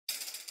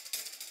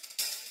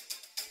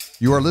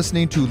You are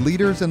listening to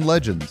Leaders and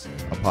Legends,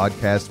 a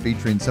podcast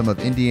featuring some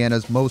of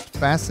Indiana's most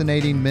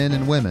fascinating men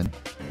and women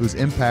whose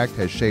impact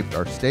has shaped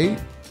our state,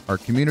 our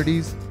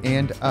communities,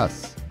 and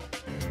us.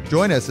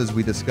 Join us as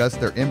we discuss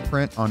their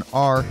imprint on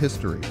our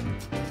history.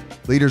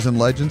 Leaders and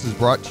Legends is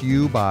brought to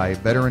you by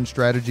Veteran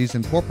Strategies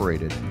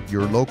Incorporated,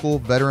 your local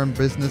veteran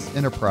business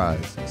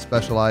enterprise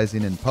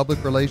specializing in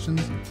public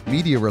relations,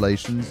 media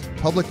relations,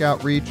 public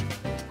outreach,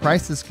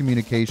 crisis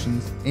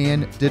communications,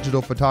 and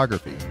digital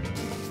photography.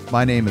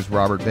 My name is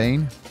Robert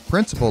Bain,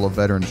 Principal of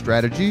Veteran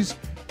Strategies,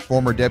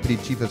 former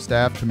Deputy Chief of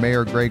Staff to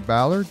Mayor Greg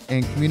Ballard,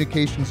 and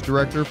Communications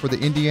Director for the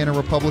Indiana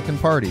Republican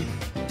Party.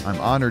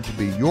 I'm honored to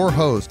be your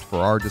host for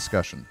our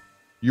discussion.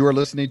 You are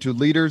listening to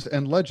Leaders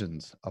and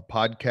Legends, a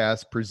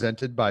podcast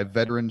presented by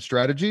Veteran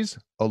Strategies,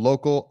 a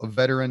local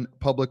veteran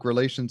public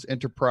relations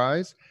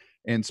enterprise,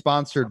 and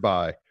sponsored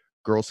by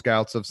Girl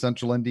Scouts of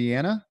Central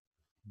Indiana,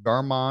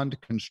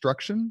 Garmong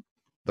Construction,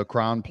 the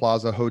Crowne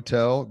Plaza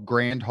Hotel,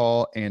 Grand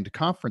Hall, and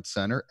Conference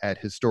Center at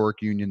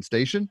Historic Union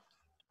Station,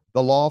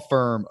 the law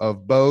firm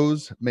of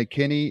Bose,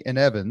 McKinney, and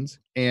Evans,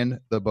 and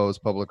the Bose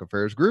Public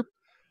Affairs Group,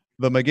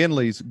 the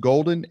McGinley's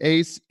Golden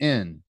Ace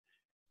Inn,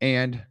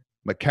 and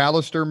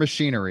MacAllister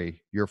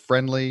Machinery, your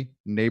friendly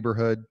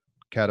neighborhood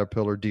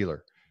Caterpillar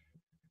dealer.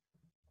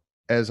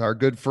 As our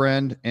good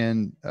friend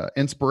and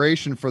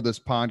inspiration for this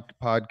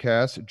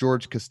podcast,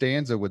 George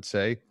Costanza would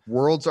say,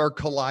 worlds are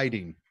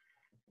colliding.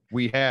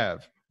 We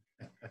have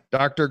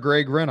Dr.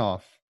 Greg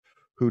Renoff,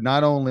 who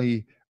not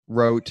only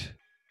wrote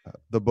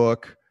the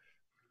book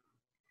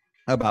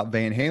about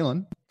Van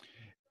Halen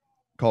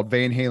called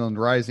Van Halen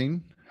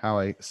Rising, how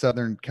a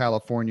Southern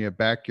California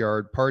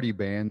backyard party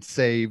band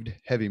saved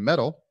heavy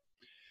metal,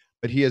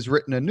 but he has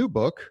written a new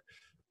book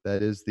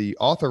that is the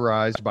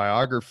authorized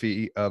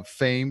biography of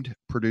famed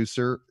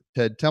producer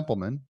Ted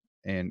Templeman.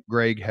 And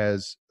Greg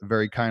has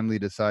very kindly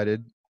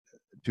decided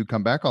to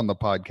come back on the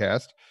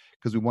podcast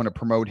because we want to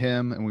promote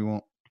him and we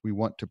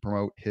want to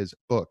promote his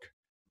book.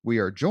 We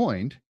are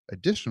joined,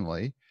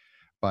 additionally,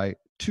 by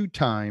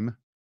two-time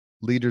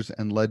Leaders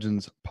and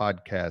Legends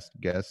podcast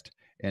guest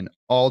and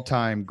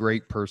all-time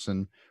great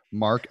person,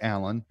 Marc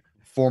Allan,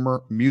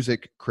 former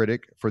music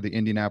critic for the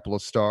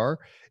Indianapolis Star,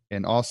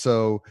 and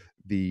also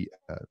the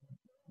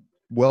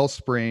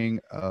wellspring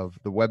of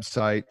the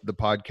website, the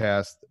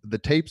podcast, the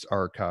Tapes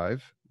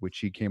Archive, which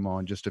he came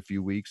on just a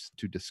few weeks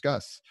to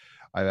discuss.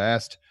 I've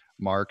asked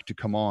Marc to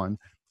come on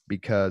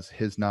because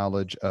his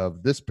knowledge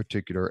of this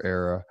particular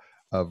era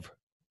of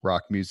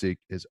rock music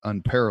is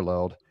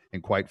unparalleled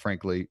and, quite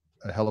frankly,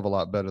 a hell of a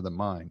lot better than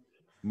mine.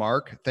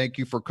 Marc, thank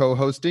you for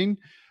co-hosting.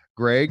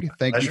 Greg,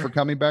 thank you for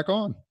coming back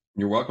on.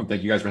 You're welcome.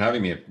 Thank you guys for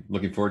having me.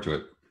 Looking forward to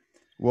it.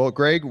 Well,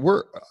 Greg,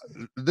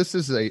 this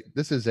is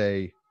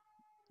a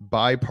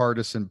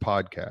bipartisan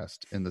podcast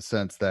in the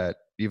sense that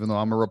even though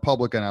I'm a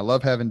Republican, I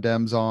love having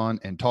Dems on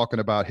and talking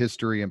about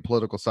history and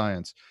political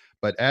science.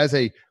 But as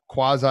a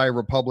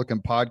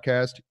quasi-Republican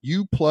podcast,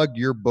 you plug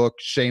your book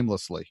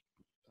shamelessly.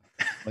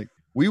 Like,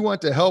 we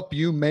want to help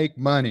you make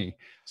money.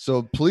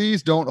 So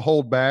please don't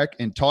hold back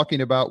in talking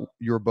about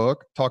your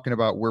book, talking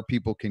about where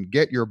people can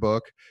get your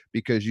book,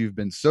 because you've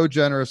been so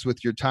generous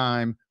with your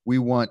time. We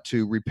want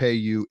to repay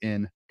you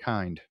in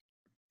kind.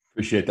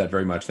 Appreciate that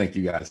very much. Thank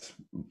you, guys.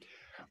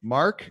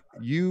 Marc,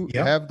 you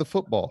have the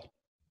football.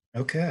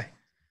 Okay.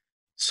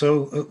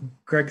 So,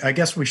 Greg, I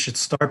guess we should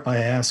start by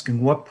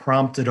asking what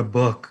prompted a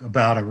book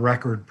about a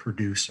record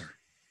producer?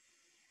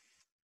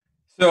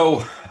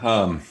 So,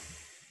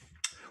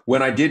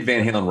 when I did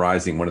Van Halen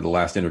Rising, one of the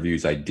last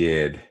interviews I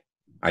did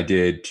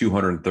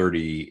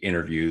 230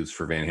 interviews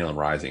for Van Halen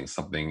Rising,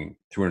 something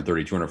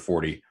 230,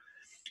 240.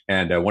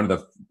 And one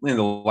of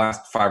the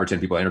last 5 or 10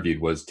 people I interviewed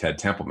was Ted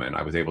Templeman.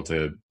 I was able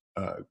to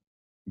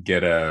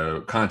get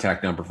a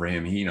contact number for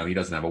him. He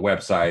doesn't have a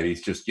website.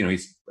 He's just,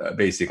 he's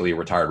basically a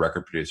retired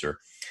record producer.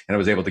 And I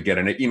was able to get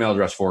an email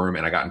address for him,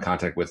 and I got in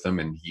contact with him,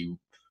 and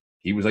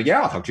he was like,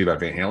 "Yeah, I'll talk to you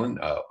about Van Halen.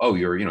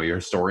 You're a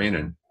historian."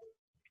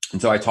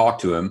 And so I talked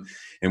to him,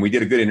 and we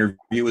did a good interview.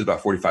 It was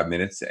about 45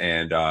 minutes.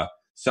 And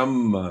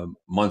some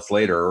months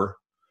later,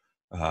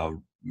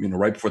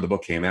 right before the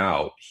book came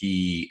out,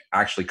 he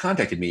actually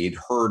contacted me. He'd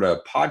heard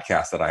a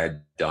podcast that I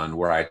had done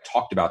where I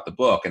talked about the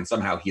book, and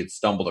somehow he had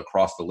stumbled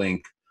across the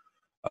link.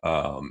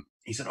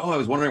 He said, "Oh, I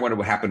was wondering what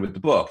would happen with the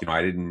book.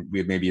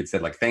 We had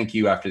said like thank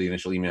you after the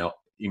initial email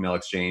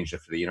exchange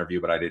after the interview,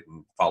 but I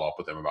didn't follow up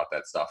with him about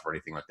that stuff or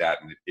anything like that."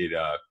 And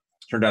it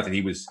turned out that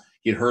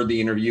he had heard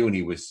the interview, and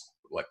he was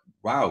like,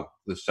 "Wow,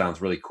 this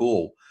sounds really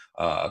cool.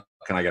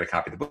 Can I get a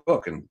copy of the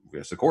book?" And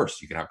yes, of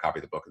course, you can have a copy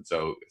of the book. And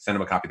so I sent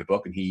him a copy of the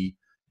book, and he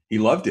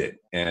loved it.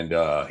 And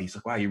he's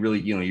like, "Wow, you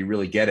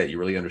really get it. You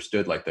really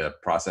understood like the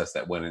process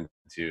that went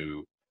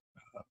into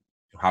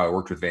how I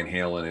worked with Van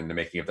Halen in the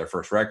making of their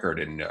first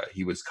record." And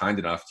he was kind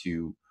enough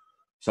to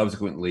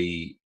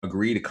subsequently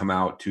agree to come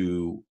out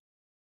to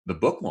the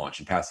book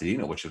launch in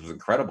Pasadena, which was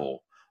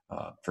incredible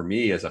for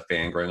me as a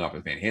fan growing up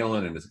with Van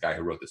Halen and as a guy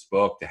who wrote this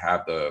book, to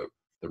have the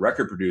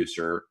record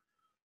producer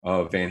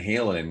of Van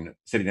Halen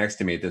sitting next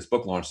to me at this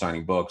book launch,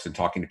 signing books and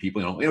talking to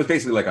people. It was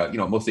basically like a,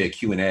 mostly a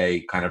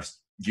Q&A kind of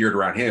geared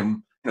around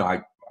him,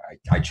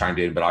 I chimed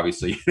in, but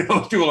obviously,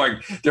 people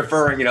like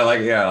deferring,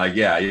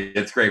 yeah,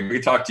 it's great. We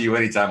can talk to you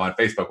anytime on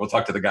Facebook. We'll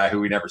talk to the guy who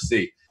we never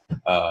see,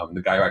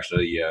 the guy who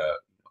actually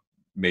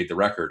made the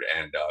record.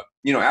 And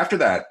after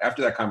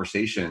that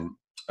conversation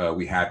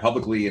we had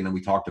publicly, and then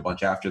we talked a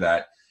bunch after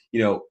that.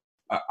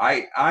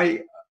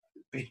 I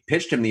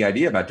pitched him the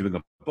idea about doing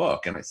a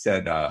book, and I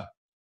said,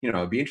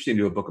 it'd be interesting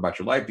to do a book about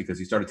your life, because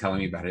he started telling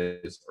me about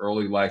his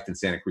early life in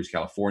Santa Cruz,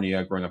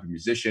 California, growing up a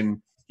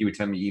musician. He would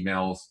send me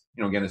emails,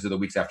 again, this is the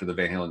weeks after the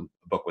Van Halen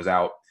book was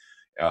out,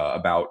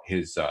 about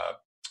his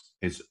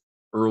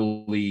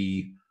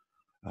early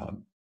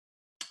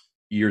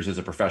years as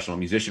a professional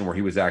musician, where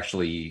he was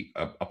actually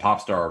a pop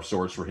star of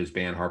sorts for his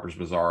band. Harper's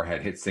Bazaar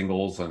had hit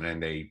singles,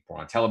 and they were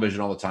on television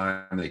all the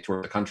time. They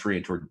toured the country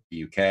and toured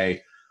the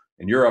UK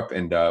and Europe.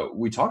 And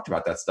we talked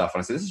about that stuff.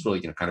 And I said, this is really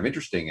kind of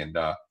interesting. And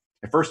at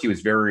first he was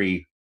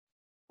very,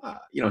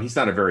 he's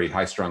not a very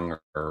high strung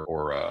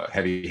or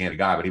heavy handed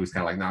guy, but he was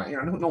kind of like,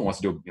 no one wants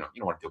to do, you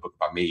don't want to do a book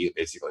about me,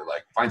 basically.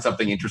 Like, find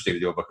something interesting to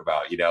do a book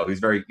about. He's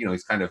very,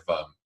 he's kind of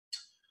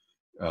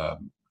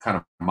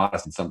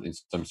modest in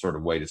some sort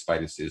of way,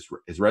 despite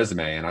his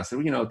resume. And I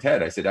said, well,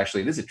 Ted, I said,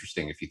 actually, it is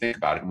interesting if you think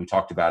about it. And we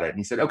talked about it. And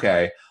he said,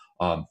 okay,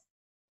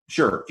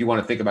 sure, if you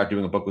want to think about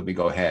doing a book with me,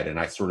 go ahead. And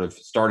I sort of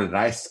started.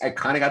 I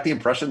kind of got the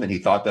impression that he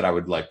thought that I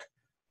would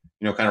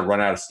kind of run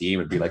out of steam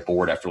and be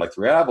bored after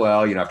 3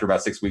 after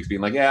about 6 weeks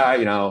being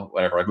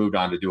whatever. I moved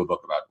on to do a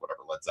book about whatever,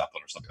 Led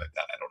Zeppelin or something like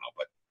that. I don't know,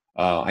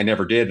 but I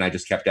never did. And I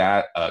just kept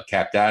at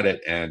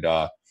it. And,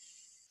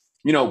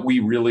 we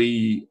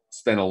really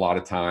spent a lot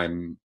of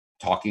time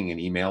talking and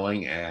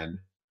emailing, and,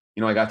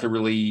 I got to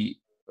really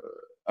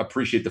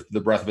appreciate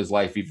the breadth of his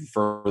life even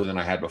further than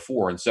I had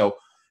before. And so,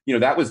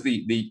 that was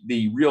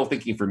the real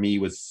thinking for me,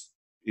 was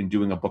in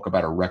doing a book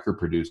about a record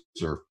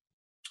producer,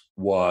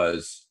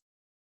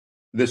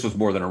 this was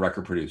more than a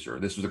record producer.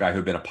 This was a guy who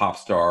had been a pop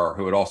star,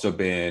 who had also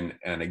been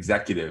an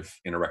executive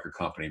in a record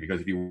company.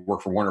 Because if you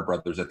work for Warner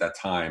Brothers at that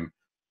time,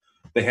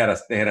 they had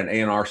an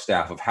A&R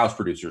staff of house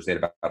producers. They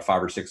had about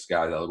 5 or 6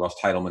 guys, Russ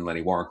Titleman,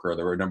 Lenny Waronker.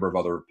 There were a number of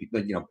other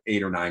people,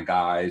 8 or 9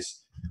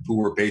 guys who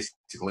were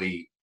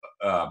basically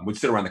would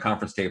sit around the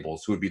conference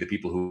tables, who would be the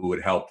people who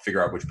would help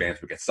figure out which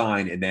bands would get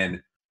signed. And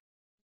then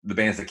the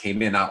bands that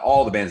came in, not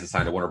all the bands that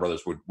signed to Warner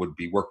Brothers would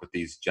be work with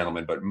these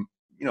gentlemen, but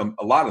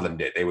a lot of them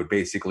did. They would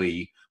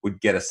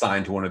get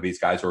assigned to one of these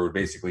guys, or would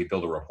basically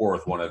build a rapport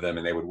with one of them,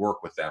 and they would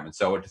work with them. And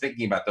so,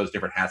 thinking about those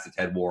different hats that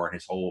Ted wore and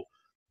his whole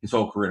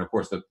career, and of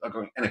course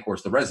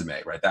the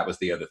resume, right? That was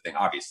the other thing.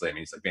 Obviously, I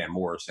mean, it's like Van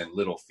Morrison,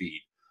 Little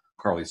Feat,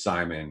 Carly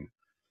Simon,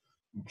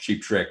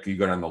 Cheap Trick. You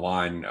go down the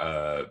line,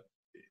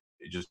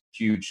 just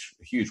huge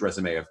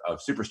resume of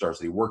superstars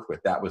that he worked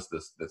with. That was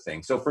the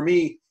thing. So for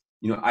me,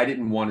 I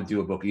didn't want to do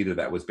a book either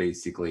that was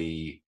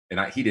basically,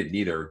 he didn't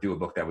either, do a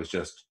book that was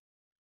just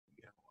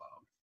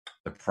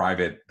the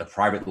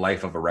private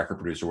life of a record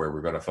producer, where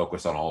we're going to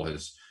focus on all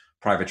his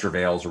private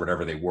travails or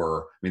whatever they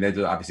were. I mean, they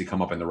did obviously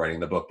come up in the writing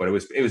of the book, but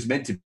it was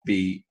meant to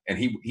be. And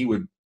he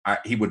wouldn't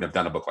have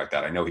done a book like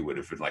that. I know he would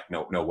have been like,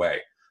 no way.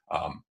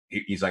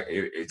 He's like,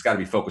 it's got to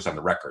be focused on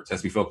the records. It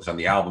has to be focused on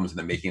the albums and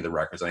the making of the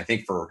records. And I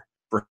think for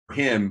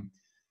him,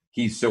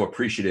 he's so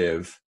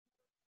appreciative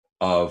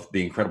of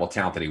the incredible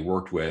talent that he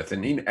worked with,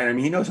 and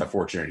he knows how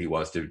fortunate he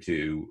was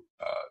to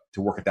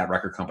work at that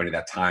record company at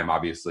that time.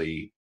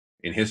 Obviously,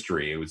 in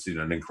history, it was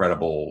an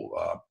incredible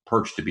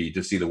perch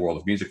to see the world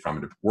of music from,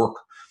 and to work.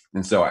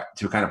 And so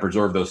to kind of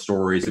preserve those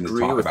stories and to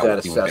talk about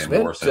working with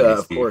Van Morrison,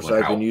 of course,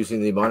 I've been using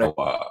the moniker.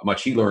 How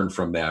much he learned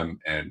from them,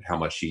 and how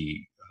much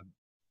he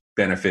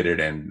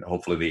benefited, and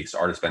hopefully the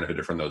artist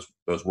benefited from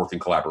those working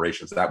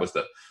collaborations. That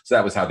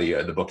was how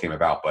the book came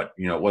about. But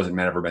it wasn't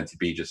ever meant to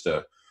be just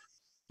a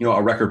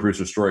record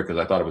producer story, because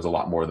I thought it was a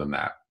lot more than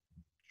that.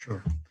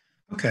 Sure.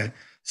 Okay.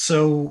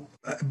 So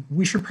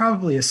we should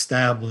probably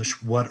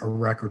establish what a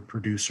record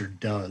producer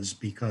does,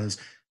 because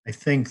I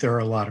think there are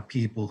a lot of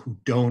people who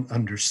don't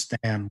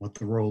understand what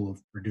the role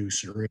of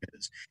producer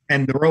is.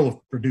 And the role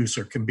of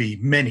producer can be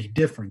many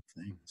different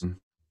things,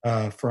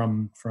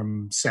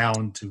 from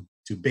sound to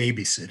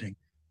babysitting.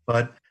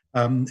 But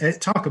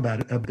talk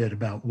a bit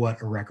about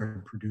what a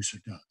record producer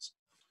does.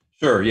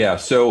 Sure. Yeah.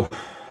 So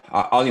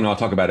I'll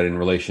talk about it in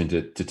relation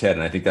to Ted.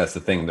 And I think that's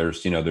the thing.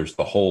 There's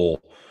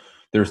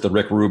the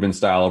Rick Rubin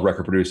style of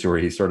record producer, where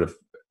he sort of,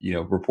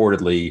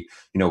 reportedly,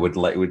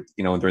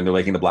 during the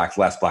Making the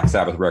last Black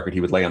Sabbath record, he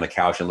would lay on the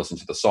couch and listen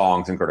to the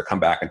songs and sort of come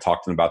back and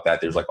talk to them about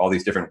that. There's like all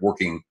these different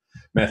working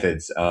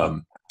methods.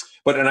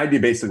 But an idea,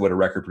 basically what a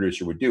record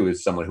producer would do,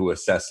 is someone who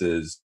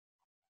assesses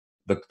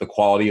the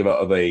quality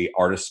of a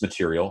artist's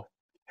material,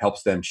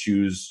 helps them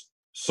choose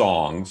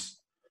songs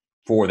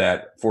for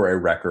a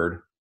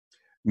record,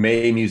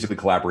 may musically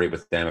collaborate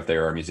with them if they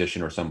are a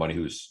musician or somebody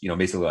who's,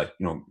 basically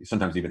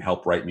sometimes even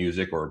help write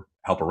music or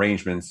help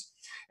arrangements,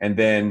 and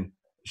then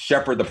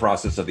shepherd the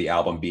process of the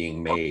album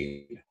being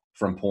made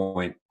from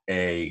point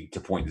A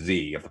to point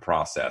Z of the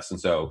process. And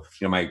so,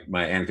 my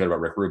anecdote about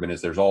Rick Rubin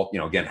is there's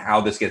again,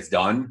 how this gets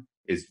done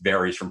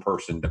varies from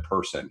person to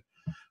person.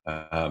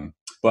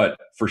 But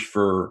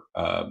for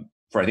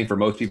I think for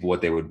most people,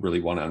 what they would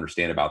really want to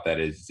understand about that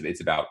is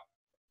it's about,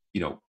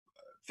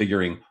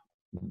 figuring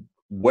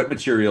what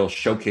material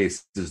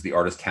showcases the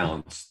artist's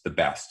talents the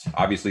best.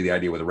 Obviously, the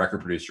idea with a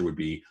record producer would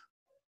be,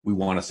 we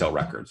want to sell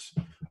records.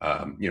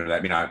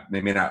 That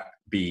may not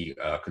be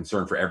a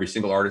concern for every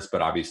single artist,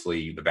 but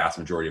obviously the vast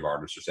majority of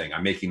artists are saying,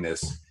 I'm making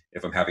this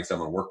if I'm having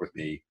someone work with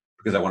me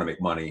because I want to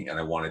make money and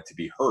I want it to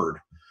be heard.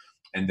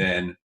 And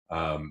then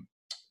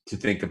to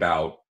think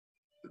about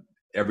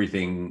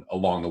everything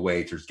along the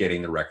way towards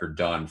getting the record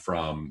done,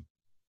 from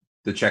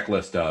the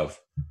checklist of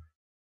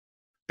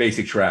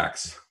basic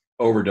tracks,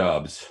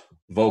 overdubs,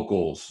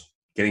 vocals,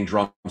 getting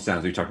drum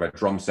sounds. We talked about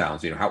drum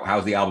sounds,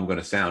 how's the album going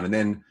to sound? And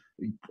then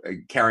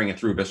carrying it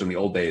through, especially in the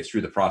old days,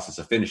 through the process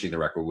of finishing the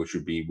record, which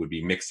would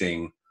be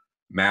mixing,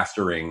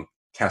 mastering,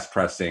 test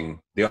pressing.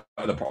 The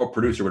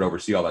producer would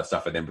oversee all that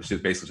stuff, and then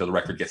basically so the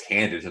record gets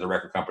handed to the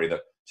record company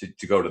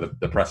to go to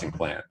the pressing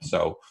plant.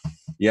 So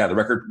yeah, the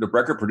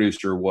record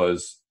producer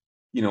was,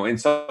 in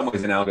some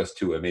ways analogous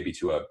to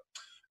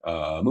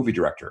a movie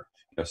director,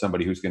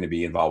 somebody who's going to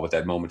be involved with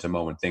that moment to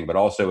moment thing, but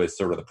also is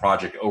sort of the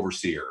project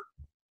overseer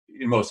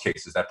in most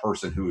cases, that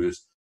person who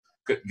is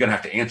going to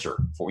have to answer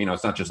for,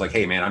 it's not just like,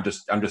 hey man, I'm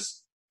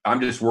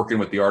just working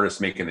with the artist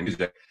making the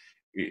music.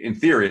 In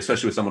theory,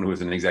 especially with someone who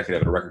is an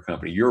executive at a record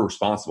company, you're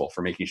responsible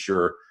for making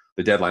sure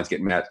the deadlines get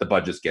met, the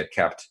budgets get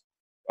kept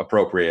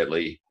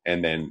appropriately,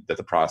 and then that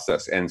the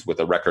process ends with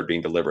a record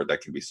being delivered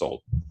that can be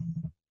sold.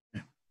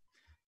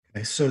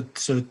 Okay, so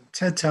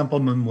Ted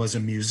Templeman was a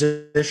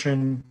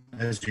musician,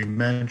 as you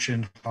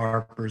mentioned,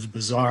 Harper's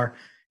Bazaar,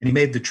 and he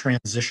made the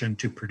transition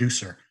to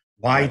producer.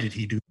 Why did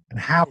he do it, and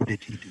how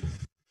did he do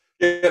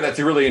it? Yeah, that's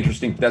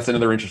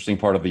another interesting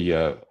part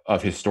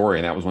of his story,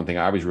 and that was one thing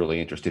I was really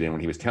interested in when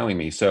he was telling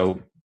me.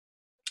 So,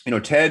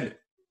 Ted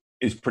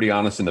is pretty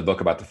honest in the book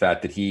about the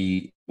fact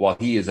that while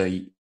he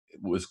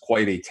was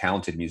quite a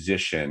talented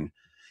musician,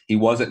 he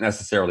wasn't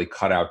necessarily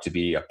cut out to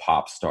be a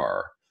pop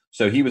star.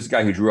 So he was a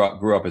guy who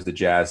grew up as the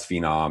jazz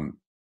phenom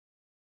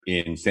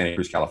in Santa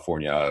Cruz,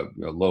 California,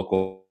 a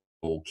local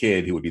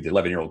kid who would be the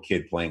 11-year-old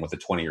kid playing with the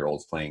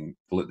 20-year-olds, playing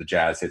the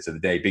jazz hits of the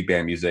day, big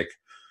band music.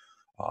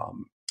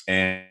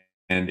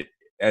 And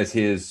as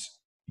his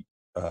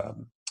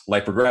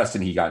life progressed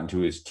and he got into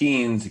his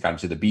teens, he got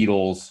into the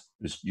Beatles,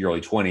 his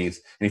early 20s,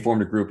 and he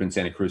formed a group in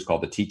Santa Cruz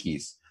called the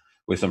Tikis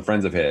with some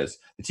friends of his.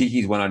 The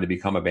Tikis went on to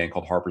become a band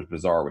called Harper's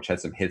Bazaar, which had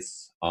some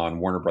hits on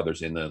Warner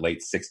Brothers in the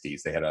late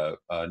 60s. They had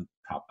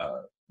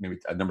maybe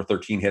a number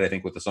 13 hit, I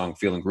think, with the song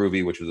Feeling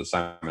Groovy, which was a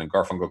Simon &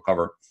 Garfunkel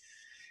cover.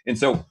 And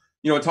so,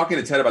 talking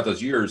to Ted about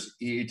those years,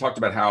 he talked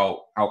about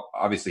how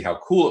obviously how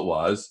cool it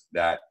was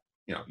that,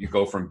 you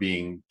go from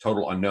being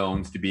total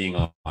unknowns to being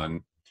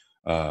on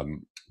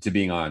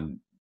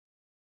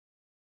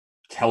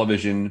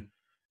television,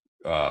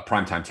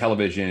 primetime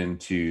television,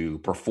 to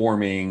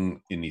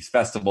performing in these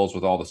festivals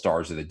with all the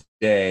stars of the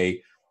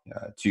day,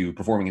 to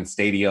performing in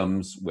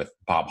stadiums with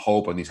Bob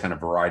Hope and these kind of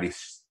variety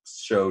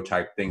show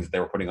type things that they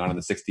were putting on in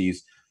the 60s.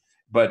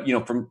 But,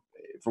 from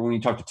when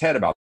you talk to Ted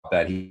about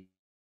that, he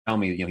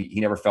told me, he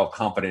never felt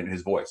confident in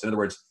his voice. In other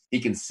words, he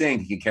can sing,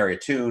 he can carry a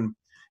tune,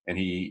 and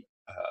he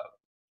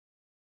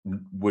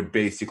would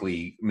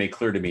basically make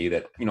clear to me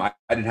that, I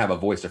didn't have a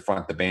voice to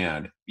front the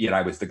band, yet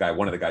I was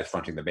one of the guys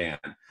fronting the band.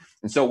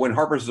 And so when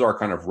Harper's Bazaar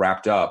kind of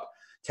wrapped up,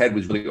 Ted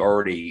was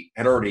really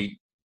had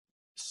already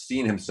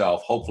seen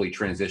himself hopefully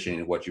transitioning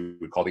to what you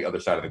would call the other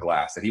side of the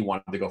glass, that he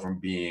wanted to go from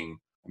being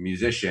a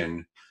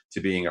musician to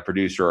being a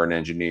producer or an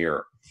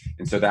engineer.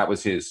 And so that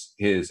was his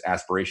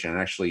aspiration. And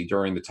actually,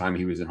 during the time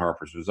he was in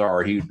Harper's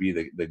Bazaar, he would be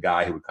the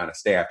guy who would kind of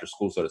stay after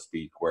school, so to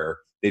speak, where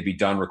they'd be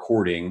done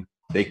recording.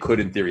 They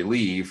could, in theory,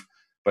 leave,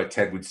 but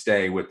Ted would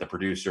stay with the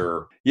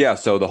producer. Yeah,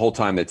 so the whole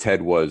time that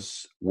Ted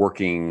was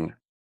working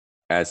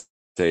as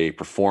a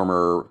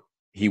performer,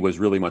 he was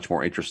really much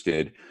more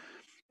interested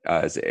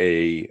as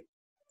a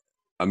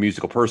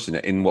musical person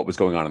in what was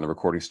going on in the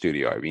recording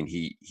studio. I mean,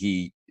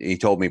 he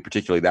told me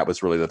particularly that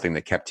was really the thing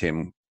that kept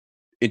him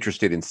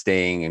interested in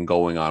staying and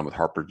going on with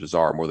Harper's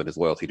Bazaar, more than his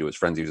loyalty to his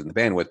friends he was in the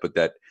band with, but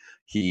that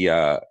he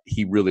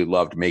really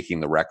loved making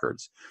the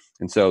records.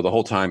 And so the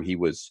whole time he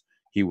was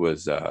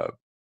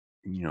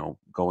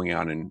going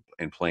out and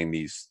playing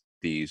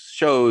these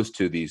shows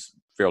to these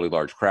fairly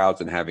large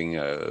crowds and having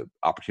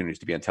opportunities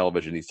to be on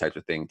television, these types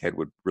of things. Ted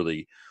would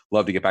really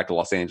love to get back to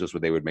Los Angeles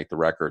where they would make the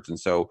records. And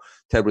so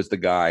Ted was the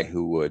guy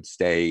who would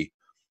stay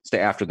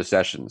after the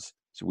sessions.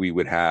 So we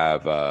would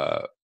have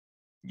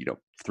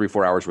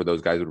 3-4 hours where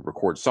those guys would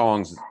record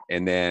songs,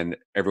 and then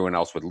everyone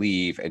else would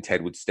leave, and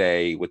Ted would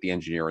stay with the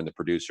engineer and the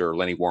producer.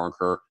 Lenny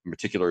Waronker, in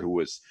particular, who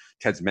was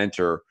Ted's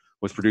mentor,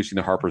 was producing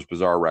the Harper's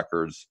Bazaar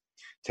records.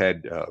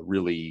 Ted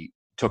really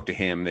took to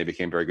him. They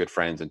became very good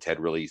friends, and Ted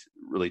really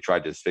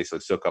tried to basically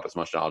soak up as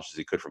much knowledge as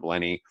he could from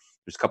Lenny.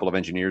 There's a couple of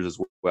engineers as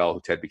well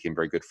who Ted became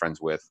very good friends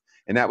with,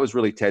 and that was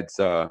really Ted's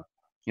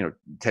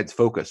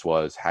focus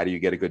was, how do you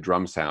get a good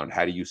drum sound?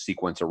 How do you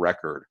sequence a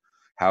record?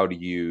 How do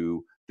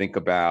you think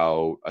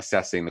about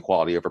assessing the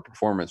quality of a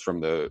performance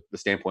from the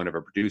standpoint of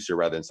a producer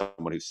rather than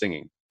someone who's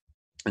singing?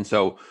 And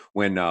so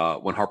when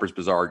Harper's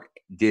Bazaar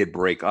did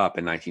break up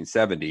in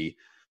 1970,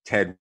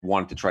 Ted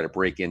wanted to try to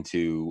break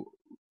into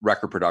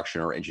record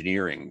production or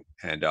engineering,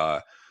 and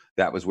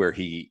that was where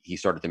he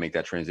started to make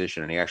that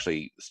transition. And he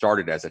actually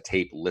started as a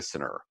tape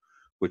listener,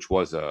 which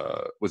was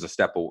a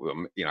step,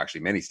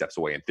 actually many steps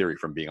away in theory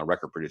from being a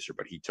record producer.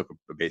 But he took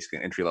basically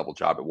an entry level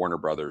job at Warner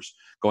Brothers,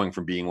 going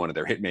from being one of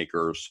their hit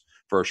makers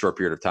for a short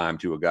period of time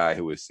to a guy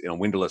who was in a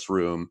windowless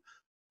room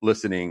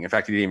listening. In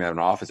fact, he didn't even have an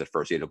office at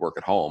first. He had to work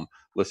at home,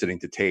 listening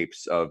to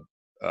tapes of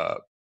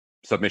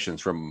submissions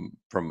from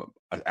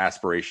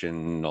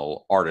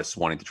aspirational artists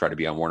wanting to try to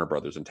be on Warner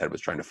Brothers, and Ted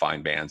was trying to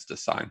find bands to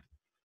sign.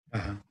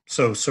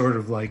 So sort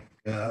of like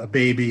a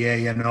baby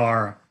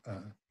A&R.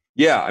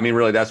 Yeah, I mean,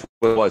 really, that's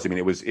what it was. I mean,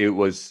 it was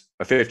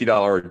a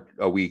 $50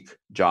 a week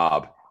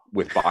job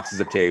with boxes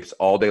of tapes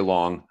all day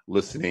long,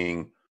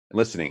 listening,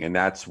 and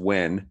that's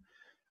when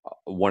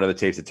one of the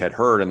tapes that Ted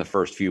heard in the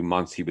first few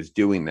months he was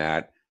doing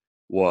that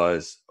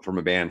was from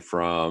a band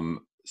from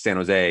San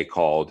Jose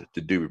called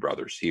the Doobie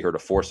Brothers. He heard a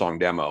 4-song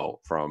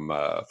demo from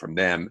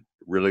them,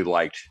 really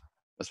liked,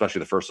 especially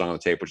the first song on the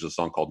tape, which is a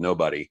song called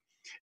Nobody,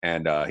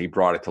 and he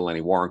brought it to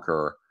Lenny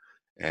Waronker.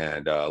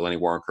 And Lenny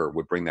Waronker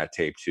would bring that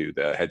tape to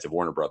the heads of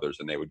Warner Brothers,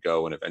 and they would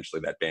go, and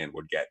eventually that band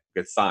would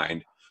get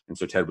signed. And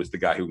so Ted was the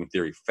guy who, in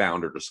theory,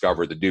 found or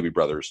discovered the Doobie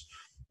Brothers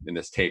in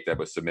this tape that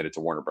was submitted to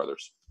Warner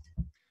Brothers.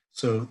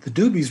 So the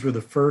Doobies were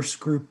the first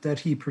group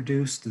that he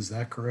produced. Is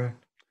that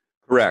correct?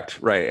 Correct.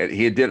 Right.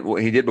 He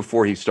did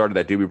before he started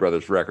that Doobie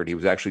Brothers record. He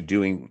was actually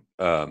doing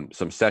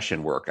some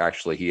session work.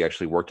 Actually, he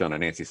actually worked on a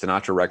Nancy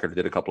Sinatra record,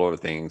 did a couple other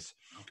things,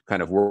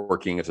 kind of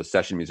working as a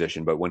session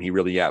musician. But when he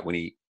got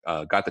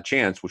the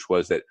chance, which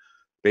was that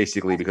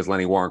basically because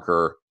Lenny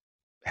Waronker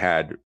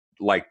had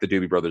liked the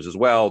Doobie Brothers as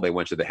well, they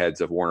went to the heads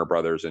of Warner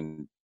Brothers,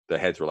 and the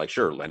heads were like,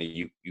 "Sure,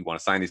 Lenny, you want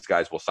to sign these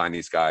guys? We'll sign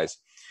these guys."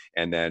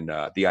 And then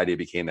the idea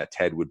became that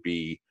Ted would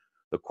be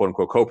the quote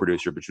unquote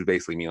co-producer, which would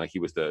basically mean like he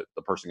was the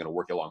person going to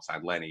work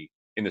alongside Lenny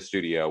in the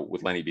studio,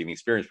 with Lenny being the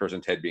experienced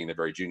person, Ted being the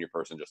very junior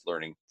person just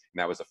learning.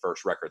 And that was the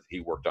first record that he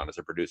worked on as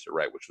a producer,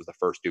 right? Which was the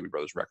first Doobie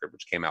Brothers record,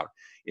 which came out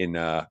in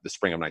the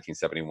spring of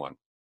 1971.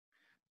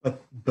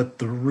 But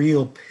the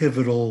real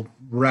pivotal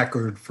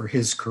record for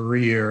his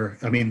career,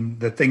 I mean,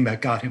 the thing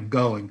that got him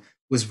going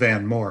was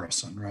Van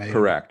Morrison, right?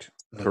 Correct.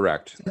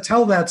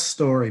 Tell that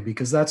story,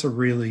 because that's a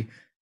really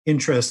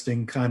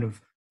interesting kind of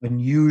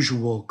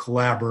unusual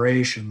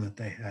collaboration that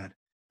they had.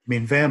 I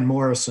mean, Van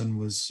Morrison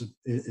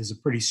is a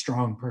pretty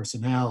strong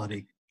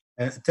personality.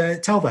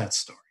 Tell that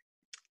story.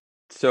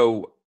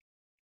 So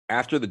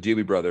after the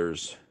Doobie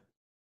Brothers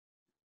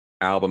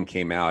album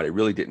came out, it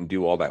really didn't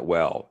do all that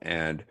well,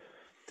 and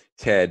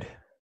Ted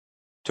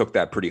took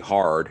that pretty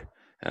hard.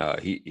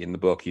 He in the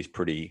book, he's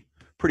pretty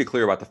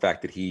clear about the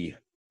fact that he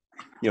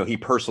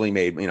personally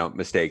made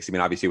mistakes. I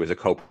mean, obviously it was a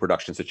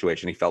co-production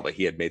situation. He felt like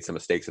he had made some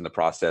mistakes in the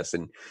process,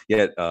 and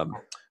yet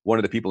one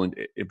of the people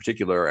in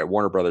particular at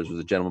Warner Brothers was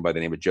a gentleman by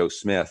the name of Joe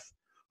Smith,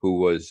 who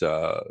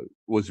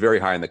was very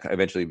high in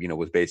eventually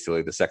was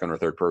basically the second or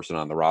third person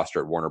on the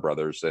roster at Warner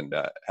Brothers, and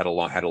had a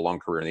long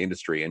career in the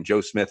industry. And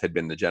Joe Smith had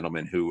been the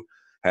gentleman who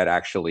had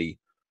actually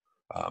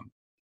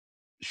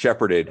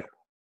shepherded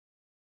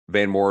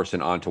Van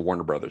Morrison onto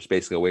Warner Brothers,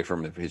 basically away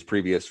from his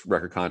previous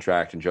record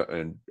contract.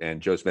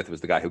 And Joe Smith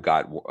was the guy who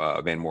got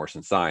Van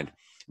Morrison signed.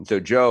 And so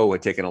Joe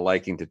had taken a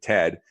liking to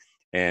Ted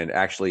and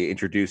actually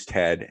introduced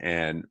Ted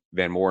and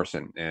Van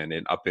Morrison.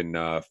 And up in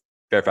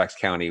Fairfax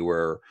County,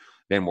 where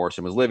Van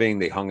Morrison was living,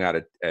 they hung out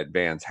at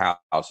Van's house.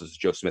 This is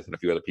Joe Smith and a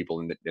few other people.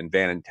 And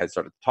Van and Ted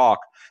started to talk.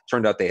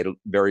 Turned out they had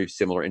very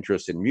similar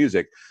interests in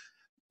music.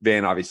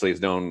 Van obviously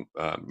is known,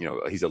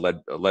 he's a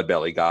lead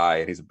belly guy,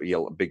 and he's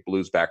a big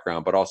blues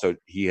background, but also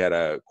he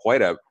had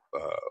quite a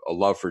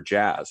love for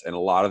jazz, and a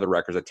lot of the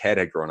records that Ted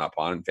had grown up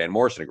on, and Van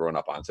Morrison had grown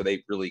up on. So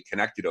they really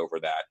connected over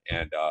that.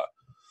 And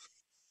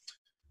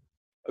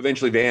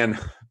eventually Van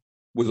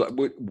was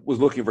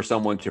looking for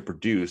someone to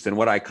produce. And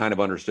what I kind of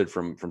understood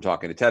from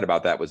talking to Ted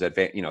about that was that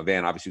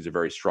Van obviously was a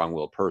very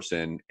strong-willed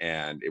person,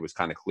 and it was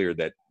kind of clear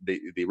that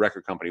the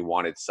record company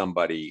wanted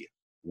somebody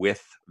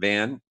with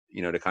Van,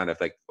 to kind of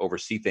like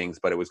oversee things,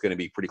 but it was going to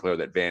be pretty clear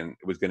that it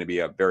was going to be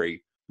a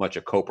very much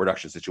a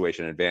co-production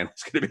situation, and Van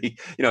was going to be,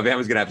 Van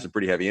was going to have some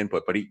pretty heavy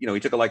input. But he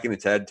took a liking to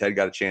Ted. Ted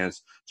got a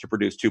chance to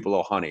produce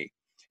Tupelo Honey,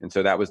 and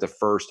so that was the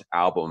first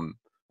album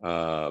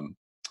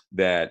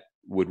that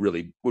would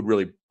really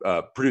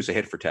produce a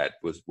hit for Ted.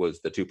 Was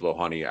the Tupelo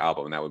Honey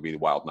album, and that would be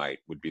Wild Night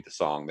would be the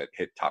song that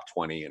hit top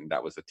 20, and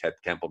that was a Ted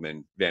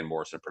Templeman, Van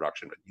Morrison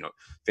production. But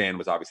Van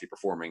was obviously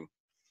performing,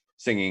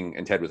 singing,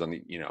 and Ted was on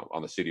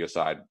the studio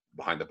side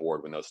behind the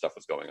board when those stuff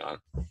was going on.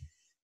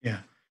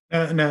 Yeah.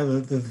 Now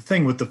the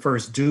thing with the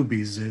first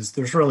Doobies is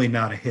there's really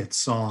not a hit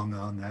song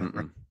on that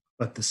record.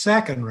 But the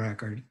second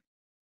record,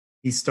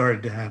 they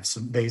started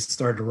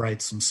to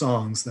write some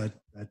songs that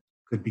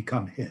could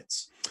become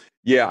hits.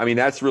 Yeah, I mean,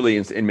 that's really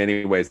in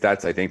many ways,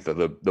 that's, I think,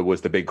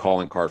 was the big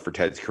calling card for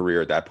Ted's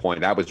career at that point.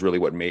 That was really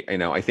what made,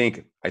 I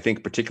think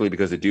particularly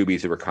because the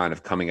Doobies were kind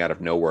of coming out of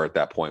nowhere at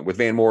that point. With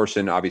Van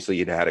Morrison, obviously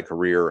he'd had a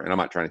career, and I'm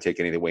not trying to take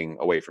anything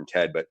away from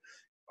Ted, but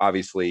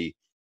obviously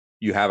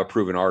you have a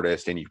proven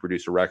artist and you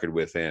produce a record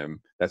with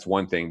him, that's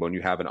one thing. But when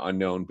you have an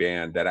unknown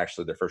band that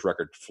actually their first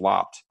record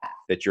flopped,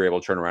 that you're able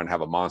to turn around and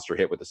have a monster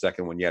hit with the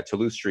second one. Yeah,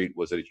 Toulouse Street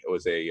was a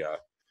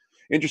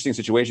interesting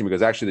situation,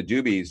 because actually the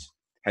Doobies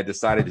had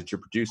decided to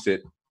produce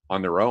it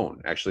on their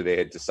own. Actually, they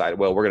had decided,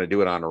 well, we're going to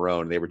do it on our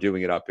own. They were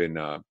doing it up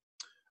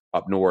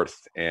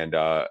north, and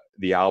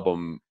the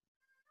album,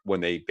 when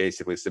they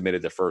basically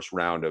submitted the first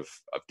round of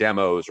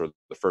demos, or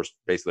the first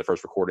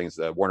recordings,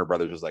 Warner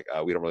Brothers was like,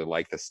 we don't really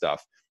like this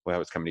stuff, how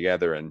it's coming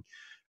together. And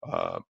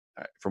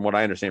from what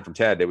I understand from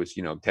Ted, it was,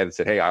 Ted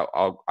said, hey,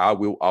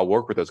 I'll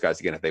work with those guys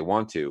again if they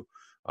want to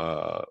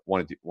have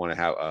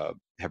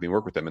me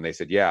work with them. And they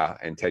said, yeah.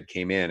 And Ted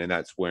came in, and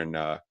that's when,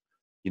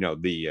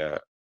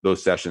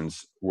 those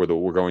sessions we're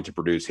going to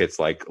produce hits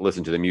like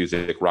Listen to the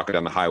Music, Rocket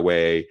Down the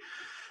Highway,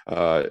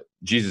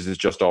 Jesus Is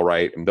Just All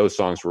Right. And those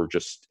songs were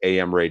just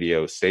AM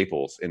radio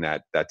staples in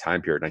that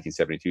time period,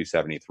 1972,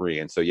 73.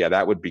 And so, yeah,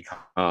 that would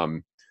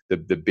become the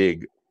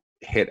big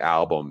hit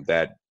album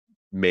that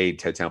made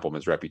Ted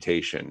Templeman's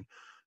reputation,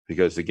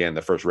 because again,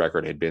 the first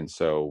record had been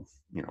so,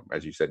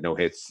 as you said, no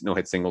hit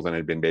singles, and it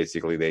had been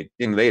basically, they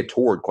had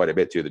toured quite a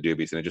bit to the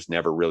Doobies, and it just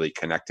never really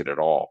connected at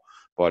all.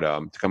 But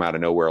to come out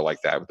of nowhere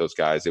like that with those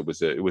guys, it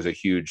was a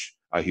huge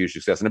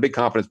success, and a big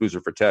confidence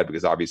booster for Ted,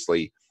 because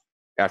obviously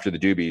after the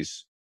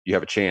Doobies, you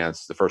have a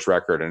chance, the first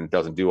record, and it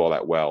doesn't do all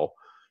that well,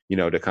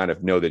 to kind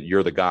of know that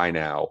you're the guy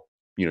now,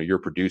 you're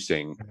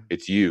producing,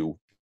 it's you.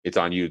 It's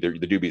on you. The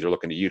Doobies are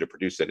looking to you to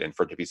produce it, and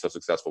for it to be so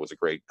successful was a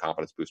great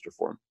confidence booster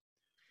for him.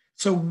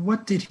 So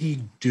what did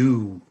he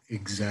do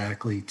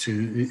exactly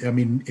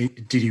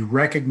did he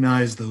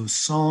recognize those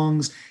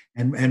songs,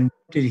 and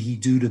what did he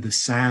do to the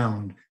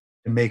sound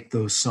to make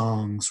those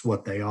songs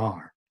what they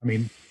are?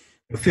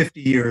 50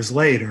 years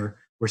later,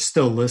 we're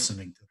still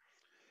listening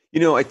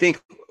to them. I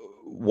think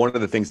one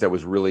of the things that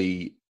was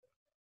really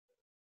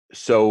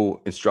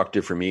so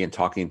instructive for me in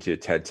talking to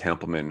Ted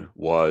Templeman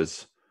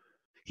was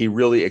he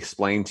really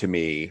explained to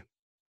me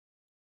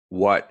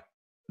what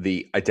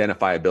the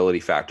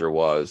identifiability factor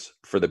was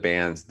for the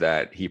bands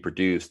that he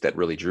produced that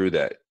really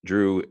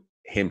drew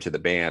him to the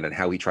band, and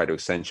how he tried to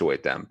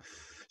accentuate them.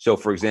 So,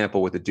 for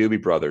example, with the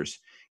Doobie Brothers,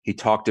 he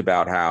talked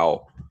about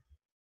how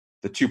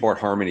the two-part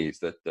harmonies,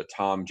 the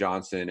Tom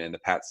Johnson and the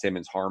Pat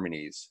Simmons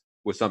harmonies,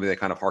 was something that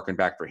kind of harkened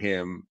back for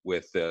him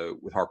with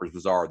Harper's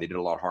Bazaar. They did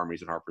a lot of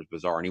harmonies in Harper's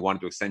Bazaar, and he wanted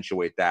to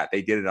accentuate that.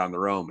 They did it on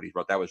their own, but he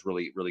thought that was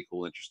really, really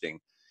cool, interesting.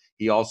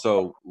 He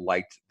also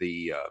liked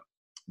they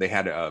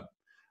had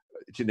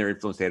in their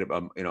influence, they had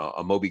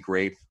a Moby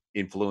Grape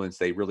influence.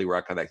 They really were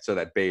kind of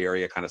that Bay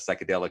Area kind of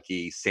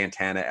psychedelic-y,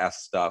 Santana-esque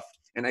stuff.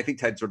 And I think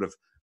Ted sort of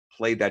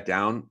played that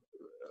down,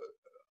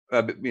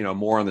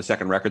 more on the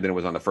second record than it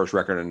was on the first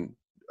record, and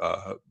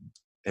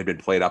had been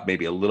played up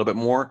maybe a little bit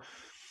more.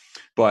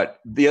 But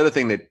the other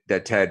thing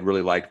that Ted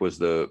really liked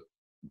was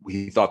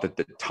he thought that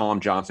the Tom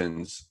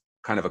Johnson's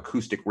kind of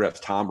acoustic riffs,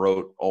 Tom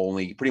wrote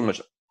only pretty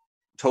much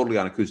totally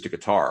on acoustic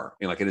guitar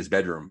in his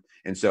bedroom.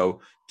 And so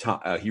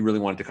he really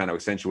wanted to kind of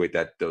accentuate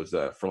those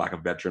for lack of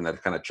a better term,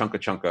 that kind of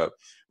chunka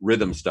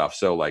rhythm stuff.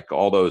 So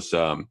all those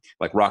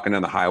Rockin'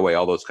 Down the Highway,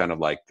 all those kind of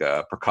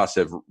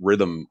percussive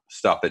rhythm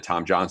stuff that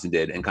Tom Johnson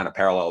did, and kind of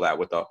parallel that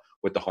with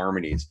the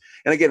harmonies.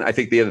 And again, I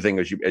think the other thing,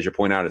 as you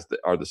point out,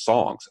 are the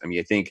songs.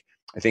 I think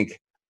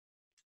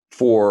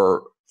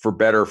for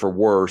better, for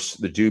worse,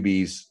 the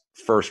Doobies'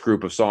 first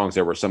group of songs,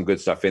 there were some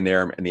good stuff in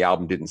there, and the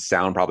album didn't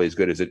sound probably as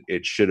good as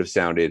it should have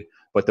sounded.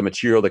 But the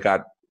material that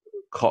got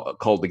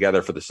culled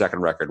together for the second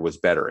record was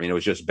better. It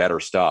was just better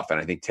stuff. And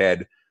I think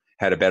Ted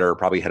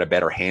probably had a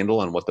better handle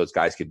on what those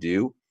guys could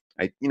do.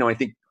 I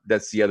think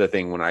that's the other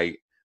thing. When I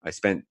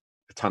spent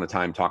a ton of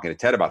time talking to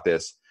Ted about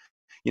this,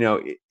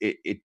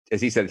 it as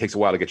he said, it takes a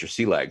while to get your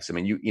sea legs.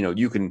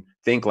 You can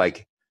think,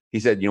 like he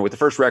said, with the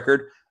first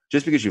record,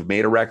 just because you've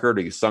made a record,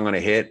 or you've sung on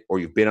a hit, or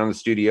you've been on the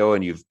studio,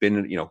 and you've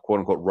been, quote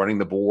unquote, running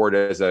the board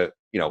as a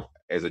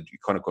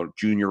quote unquote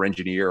junior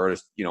engineer, or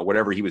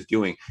whatever he was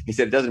doing, he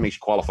said it doesn't make you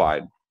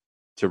qualified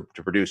to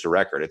produce a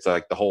record. It's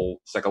like the whole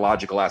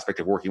psychological aspect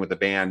of working with the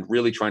band,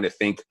 really trying to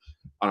think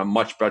on a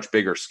much, much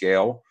bigger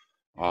scale,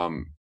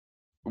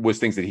 was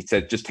things that he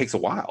said just takes a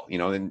while,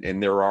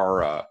 and there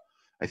are,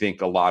 I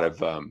think, a lot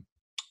of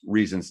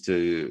reasons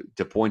to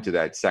point to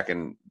that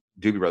second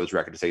Doobie Brothers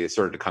record to say it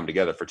started to come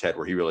together for Ted,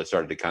 where he really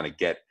started to kind of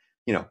get,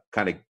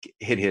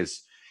 hit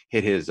his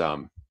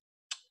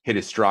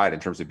stride in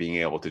terms of being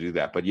able to do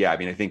that. But yeah,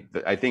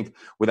 I think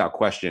without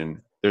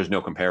question, there's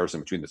no comparison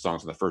between the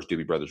songs on the first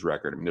Doobie Brothers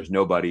record. There's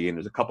Nobody, and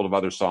there's a couple of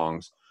other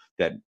songs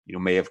that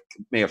may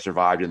have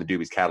survived in the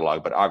Doobies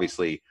catalog, but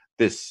obviously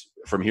this,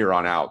 from here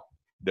on out,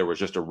 there was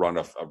just a run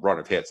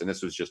of hits, and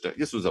this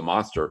was a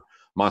monster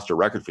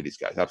record for these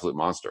guys, absolute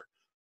monster.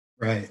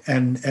 Right.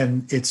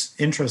 And it's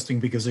interesting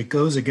because it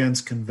goes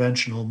against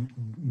conventional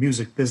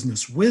music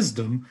business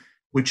wisdom,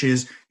 which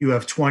is you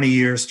have 20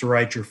 years to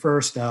write your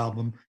first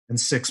album and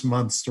 6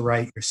 months to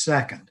write your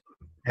second.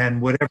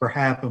 And whatever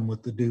happened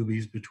with the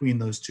Doobies between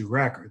those two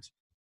records,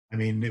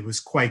 it was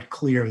quite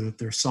clear that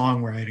their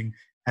songwriting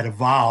had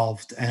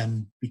evolved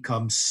and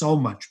become so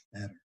much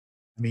better.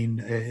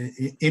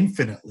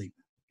 infinitely.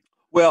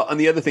 Well, and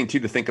the other thing too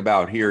to think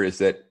about here is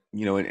that,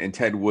 and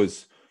Ted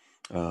was,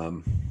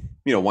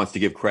 wants to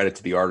give credit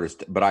to the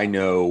artist, but I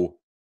know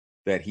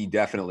that he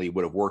definitely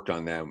would have worked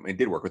on them and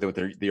did work with them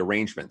with the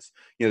arrangements.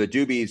 The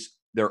Doobies,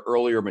 their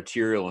earlier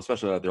material,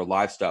 especially their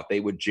live stuff, they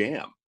would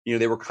jam.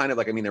 They were kind of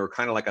like, they were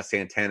kind of like a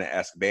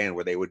Santana-esque band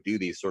where they would do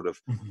these sort of,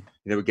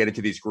 they would get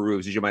into these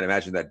grooves, as you might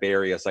imagine, that Bay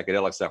Area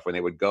psychedelic stuff, when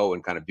they would go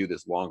and kind of do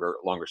this longer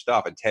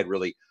stuff. And Ted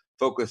really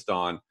focused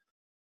on,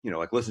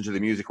 like Listen to the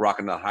Music,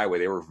 Rockin' Down the Highway.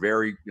 They were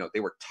very, they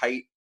were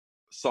tight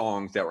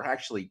songs that were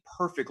actually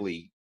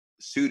perfectly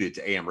suited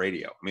to AM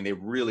radio. They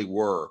really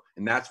were.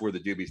 And that's where the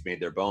Doobies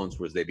made their bones,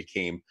 was they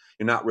became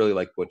not really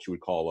like what you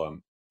would call,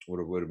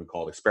 what would have been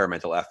called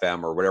experimental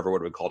FM or whatever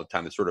would have been called at the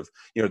time. That sort of,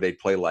 they'd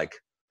play like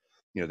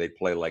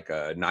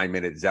a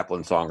 9-minute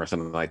Zeppelin song or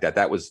something like that.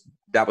 That was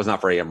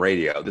not for AM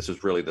radio. This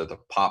was really the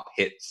pop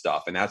hit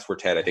stuff. And that's where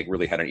Ted, I think,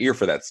 really had an ear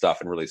for that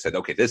stuff and really said,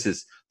 okay, this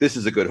is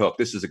a good hook.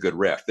 This is a good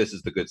riff. This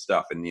is the good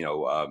stuff. And,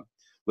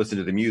 Listen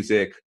to the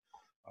Music.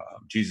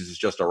 Jesus Is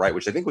Just All Right,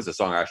 which I think was a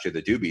song actually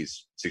the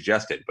Doobies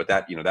suggested, but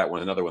that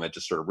one, another one that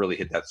just sort of really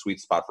hit that sweet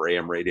spot for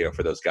AM radio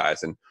for those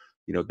guys. And,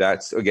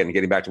 that's, again,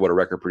 getting back to what a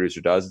record producer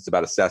does. It's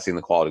about assessing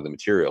the quality of the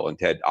material. And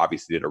Ted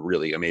obviously did a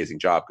really amazing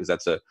job, because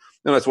that's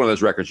one of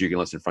those records you can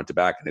listen front to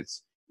back, and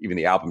it's, even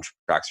the album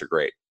tracks are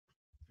great.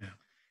 Yeah.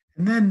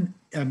 And then,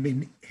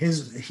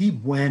 he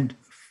went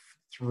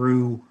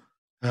through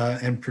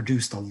and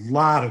produced a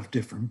lot of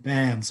different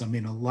bands. A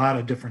lot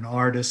of different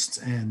artists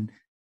and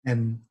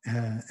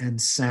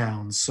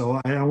sounds. So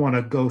I don't want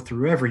to go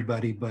through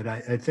everybody, but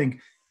I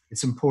think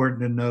it's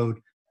important to note,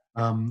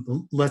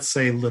 let's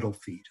say Little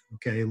Feat.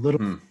 Okay,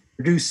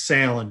 produced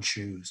Sail and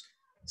Shoes.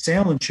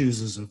 Sail and Shoes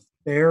is a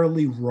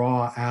fairly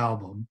raw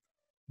album,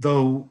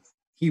 though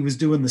he was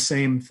doing the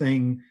same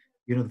thing.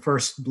 The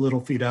first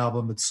Little Feat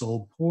album had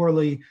sold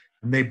poorly,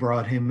 and they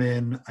brought him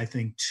in, I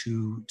think,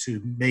 to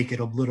make it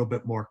a little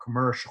bit more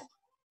commercial.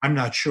 I'm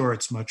not sure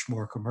it's much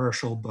more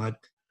commercial, but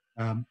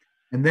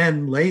and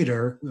then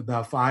later,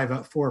 about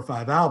 4 or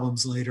 5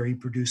 albums later, he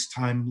produced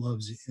Time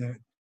Loves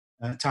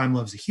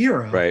a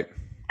Hero. Right.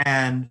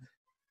 And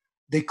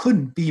they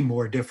couldn't be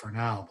more different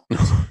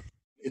albums.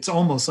 It's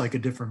almost like a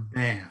different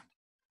band.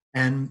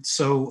 And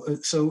so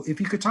if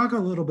you could talk a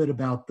little bit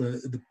about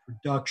the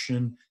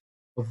production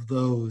of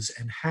those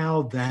and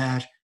how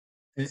that,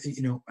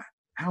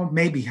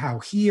 how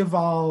he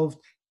evolved,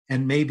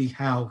 and maybe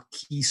how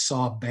he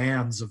saw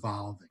bands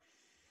evolving.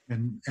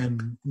 And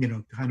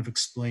kind of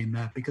explain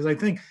that, because I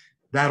think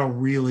that'll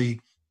really,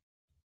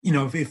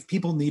 if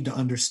people need to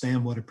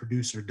understand what a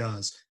producer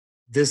does,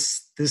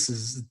 this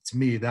is, to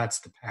me, that's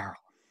the parallel.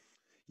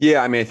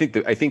 Yeah, I think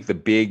the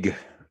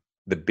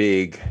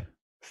big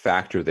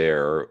factor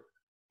there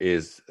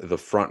is the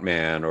front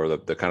man, or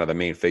the kind of the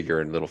main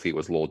figure in Little Feat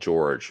was Lowell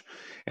George.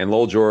 And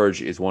Lowell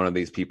George is one of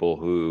these people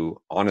who,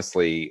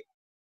 honestly,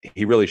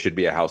 he really should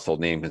be a household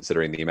name,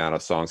 considering the amount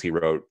of songs he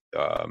wrote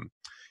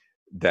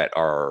that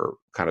are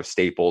kind of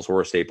staples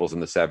in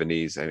the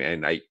 70s.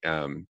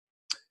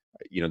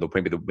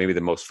 Maybe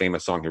the most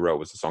famous song he wrote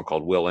was a song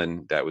called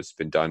Willin', that was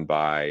been done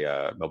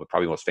by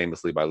probably most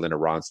famously by Linda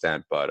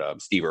Ronstadt,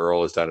 but Steve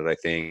Earle has done it, I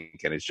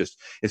think. And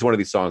it's one of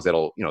these songs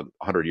that'll,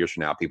 100 years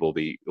from now, people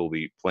will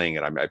be playing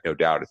it. I have no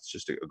doubt. It's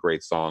just a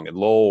great song. And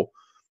Lowell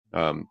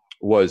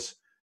was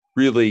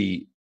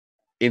really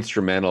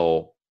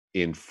instrumental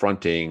in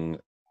fronting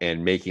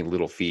and making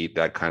Little Feat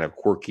that kind of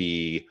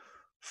quirky,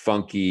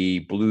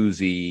 funky,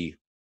 bluesy,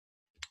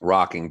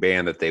 rocking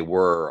band that they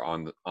were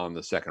on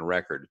the second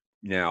record.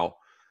 Now,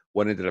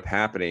 what ended up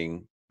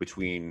happening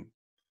between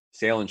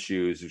Sail and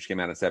Shoes, which came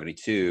out in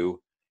 72,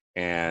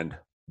 and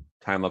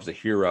Time Loves a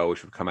Hero,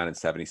 which would come out in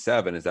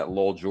 77, is that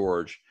Lowell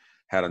George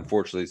had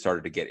unfortunately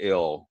started to get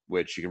ill,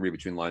 which you can read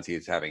between the lines. He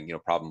was having,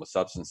 problem with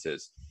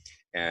substances.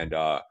 And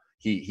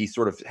he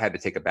sort of had to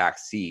take a back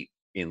seat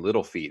in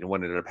Little Feat. And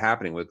what ended up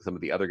happening with some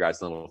of the other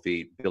guys in Little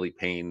Feat, Billy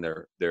Payne,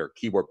 their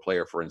keyboard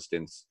player, for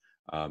instance,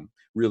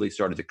 really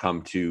started to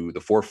come to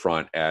the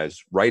forefront as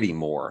writing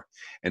more.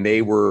 And they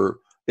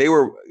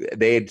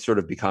had sort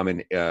of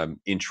become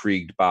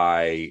intrigued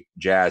by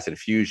jazz and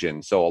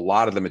fusion. So a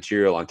lot of the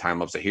material on Time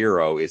Loves a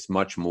Hero is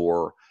much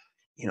more,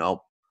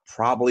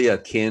 probably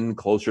akin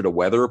closer to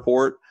Weather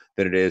Report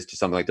than it is to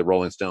something like the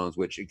Rolling Stones,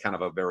 which in kind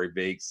of a very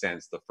vague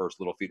sense, the first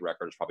Little Feat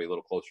record is probably a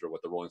little closer to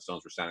what the Rolling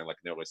Stones were sounding like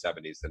in the early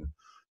 70s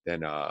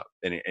than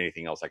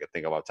anything else I could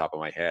think of off the top of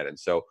my head. And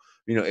so,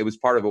 it was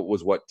part of it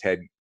was what Ted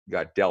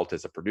got dealt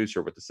as a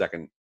producer with the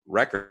second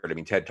record.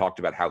 Ted talked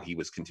about how he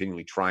was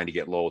continually trying to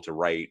get Lowell to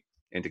write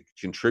and to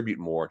contribute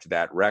more to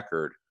that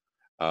record.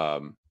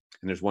 And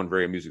there's one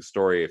very amusing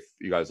story, if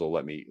you guys will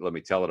let me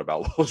tell it,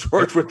 about Lowell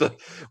George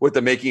with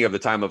the making of the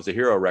Time Loves a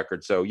Hero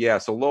record. So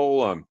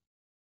Lowell,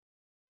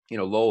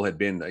 Lowell had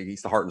been,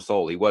 he's the heart and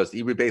soul. He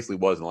basically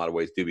was in a lot of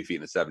ways Doobie Feat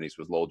in the 70s,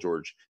 was Lowell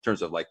George, in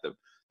terms of like the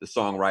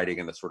songwriting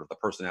and the sort of the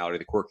personality,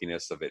 the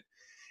quirkiness of it.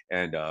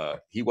 And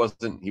he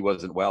wasn't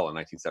well in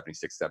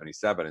 1976,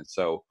 77. And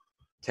so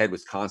Ted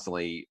was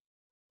constantly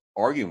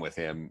arguing with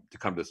him to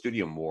come to the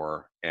studio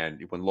more.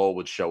 And when Lowell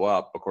would show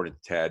up, according to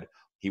Ted,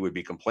 he would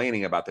be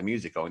complaining about the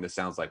music, going, "This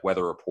sounds like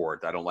Weather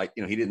Report. I don't like,"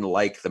 he didn't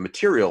like the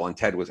material. And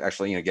Ted was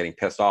actually, getting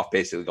pissed off,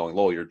 basically going,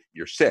 "Lowell,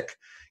 you're sick,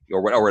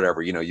 or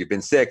whatever. You've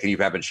been sick and you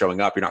haven't been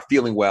showing up. You're not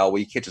feeling well. Well,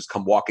 you can't just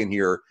come walk in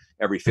here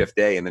every fifth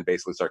day and then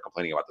basically start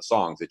complaining about the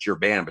songs. It's your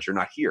band, but you're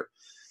not here."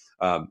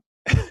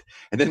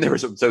 And then there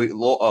was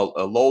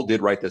Lowell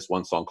did write this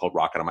one song called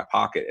 "Rocket on My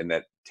Pocket," and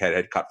that Ted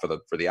had cut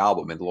for the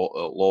album. And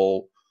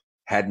Lowell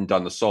hadn't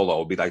done the solo. It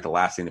would be like the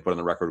last thing to put on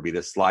the record would be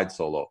this slide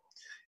solo.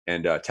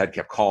 And Ted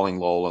kept calling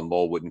Lowell, and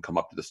Lowell wouldn't come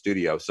up to the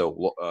studio.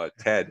 So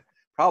Ted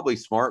probably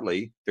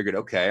smartly figured,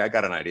 okay, I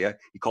got an idea.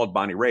 He called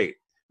Bonnie Raitt,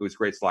 who was a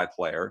great slide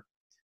player.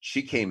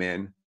 She came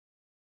in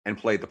and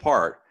played the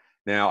part.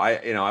 Now,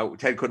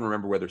 Ted couldn't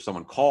remember whether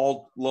someone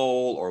called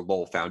Lowell or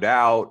Lowell found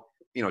out.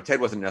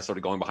 Ted wasn't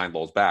necessarily going behind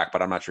Lowell's back,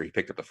 but I'm not sure he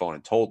picked up the phone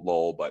and told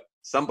Lowell, but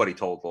somebody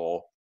told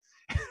Lowell.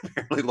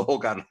 Apparently Lowell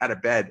got out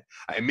of bed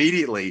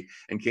immediately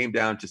and came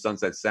down to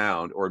Sunset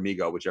Sound or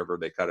Amigo, whichever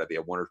they cut at the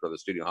Warner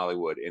Brothers studio in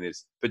Hollywood, in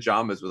his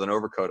pajamas with an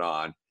overcoat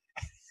on.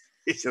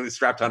 He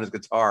strapped on his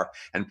guitar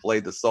and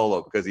played the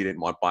solo because he didn't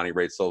want Bonnie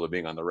Raitt's solo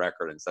being on the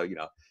record. And so,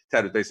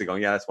 Ted was basically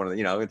going, yeah, that's one of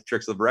the, the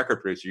tricks of the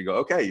record producer. You go,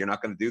 okay, you're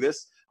not going to do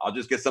this. I'll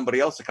just get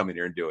somebody else to come in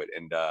here and do it.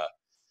 And,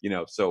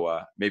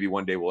 so maybe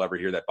one day we'll ever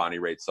hear that Bonnie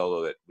Raitt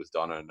solo that was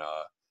done on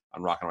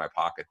Rockin' on My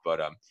Pocket. But,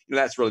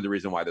 that's really the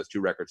reason why those two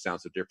records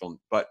sound so different.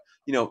 But,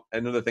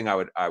 another thing I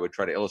would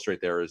try to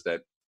illustrate there is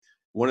that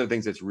one of the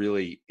things that's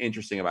really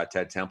interesting about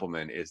Ted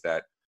Templeman is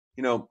that,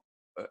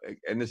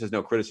 and this is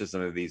no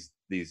criticism of these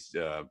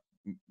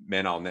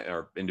men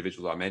or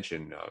individuals I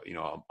mentioned,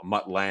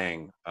 Mutt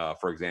Lange,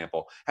 for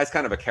example, has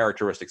kind of a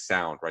characteristic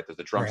sound, right? There's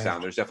the drum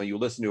sound. There's definitely, you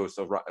listen to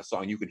a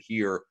song, you could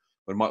hear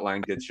when Mutt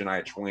Lange did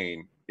Shania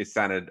Twain, it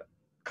sounded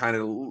kind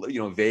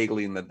of,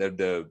 vaguely in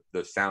the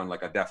sound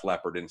like a Def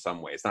Leppard in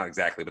some way. It's not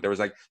exactly, but there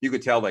was you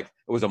could tell it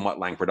was a Mutt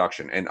Lange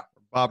production. And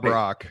Bob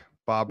Rock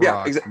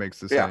makes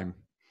the same.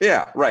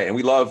 Yeah, right. And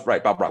we love,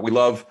 Bob Rock. We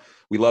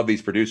love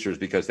these producers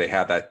because they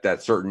have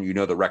that certain,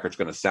 the record's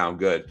going to sound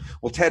good.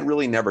 Well, Ted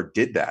really never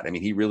did that. I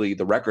mean,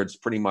 the record's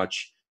pretty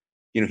much,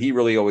 he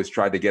really always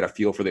tried to get a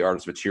feel for the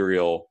artist's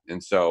material.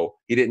 And so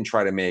he didn't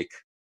try to make,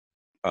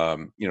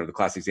 the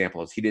classic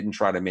example is he didn't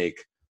try to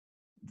make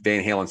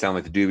Van Halen sound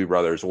like the Doobie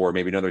Brothers, or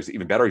maybe another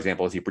even better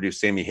example is he produced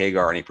Sammy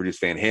Hagar and he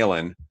produced Van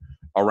Halen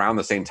around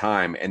the same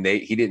time. And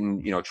he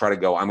didn't, try to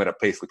go, I'm going to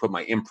basically put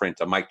my imprint,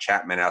 a Mike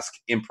Chapman-esque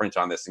imprint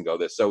on this and go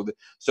this.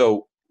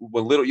 So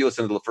when you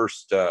listen to the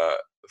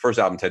first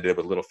album Ted did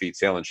with Little Feat,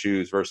 Sailing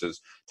Shoes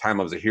versus Time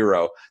Loves a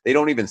Hero, they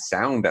don't even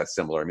sound that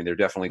similar. I mean, they're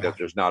definitely,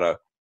 there's not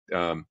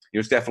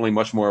it's definitely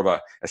much more of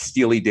a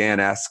Steely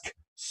Dan-esque,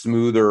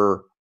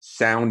 smoother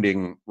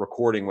sounding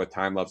recording with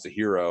Time Loves a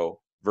Hero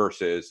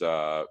versus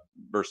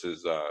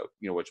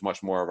which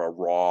much more of a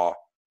raw,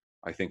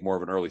 I think more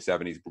of an early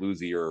 70s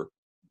bluesier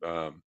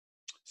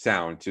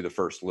sound to the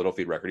first Little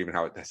Feat record, even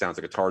how it sounds.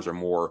 The guitars are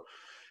more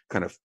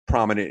kind of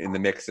prominent in the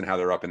mix and how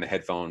they're up in the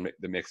headphone,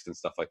 the mix and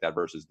stuff like that,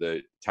 versus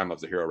the Time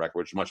Loves a Hero record,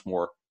 which is much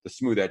more,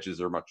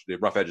 the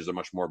rough edges are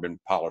much more been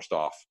polished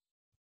off.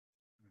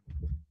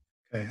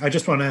 Okay, I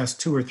just want to ask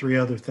two or three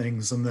other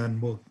things, and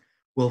then we'll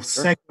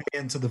segue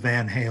into the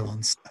Van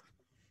Halen stuff.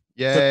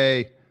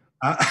 Yay!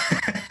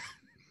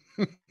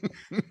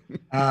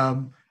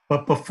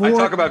 But before I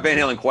talk about Van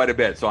Halen quite a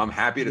bit, so I'm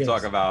happy to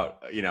talk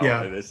about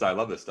this. I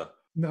love this stuff.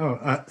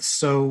 No,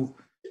 so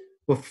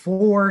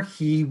before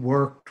he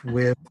worked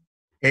with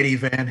Eddie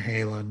Van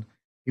Halen,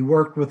 he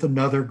worked with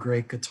another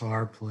great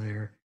guitar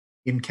player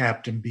in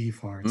Captain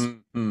Beefheart.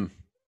 Mm-hmm.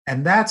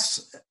 And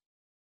that's,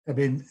 I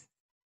mean,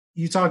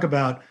 you talk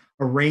about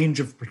a range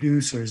of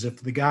producers.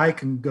 If the guy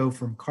can go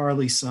from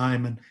Carly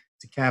Simon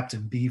to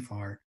Captain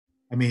Beefheart,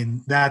 I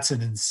mean, that's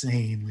an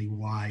insanely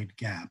wide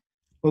gap.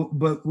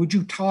 But would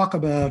you talk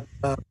about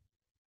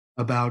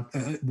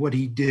what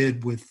he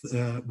did with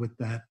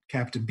that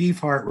Captain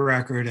Beefheart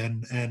record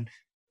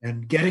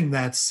and getting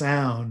that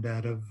sound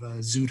out of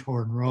Zoot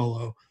Horn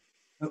Rollo?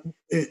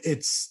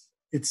 It's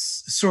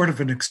sort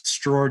of an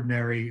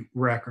extraordinary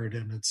record,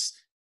 and it's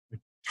a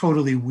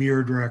totally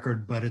weird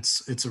record, but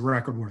it's a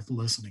record worth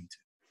listening to.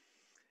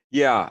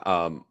 Yeah,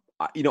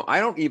 I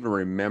don't even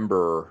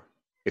remember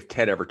if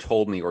Ted ever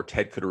told me, or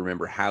Ted could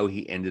remember how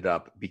he ended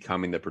up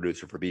becoming the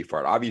producer for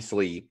Beefheart.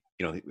 Obviously,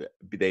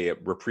 they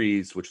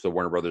Reprise, which is the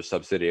Warner Brothers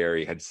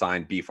subsidiary, had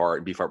signed Beefheart,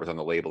 and Beefheart was on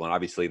the label, and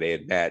obviously they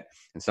had met,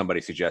 and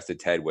somebody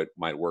suggested Ted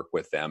might work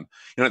with them.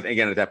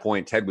 Again, at that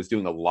point, Ted was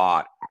doing a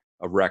lot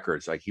of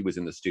records. Like, he was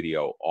in the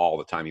studio all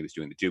the time. He was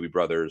doing the Doobie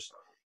Brothers.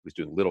 He was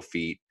doing Little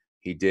Feat.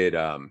 He did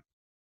the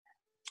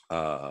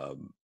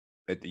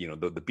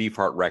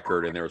Beefheart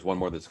record, and there was one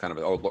more that's kind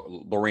of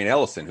Lorraine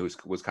Ellison, who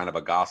was kind of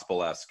a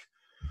gospel-esque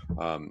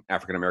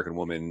African-American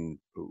woman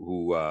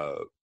who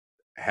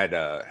had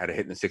a hit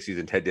in the 60s,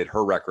 and Ted did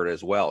her record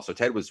as well. So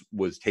Ted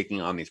was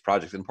taking on these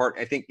projects in part.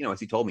 I think, as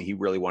he told me, he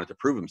really wanted to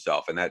prove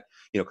himself, and that,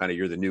 kind of,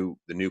 you're the new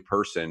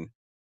person.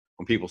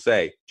 When people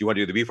say, do you want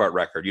to do the Beefheart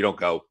record? You don't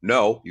go,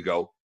 no, you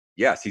go,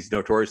 yes, he's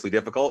notoriously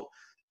difficult.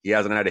 He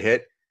hasn't had a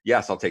hit.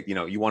 yes, I'll take, you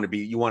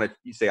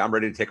say, I'm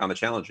ready to take on the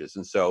challenges.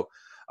 And so,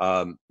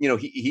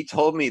 he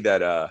told me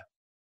that,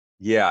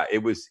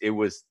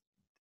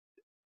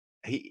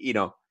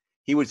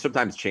 he would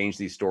sometimes change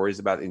these stories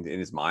about in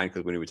his mind,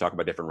 because when he would talk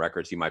about different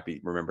records, he might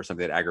remember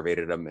something that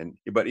aggravated him.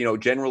 But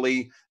generally,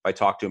 if I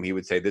talked to him, he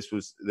would say this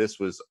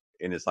was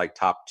in his like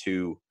top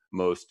 2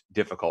 most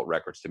difficult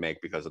records to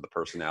make, because of the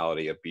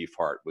personality of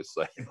Beefheart. Was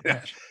like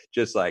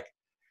just like,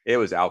 it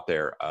was out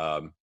there.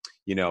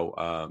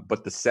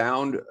 But the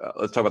sound,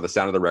 let's talk about the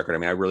sound of the record. I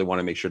mean, I really want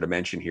to make sure to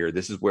mention here,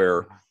 this is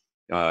where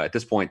at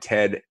this point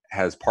Ted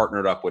has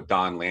partnered up with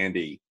Don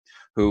Landy,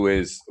 who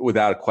is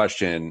without a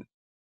question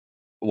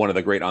one of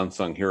the great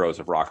unsung heroes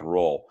of rock and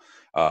roll.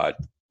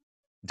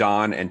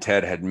 Don and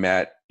Ted had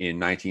met in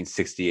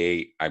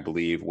 1968, I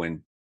believe,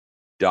 when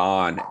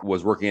Don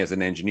was working as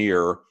an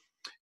engineer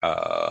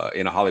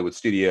in a Hollywood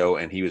studio,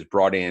 and he was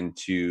brought in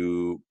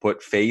to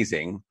put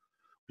phasing,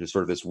 which is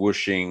sort of this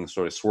whooshing,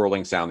 sort of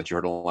swirling sound that you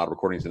heard in a lot of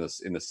recordings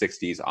in the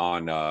 60s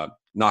on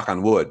Knock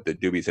on Wood. The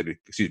Doobies had,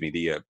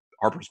 the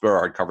Harper's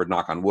Bazaar had covered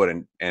Knock on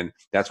Wood, and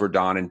that's where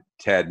Don and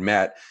Ted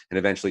met, and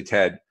eventually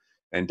Ted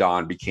and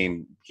Don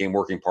became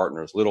working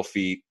partners. Little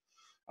Feat,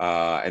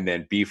 and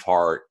then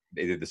Beefheart.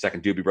 They did the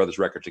second Doobie Brothers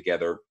record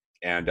together,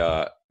 and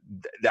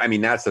I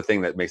mean, that's the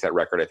thing that makes that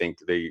record. I think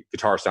the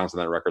guitar sounds on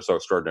that record so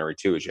extraordinary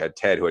too. Is you had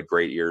Ted, who had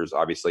great ears,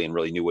 obviously, and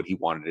really knew what he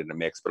wanted in a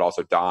mix, but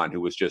also Don,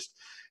 who was just,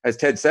 as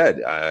Ted said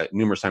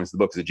numerous times in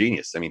the book, is a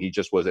genius. I mean, he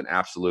just was an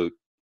absolute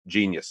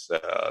genius,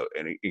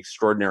 an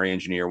extraordinary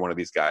engineer. One of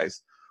these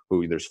guys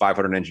who, there's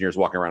 500 engineers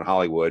walking around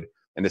Hollywood,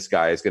 and this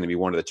guy is going to be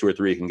one of the 2 or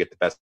 3 who can get the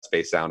best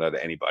bass sound out of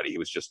anybody. He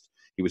was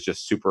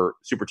just super,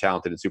 super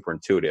talented and super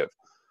intuitive.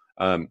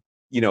 But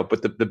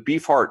the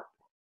Beefheart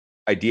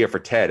idea for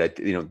Ted,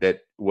 that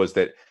was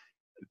that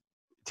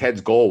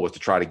Ted's goal was to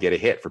try to get a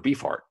hit for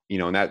Beefheart,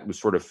 and that was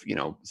sort of,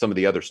 some of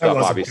the other stuff,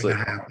 obviously.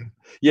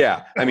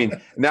 Yeah. I mean,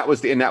 and that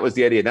was the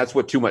idea. And that's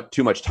what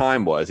Too Much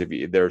Time was.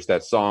 There's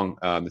that song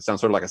that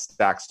sounds sort of like a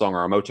Stax song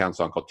or a Motown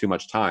song called Too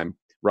Much Time.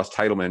 Russ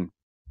Titleman,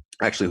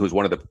 actually, who's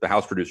one of the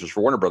house producers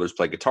for Warner Brothers,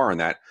 played guitar in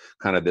that,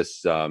 kind of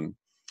this,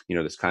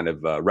 this kind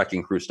of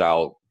Wrecking Crew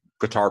style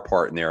guitar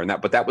part in there.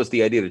 But that was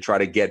the idea, to try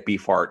to get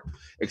Beefheart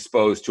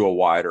exposed to a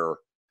wider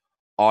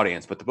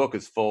audience. But the book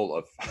is full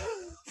of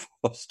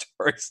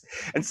stories,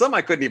 and some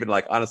I couldn't even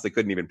honestly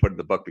couldn't even put in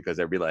the book, because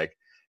they'd be like,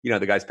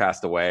 the guy's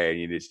passed away,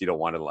 and you don't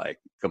want to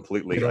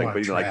completely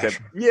Ted,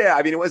 yeah.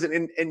 I mean, it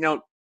wasn't, and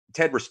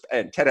Ted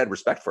had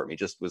respect for him. He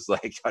just was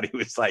thought he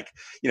was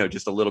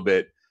just a little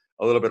bit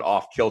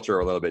off kilter,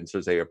 a little bit, in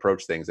terms of they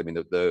approach things. I mean,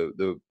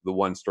 the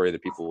one story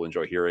that people will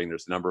enjoy hearing,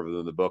 there's a number of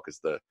them in the book, is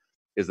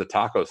the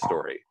taco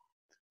story,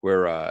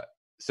 where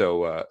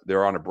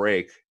they're on a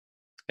break,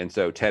 and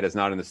so Ted is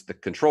not in the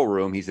control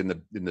room. He's in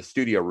the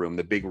studio room,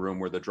 the big room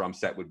where the drum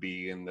set would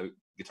be, and the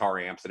guitar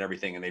amps and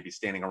everything, and they'd be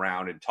standing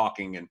around and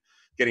talking and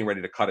getting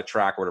ready to cut a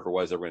track or whatever it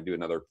was. They were going to do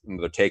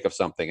another take of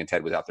something, and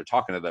Ted was out there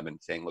talking to them and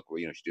saying, "Look,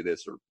 you should do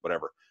this," or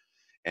whatever.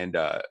 And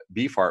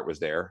Beefheart was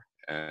there.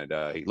 And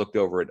he looked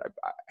over at,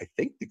 I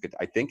think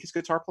his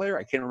guitar player.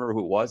 I can't remember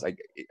who it was.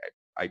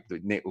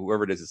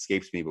 Whoever it is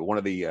escapes me. But one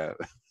of the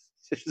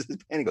his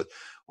band, he goes,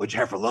 "What'd you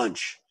have for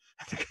lunch?"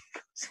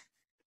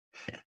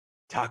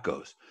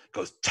 Tacos.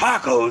 Goes,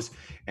 "Tacos."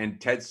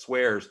 And Ted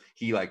swears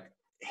he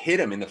hit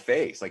him in the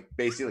face,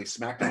 basically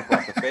smacked him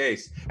across the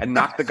face, and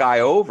knocked the guy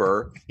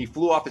over. He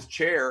flew off his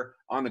chair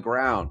on the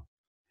ground,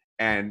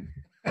 and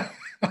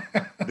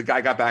the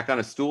guy got back on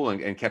his stool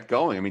and kept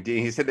going. I mean,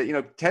 he said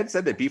that, Ted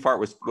said that Beefheart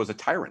was a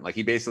tyrant.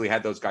 He basically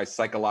had those guys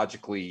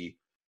psychologically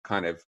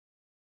kind of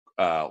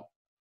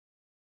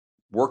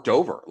worked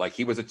over.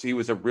 He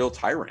was a real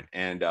tyrant,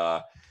 and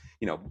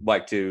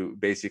to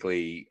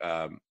basically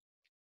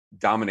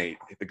dominate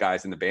the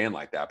guys in the band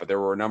like that. But there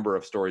were a number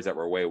of stories that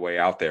were way, way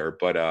out there.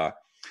 But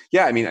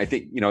yeah, I mean, I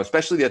think,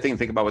 especially the thing to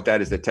think about with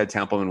that is that Ted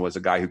Templeman was a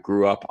guy who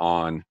grew up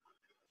on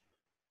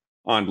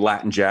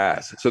Latin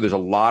jazz. So there's a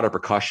lot of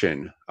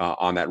percussion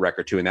on that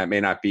record too. And that may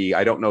not be,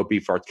 I don't know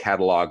Beefheart's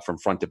catalog from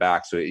front to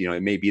back. So,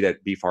 it may be that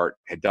Beefheart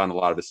had done a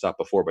lot of this stuff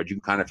before, but you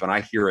can kind of, when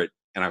I hear it,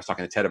 and I was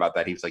talking to Ted about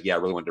that, he was like, yeah, I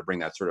really wanted to bring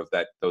that sort of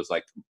that Bo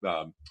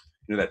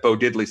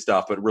Diddley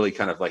stuff, but really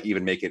kind of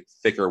even make it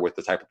thicker with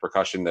the type of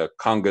percussion, the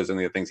congas and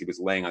the things he was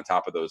laying on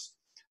top of those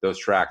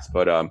tracks.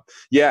 But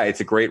yeah,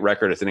 it's a great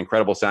record. It's an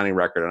incredible sounding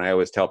record. And I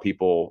always tell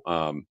people,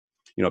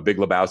 Big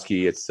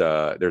Lebowski, it's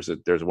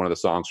there's one of the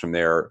songs from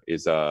there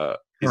is Your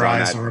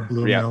Eyes Are a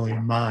Blue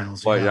Million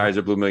Miles. Well, Your Eyes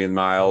Are Blue Million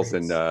Miles,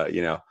 and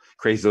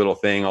Crazy Little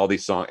Thing, all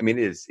these songs. I mean,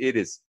 it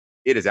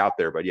is out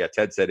there. But yeah,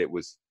 Ted said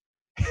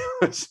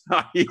it's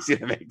not easy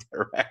to make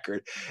that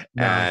record.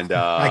 No, and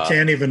I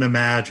can't even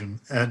imagine.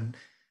 And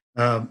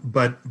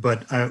but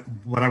what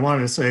I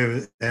wanted to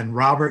say, and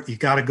Robert, you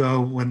got to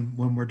go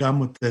when we're done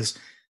with this,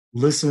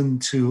 listen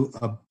to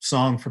a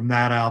song from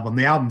that album.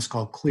 The album's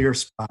called Clear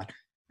Spot.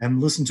 And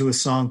listen to a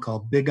song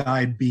called Big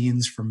Eyed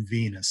Beans from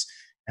Venus,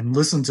 and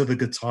listen to the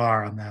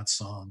guitar on that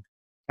song.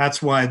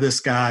 That's why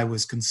this guy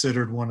was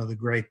considered one of the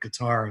great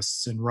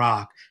guitarists in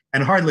rock,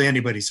 and hardly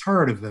anybody's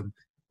heard of him,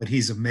 but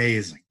he's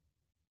amazing.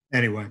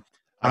 Anyway,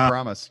 I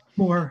promise.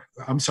 More.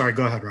 I'm sorry.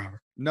 Go ahead,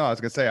 Robert. No, I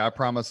was gonna say I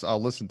promise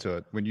I'll listen to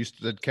it. When you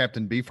said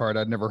Captain Beefheart,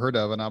 I'd never heard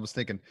of, and I was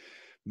thinking,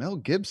 Mel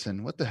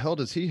Gibson, what the hell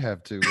does he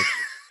have to?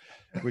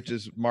 Which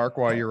is Mark,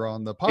 while you're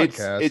on the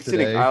podcast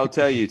today. I'll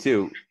tell you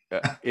too.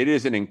 It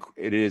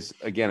is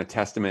again a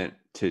testament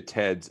to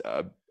Ted's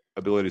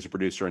ability as a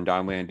producer and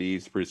Don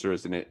Landy's producer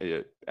as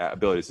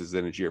abilities as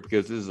an engineer,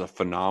 because this is a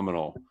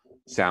phenomenal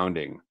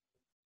sounding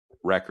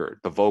record.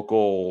 The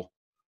vocal,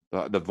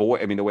 the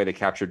voice. I mean, the way they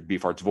captured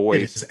Beefheart's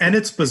voice, and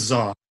it's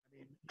bizarre.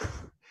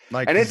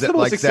 And it's the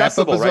most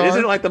accessible, right?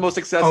 Isn't it like the most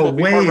accessible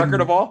Beefheart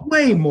record of all?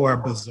 Way more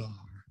bizarre.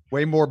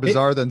 Way more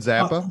bizarre than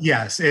Zappa?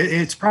 Yes,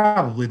 it's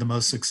probably the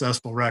most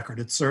successful record.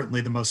 It's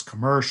certainly the most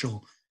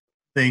commercial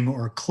thing,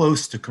 or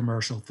close to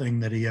commercial thing,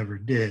 that he ever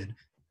did.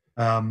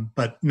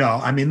 But no,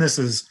 I mean, this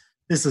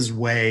is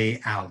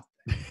way out.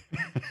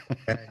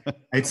 Okay?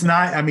 It's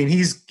not. I mean,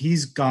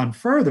 he's gone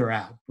further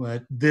out,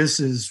 but this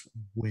is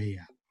way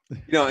out.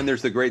 And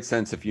there's the great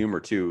sense of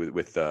humor too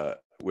with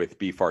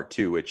Beefheart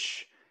too,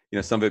 which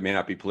some of it may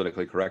not be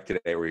politically correct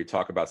today, where you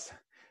talk about.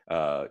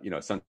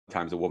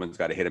 Sometimes a woman's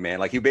got to hit a man.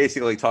 Like, you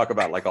basically talk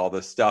about like all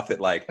this stuff that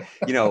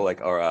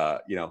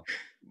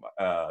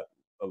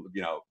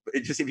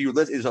it just, if you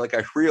listen, there's like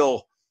a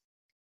real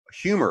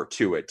humor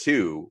to it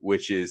too,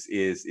 which is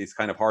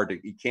kind of hard to,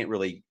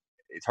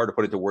 it's hard to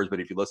put into words, but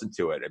if you listen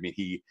to it, I mean,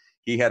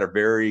 he had a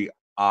very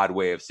odd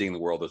way of seeing the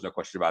world. There's no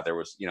question about it. There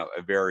was,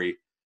 a very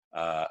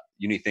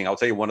unique thing. I'll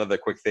tell you one other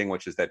quick thing,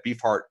 which is that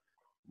Beefheart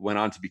went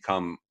on to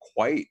become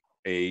quite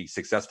a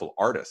successful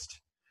artist.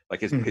 Like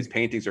his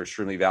paintings are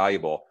extremely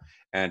valuable.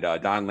 And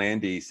Don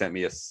Landy sent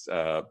me a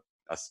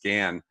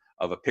scan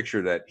of a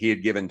picture that he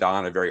had given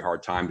Don a very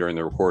hard time during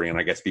the recording. And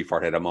I guess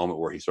Beefheart had a moment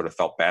where he sort of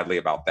felt badly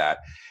about that.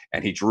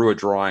 And he drew a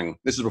drawing.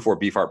 This is before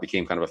Beefheart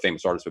became kind of a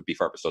famous artist, but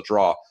Beefheart would still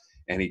draw.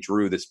 And he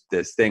drew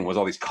this thing with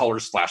all these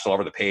colors splashed all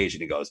over the page.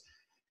 And he goes,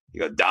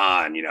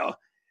 Don,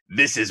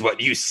 this is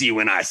what you see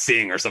when I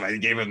sing, or something. I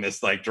gave him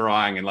this like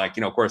drawing. And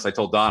of course I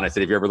told Don, I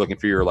said, if you're ever looking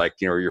for your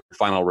your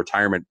final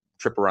retirement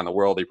trip around the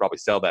world, you probably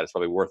sell that. It's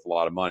probably worth a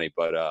lot of money.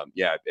 But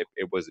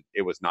it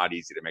was not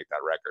easy to make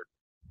that record.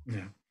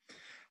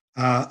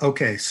 Yeah.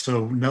 Okay.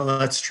 So now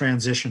let's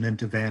transition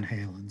into Van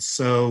Halen.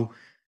 So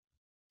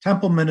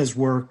Templeman has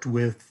worked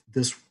with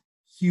this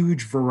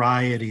huge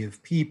variety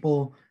of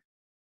people.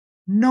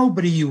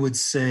 Nobody you would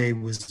say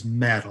was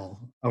metal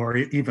or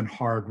even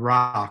hard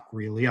rock,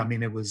 really. I mean,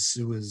 there was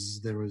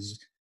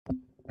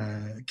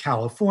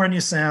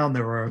California sound,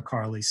 there were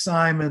Carly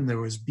Simon, there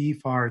was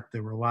Beefheart,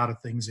 there were a lot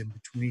of things in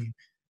between.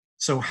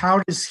 So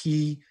how does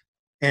he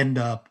end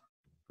up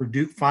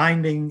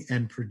finding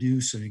and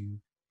producing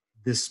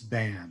this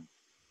band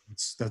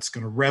that's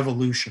going to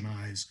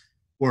revolutionize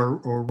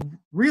or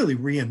really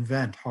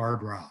reinvent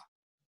hard rock?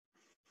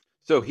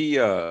 So he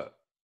at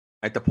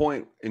the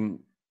point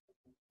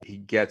he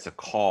gets a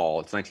call.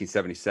 It's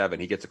 1977.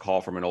 He gets a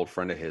call from an old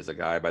friend of his, a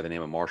guy by the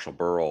name of Marshall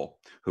Burrell,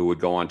 who would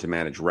go on to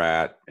manage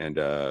Rat and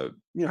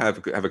have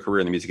a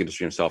career in the music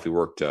industry himself. He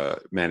worked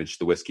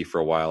managed the Whiskey for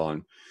a while,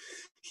 and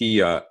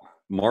he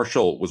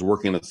Marshall was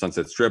working on the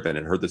Sunset Strip and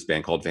had heard this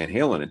band called Van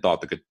Halen and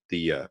thought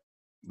the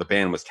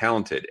band was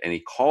talented. And he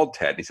called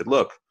Ted and he said,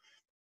 "Look,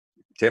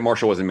 Ted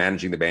Marshall wasn't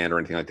managing the band or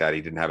anything like that.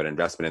 He didn't have an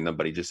investment in them,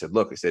 but he just said,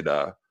 look, he said,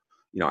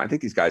 I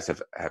think these guys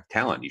have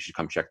talent. You should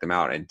come check them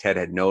out." And Ted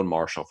had known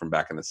Marshall from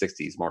back in the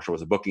 60s. Marshall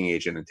was a booking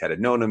agent and Ted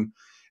had known him.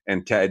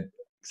 And Ted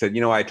said,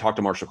 I talked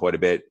to Marshall quite a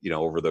bit,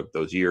 over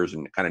those years,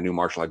 and kind of knew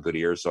Marshall had good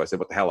ears. So I said,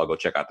 what the hell, I'll go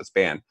check out this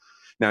band.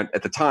 Now,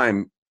 at the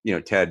time,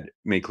 Ted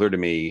made clear to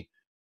me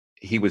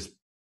he was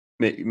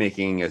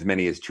making as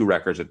many as 2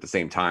 records at the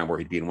same time, where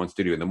he'd be in one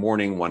studio in the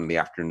morning, one in the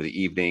afternoon or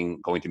the evening,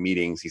 going to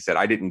meetings. He said,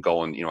 I didn't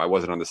go and, I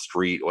wasn't on the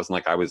street. It wasn't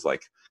like I was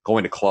like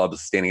going to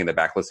clubs, standing in the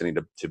back, listening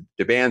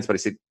to bands. But I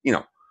said,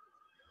 it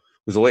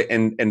was a late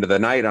end of the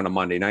night on a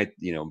Monday night.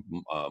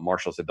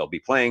 Marshall said, they'll be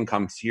playing,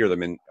 come hear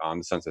them on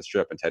the Sunset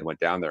Strip. And Ted went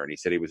down there and he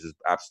said he was just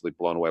absolutely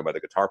blown away by the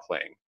guitar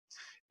playing.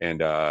 And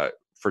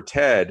for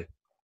Ted,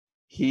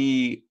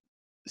 he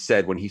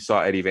said when he saw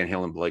Eddie Van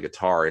Halen play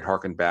guitar, it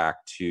harkened back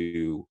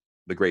to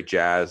the great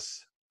jazz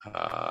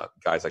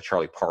guys like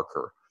Charlie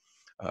Parker,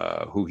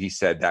 who he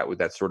said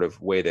that sort of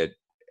way that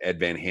Ed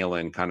Van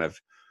Halen kind of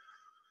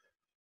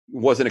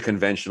wasn't a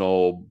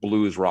conventional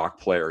blues rock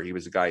player. He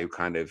was a guy who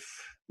kind of,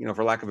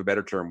 for lack of a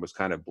better term, was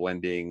kind of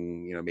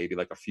blending, maybe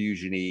like a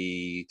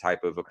fusion-y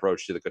type of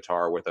approach to the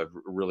guitar with a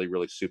really,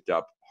 really souped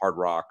up hard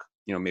rock,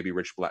 maybe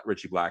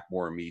Richie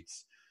Blackmore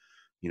meets,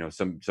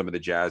 some of the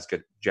jazz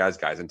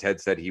guys. And Ted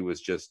said he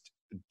was just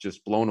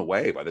blown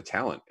away by the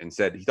talent and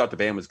said he thought the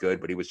band was good,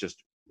 but he was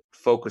just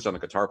focused on the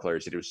guitar player.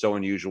 He said it was so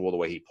unusual the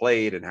way he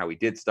played and how he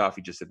did stuff.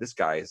 He just said,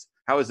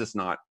 how is this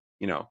not,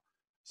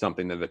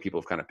 something that the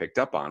people have kind of picked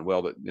up on?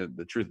 Well,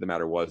 the truth of the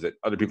matter was that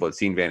other people had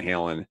seen Van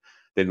Halen.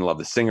 They didn't love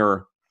the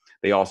singer.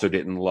 They also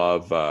didn't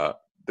love the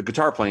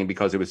guitar playing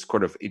because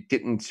it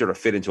didn't sort of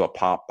fit into a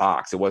pop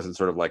box. It wasn't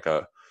sort of like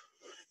something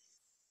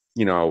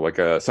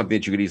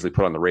that you could easily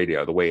put on the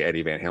radio, the way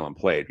Eddie Van Halen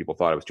played. People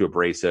thought it was too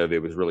abrasive.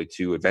 It was really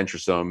too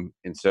adventuresome.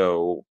 And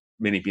so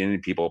many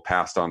people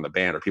passed on the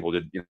band, or people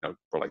did,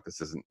 were like, this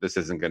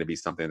isn't going to be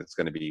something that's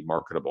going to be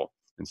marketable.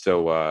 And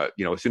so,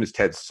 as soon as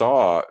Ted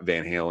saw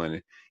Van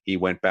Halen, he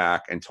went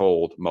back and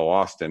told Mo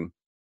Austin,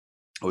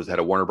 who was head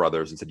of Warner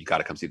Brothers, and said, you got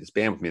to come see this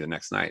band with me the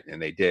next night.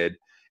 And they did.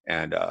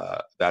 And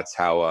that's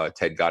how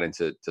Ted got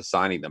into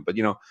signing them. But,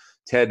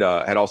 Ted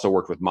had also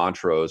worked with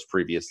Montrose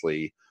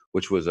previously,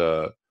 which was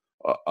a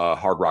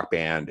hard rock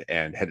band,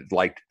 and had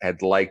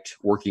liked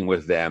working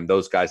with them.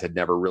 Those guys had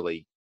never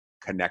really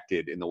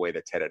connected in the way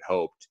that Ted had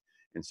hoped.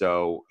 And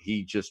so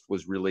he just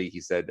was really,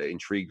 he said,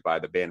 intrigued by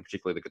the band,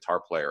 particularly the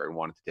guitar player, and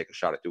wanted to take a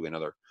shot at doing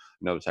another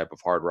type of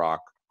hard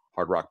rock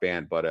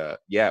band. But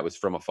it was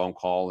from a phone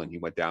call, and he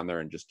went down there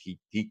and just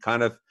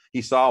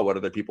he saw what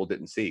other people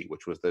didn't see,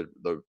 which was the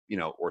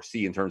or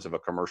see in terms of a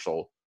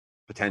commercial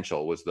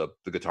potential, was the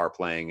guitar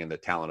playing and the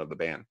talent of the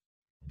band.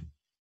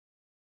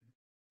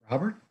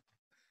 Robert?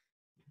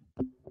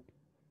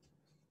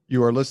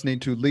 You are listening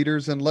to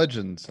Leaders and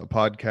Legends, a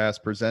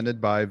podcast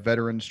presented by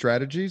Veteran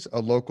Strategies, a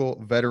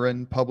local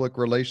veteran public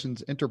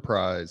relations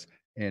enterprise,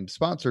 and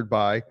sponsored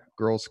by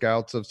Girl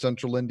Scouts of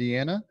Central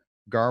Indiana,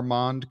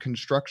 Garmong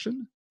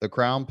Construction, the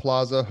Crowne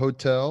Plaza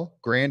Hotel,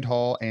 Grand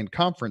Hall, and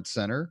Conference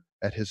Center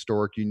at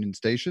Historic Union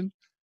Station,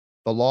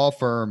 the law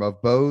firm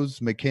of Bose,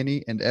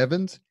 McKinney, and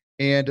Evans,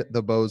 and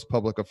the Bose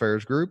Public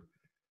Affairs Group,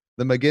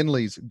 the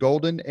McGinley's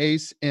Golden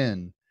Ace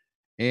Inn,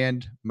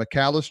 and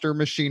MacAllister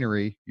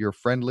Machinery, your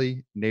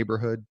friendly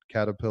neighborhood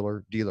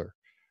Caterpillar dealer.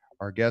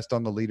 Our guest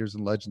on the Leaders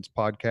and Legends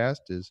podcast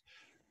is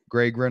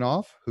Greg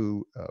Renoff,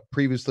 who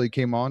previously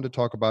came on to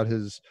talk about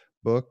his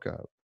book,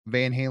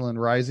 Van Halen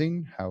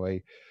Rising, how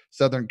a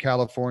Southern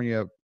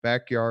California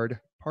backyard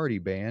party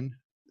band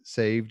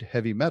saved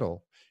heavy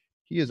metal.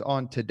 He is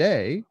on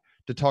today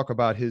to talk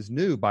about his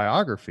new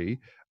biography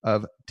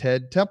of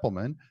Ted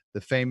Templeman, the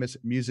famous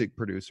music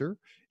producer.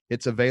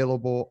 It's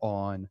available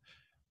on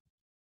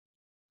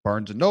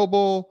Barnes &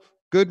 Noble,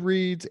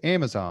 Goodreads,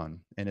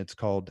 Amazon, and it's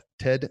called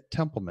Ted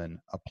Templeman,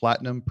 A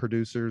Platinum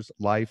Producer's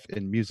Life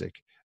in Music.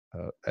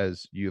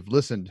 As you've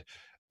listened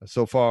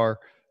so far,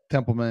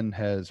 Templeman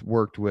has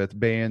worked with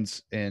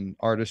bands and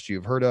artists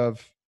you've heard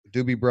of,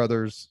 Doobie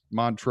Brothers,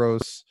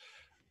 Montrose,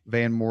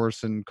 Van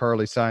Morrison,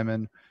 Carly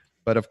Simon.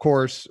 But of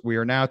course, we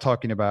are now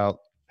talking about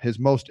his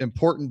most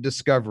important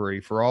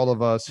discovery for all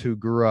of us who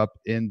grew up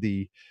in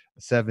the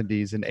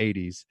 70s and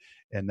 80s,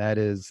 and that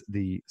is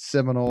the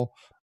seminal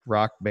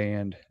rock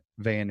band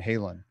Van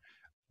Halen.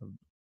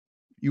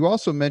 You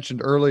also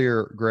mentioned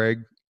earlier,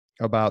 Greg,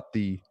 about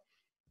the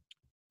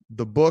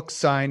book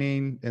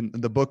signing and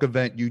the book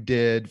event you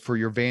did for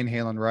your Van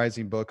Halen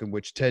Rising book, in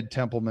which Ted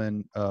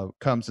Templeman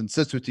comes and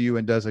sits with you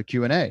and does a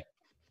Q&A.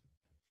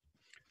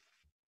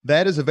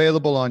 That is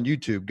available on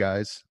YouTube,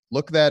 guys.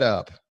 Look that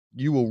up.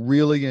 You will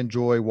really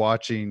enjoy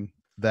watching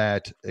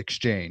that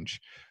exchange.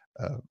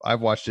 I've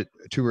watched it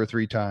 2 or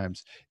 3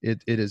 times.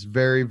 It is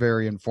very,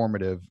 very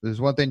informative. There's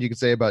one thing you can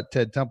say about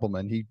Ted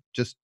Templeman. He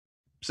just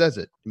says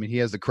it. I mean, he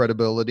has the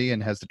credibility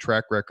and has the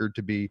track record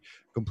to be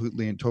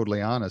completely and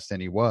totally honest,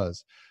 and he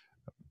was.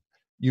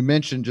 You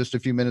mentioned just a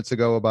few minutes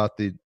ago about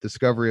the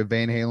discovery of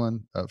Van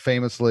Halen,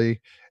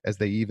 famously, as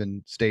they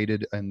even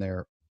stated in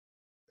their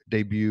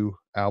debut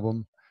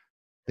album,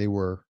 they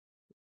were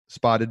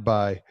spotted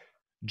by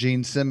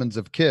Gene Simmons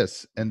of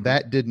Kiss, and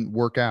that didn't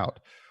work out.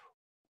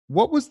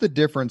 What was the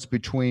difference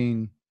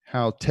between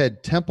how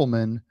Ted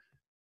Templeman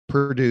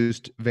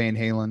produced Van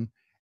Halen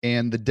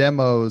and the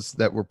demos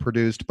that were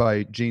produced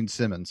by Gene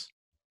Simmons?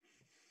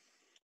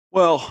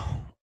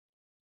 Well,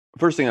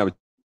 first thing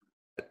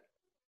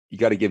you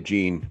got to give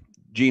Gene.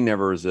 Gene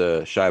never is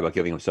shy about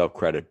giving himself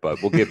credit,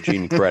 but we'll give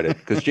Gene credit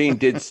because Gene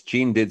did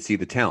see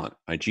the talent.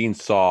 Gene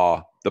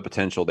saw the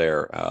potential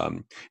there,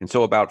 and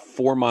so about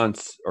 4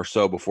 months or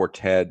so before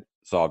Ted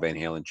saw Van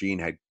Halen, Gene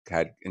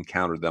had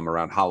encountered them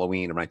around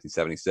Halloween of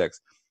 1976.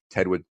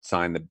 Ted would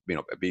sign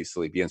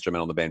basically be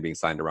instrumental in the band being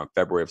signed around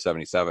February of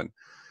 77.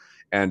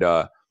 And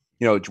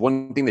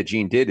one thing that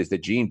Gene did is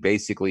that Gene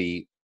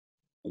basically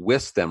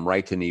whisked them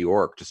right to New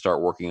York to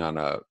start working on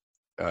a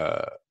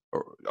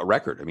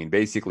record. I mean,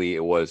 basically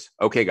it was,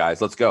 okay, guys,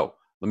 let's go.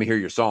 Let me hear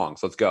your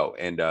songs. Let's go.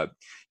 And,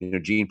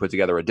 Gene put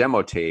together a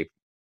demo tape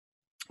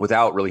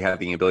without really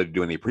having the ability to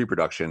do any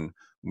pre-production,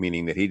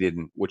 meaning that he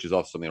didn't, which is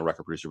also something a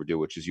record producer would do,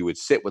 which is you would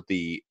sit with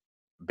the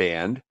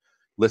band,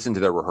 listen to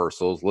their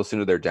rehearsals, listen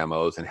to their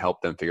demos, and help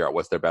them figure out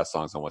what's their best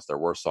songs and what's their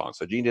worst songs.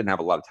 So Gene didn't have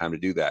a lot of time to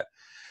do that.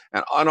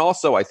 And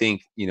also, I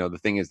think, the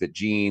thing is that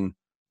Gene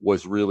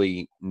was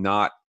really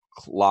not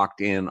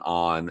locked in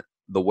on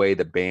the way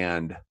the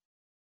band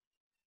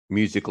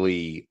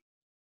musically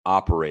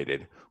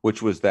operated,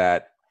 which was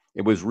that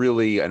it was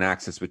really an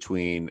axis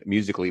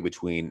musically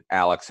between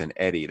Alex and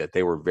Eddie, that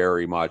they were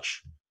very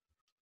much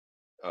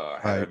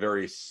had a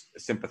very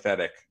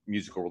sympathetic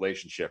musical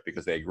relationship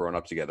because they had grown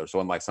up together. So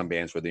unlike some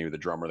bands where the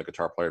drummer and the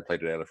guitar player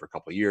played together for a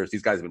couple of years,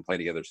 these guys have been playing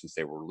together since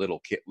they were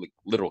little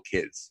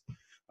kids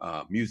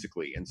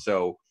musically. And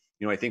so,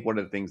 I think one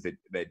of the things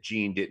that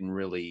Gene didn't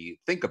really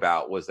think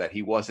about was that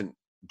he wasn't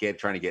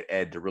trying to get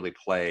Ed to really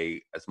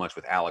play as much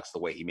with Alex the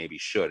way he maybe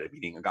should.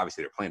 Meaning,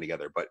 obviously they're playing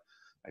together, but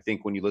I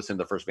think when you listen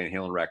to the first Van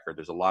Halen record,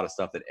 there's a lot of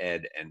stuff that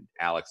Ed and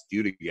Alex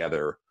do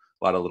together,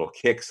 a lot of little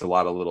kicks, a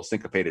lot of little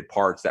syncopated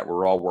parts that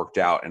were all worked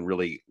out and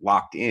really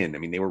locked in. I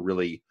mean, they were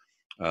really,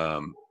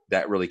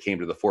 that really came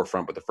to the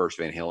forefront with the first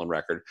Van Halen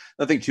record.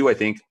 Another thing too, I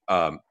think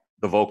the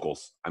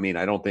vocals. I mean,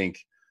 I don't think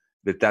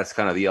that's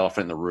kind of the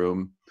elephant in the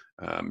room.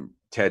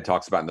 Ted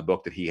talks about in the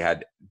book that he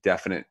had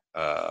definite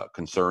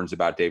concerns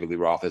about David Lee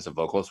Roth as a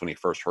vocalist when he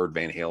first heard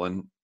Van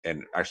Halen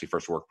and actually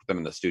first worked with them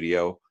in the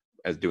studio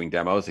as doing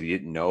demos. And he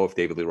didn't know if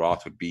David Lee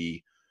Roth would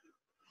be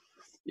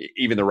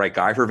even the right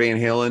guy for Van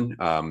Halen,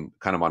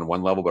 kind of on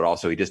one level, but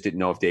also he just didn't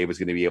know if Dave was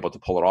going to be able to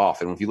pull it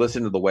off. And if you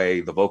listen to the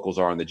way the vocals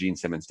are on the Gene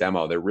Simmons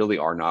demo, they really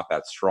are not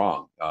that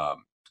strong.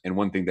 And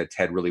one thing that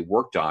Ted really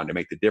worked on to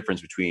make the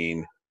difference between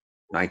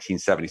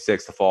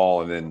 1976, the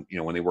fall, and then,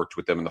 when they worked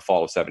with them in the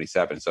fall of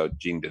 77, so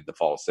Gene did the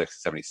fall of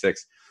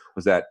 76,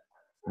 was that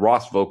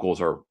Roth's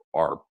vocals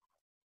are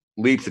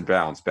leaps and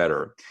bounds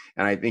better.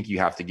 And I think you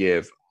have to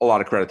give a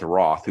lot of credit to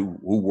Roth, who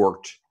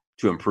worked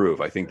to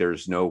improve. I think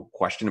there's no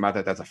question about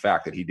that. That's a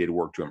fact that he did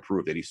work to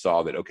improve, that he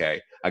saw that,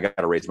 okay, I got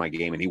to raise my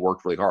game, and he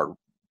worked really hard.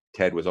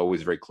 Ted was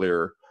always very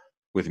clear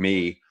with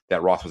me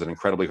that Roth was an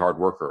incredibly hard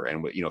worker.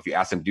 And, if you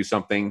asked him to do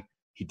something,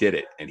 he did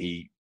it. And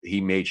he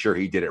made sure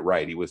he did it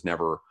right. He was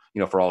never,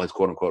 for all his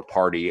quote unquote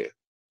party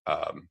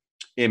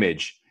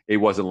image, it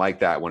wasn't like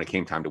that when it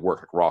came time to work.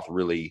 Like Roth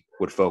really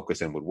would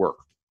focus and would work.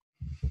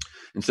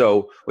 And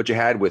so what you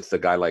had with a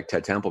guy like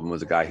Ted Templeman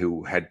was a guy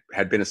who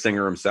had been a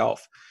singer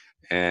himself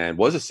and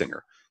was a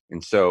singer.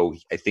 And so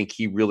I think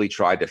he really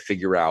tried to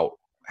figure out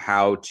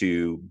how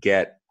to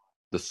get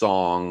the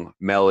song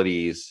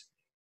melodies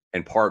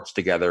and parts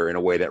together in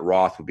a way that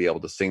Roth would be able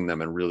to sing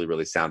them and really,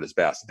 really sound his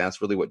best. And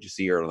that's really what you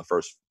see here on the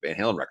first Van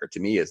Halen record, to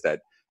me, is that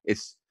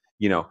it's,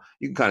 you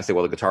can kind of say,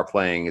 well, the guitar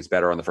playing is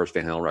better on the first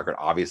Van Halen record,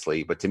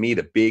 obviously. But to me,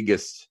 the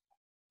biggest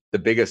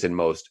and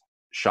most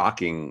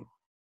shocking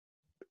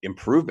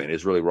improvement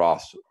is really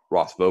Roth's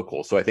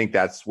vocals. So I think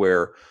that's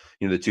where,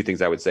 the two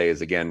things I would say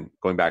is, again,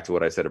 going back to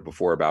what I said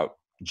before about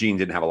Gene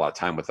didn't have a lot of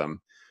time with them.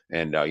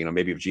 And,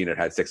 maybe if Gene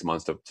had 6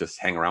 months to just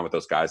hang around with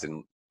those guys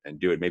and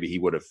do it, maybe he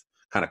would have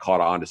kind of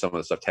caught on to some of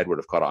the stuff Ted would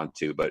have caught on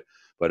to. But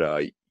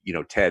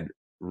Ted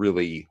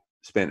really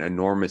spent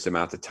enormous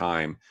amounts of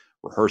time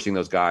rehearsing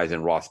those guys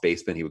in Roth's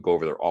basement. He would go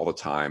over there all the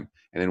time,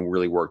 and then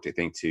really worked, I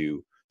think,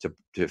 to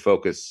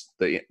focus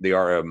the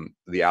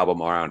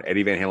album around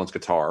Eddie Van Halen's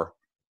guitar,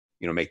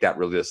 make that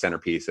really the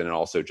centerpiece, and then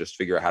also just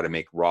figure out how to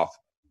make Roth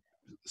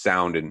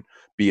sound and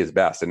be his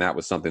best. And that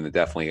was something that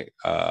definitely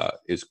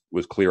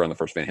was clear on the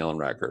first Van Halen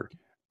record.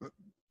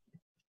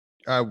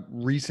 I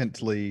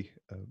recently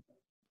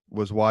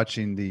was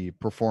watching the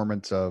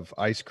performance of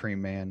Ice Cream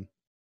Man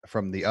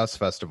from the US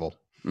Festival.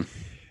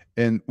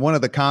 And one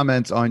of the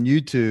comments on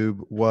YouTube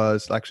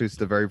was, actually it's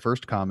the very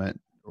first comment,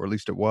 or at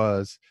least it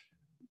was,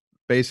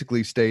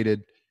 basically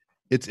stated,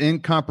 it's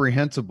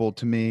incomprehensible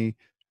to me,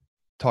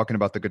 talking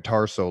about the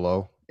guitar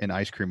solo in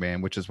Ice Cream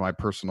Man, which is my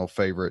personal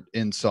favorite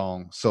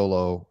in-song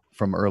solo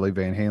from early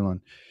Van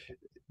Halen.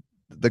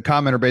 The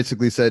commenter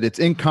basically said, it's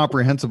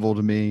incomprehensible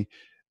to me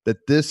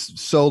that this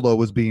solo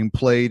was being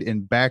played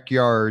in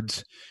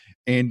backyards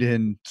and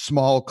in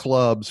small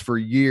clubs for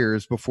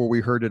years before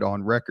we heard it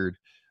on record.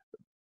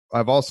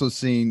 I've also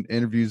seen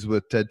interviews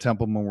with Ted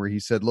Templeman where he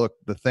said, look,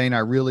 the thing I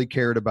really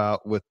cared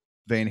about with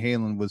Van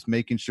Halen was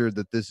making sure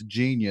that this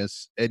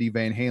genius, Eddie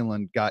Van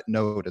Halen, got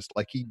noticed.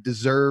 Like, he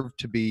deserved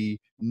to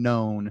be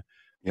known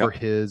for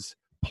his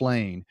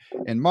playing.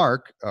 And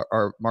Marc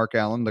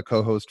Allan, the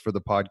co-host for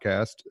the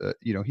podcast,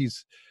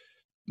 he's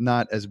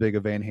not as big a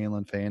Van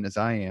Halen fan as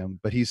I am,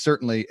 but he's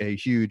certainly a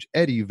huge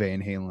Eddie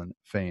Van Halen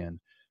fan.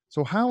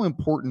 So how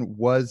important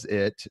was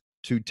it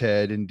to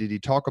Ted, and did he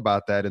talk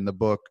about that in the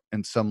book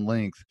in some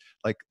length?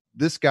 Like,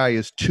 this guy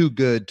is too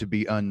good to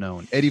be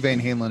unknown. Eddie Van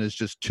Halen is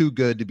just too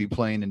good to be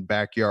playing in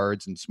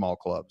backyards and small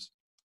clubs.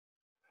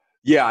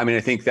 Yeah, I mean,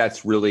 I think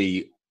that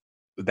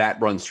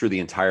runs through the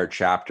entire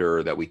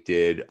chapter that we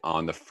did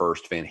on the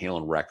first Van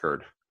Halen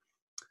record.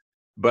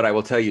 But I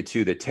will tell you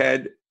too that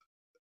Ted,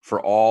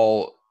 for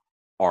all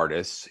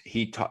artists,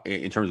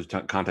 in terms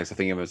of context, I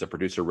think of him as a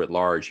producer writ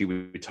large, he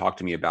would talk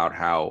to me about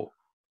how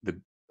the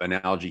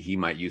analogy he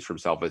might use for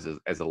himself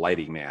as a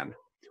lighting man,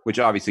 which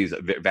obviously is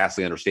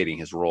vastly understating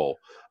his role.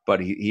 But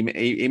he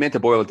meant to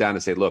boil it down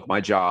to say, look, my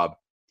job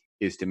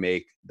is to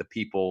make the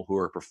people who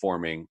are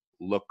performing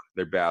look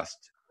their best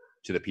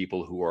to the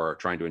people who are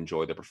trying to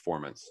enjoy the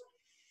performance.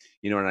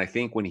 And I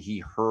think when he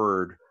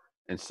heard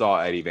and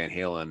saw Eddie Van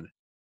Halen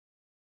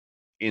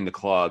in the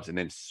clubs and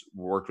then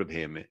worked with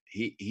him,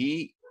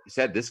 he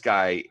said, this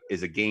guy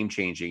is a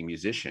game-changing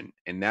musician.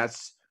 And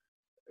that's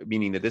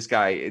meaning that this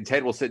guy,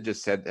 Ted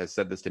has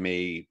said this to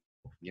me,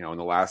 in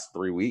the last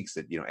 3 weeks,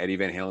 that, Eddie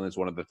Van Halen is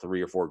one of the 3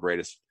 or 4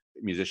 greatest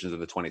musicians of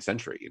the 20th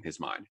century in his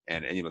mind.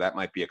 And that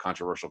might be a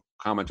controversial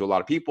comment to a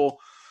lot of people,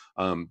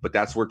 but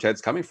that's where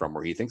Ted's coming from,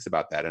 where he thinks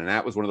about that. And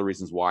that was one of the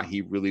reasons why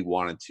he really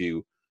wanted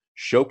to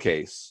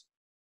showcase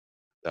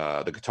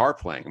the guitar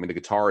playing. I mean, the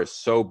guitar is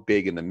so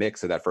big in the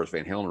mix of that first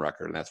Van Halen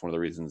record, and that's one of the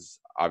reasons,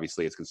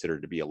 obviously, it's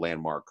considered to be a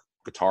landmark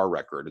guitar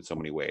record in so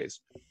many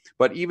ways.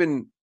 But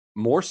even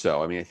more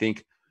so, I mean, I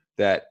think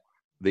that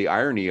the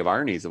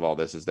ironies of all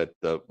this is that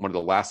one of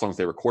the last songs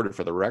they recorded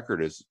for the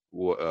record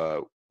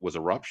was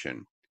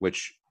Eruption,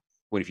 which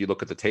if you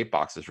look at the tape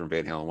boxes from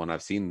Van Halen, when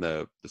I've seen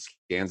the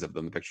scans of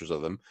them, the pictures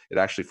of them, it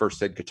actually first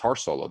said guitar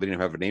solo. They didn't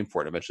even have a name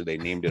for it. Eventually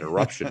they named it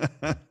Eruption.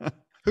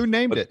 Who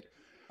named it?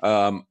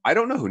 I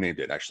don't know who named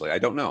it, actually. I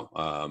don't know.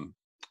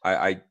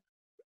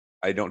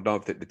 I don't know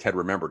if the Ted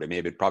remembered it.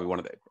 Maybe probably one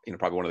of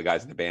the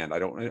guys in the band. I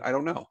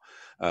don't know.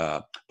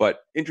 But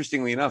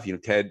interestingly enough,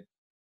 Ted,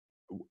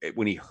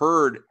 when he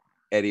heard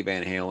Eddie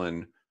Van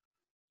Halen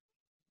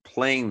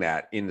playing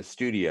that in the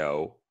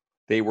studio,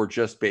 they were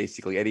just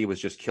basically, Eddie was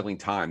just killing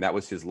time. That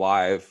was his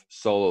live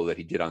solo that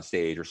he did on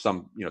stage, or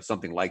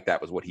something like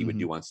that was what he would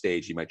do on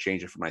stage. He might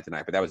change it from night to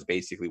night, but that was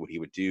basically what he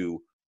would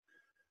do.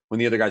 When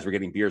the other guys were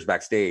getting beers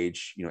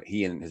backstage,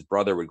 he and his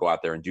brother would go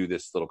out there and do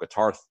this little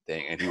guitar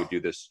thing, and he would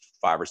do this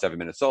 5 or 7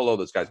 minute solo.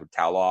 Those guys would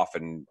towel off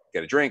and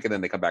get a drink, and then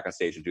they come back on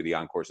stage and do the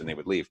encores, and they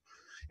would leave.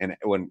 And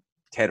when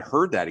Ted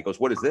heard that, he goes,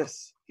 "What is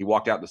this?" He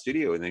walked out in the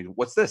studio, and then,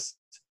 "What's this?"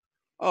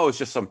 "Oh, it's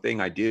just something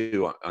I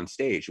do on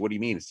stage." "What do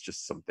you mean it's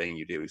just something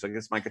you do?" He's like,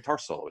 "It's my guitar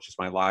solo. It's just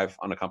my live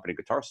unaccompanied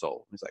guitar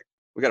solo." He's like,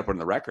 "We got to put it in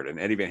the record." And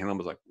Eddie Van Halen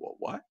was like, "Well,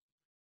 what?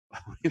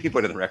 What do you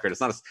put in the record?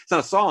 It's not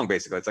a song,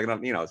 basically. It's like,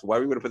 it's why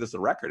are we going to put this in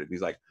the record?" And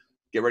he's like,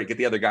 "Get ready, get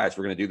the other guys.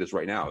 We're going to do this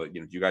right now.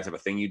 Do you guys have a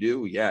thing you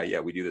do?" Yeah,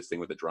 we do this thing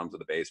with the drums or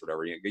the bass,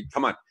 whatever.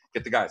 Come on,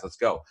 get the guys. Let's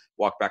go.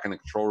 Walk back in the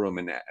control room,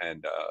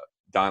 and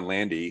Don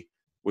Landy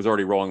was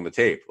already rolling the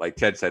tape. Like,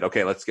 Ted said,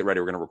 "Okay, let's get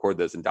ready. We're going to record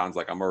this." And Don's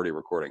like, "I'm already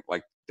recording."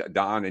 Like,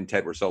 Don and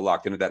Ted were so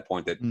locked in at that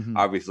point that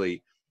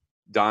obviously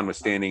Don was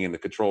standing in the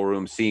control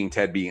room, seeing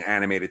Ted being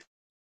animated,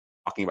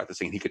 talking about this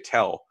thing. He could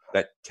tell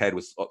that Ted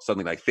was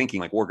suddenly like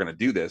thinking like, "We're going to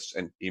do this."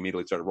 And he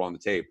immediately started rolling the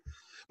tape.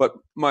 But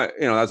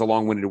that's a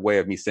long-winded way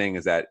of me saying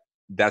is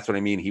that's what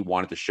I mean. He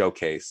wanted to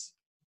showcase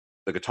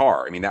the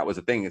guitar. I mean, that was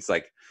the thing. It's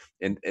like,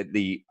 and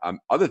the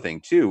other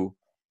thing too,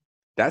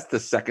 that's the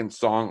second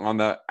song on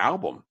the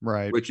album,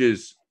 right? Which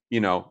is,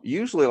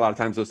 usually a lot of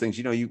times those things,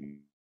 you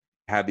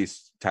have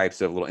these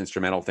types of little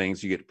instrumental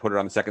things. You get to put it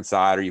on the second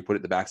side, or you put it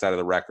at the back side of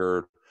the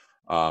record.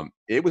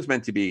 It was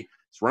meant to be,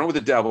 it's Run with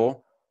the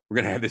Devil. We're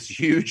going to have this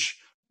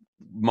huge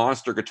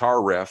monster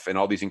guitar riff and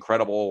all these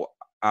incredible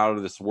out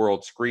of this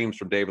world screams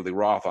from David Lee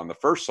Roth on the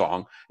first song.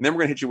 And then we're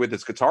going to hit you with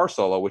this guitar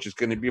solo, which is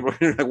going to be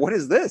like, what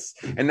is this?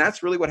 And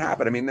that's really what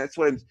happened. I mean, that's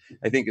what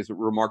I think is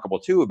remarkable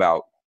too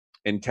about,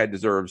 and Ted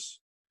deserves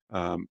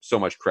so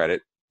much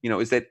credit,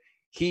 is that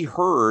he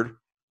heard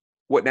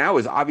what now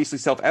is obviously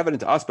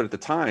self-evident to us, but at the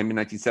time in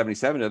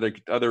 1977,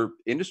 other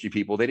industry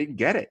people, they didn't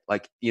get it.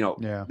 Like,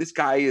 This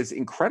guy is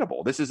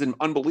incredible. This is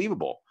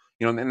unbelievable.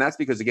 And that's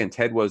because, again,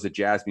 Ted was a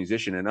jazz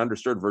musician and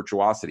understood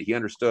virtuosity. He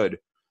understood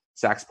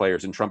sax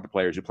players and trumpet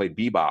players who played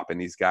bebop, and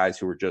these guys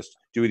who were just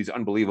doing these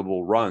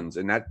unbelievable runs.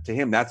 And that, to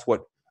him, that's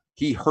what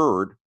he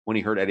heard when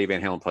he heard Eddie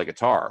Van Halen play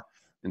guitar.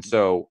 And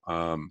so,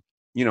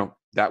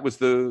 that was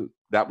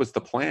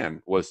the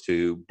plan, was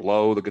to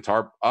blow the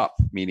guitar up,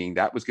 meaning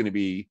that was going to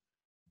be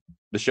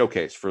the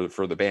showcase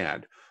for the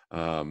band.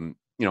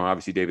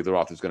 Obviously David Lee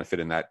Roth is going to fit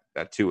in that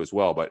too as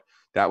well, but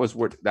that was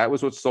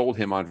what sold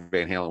him on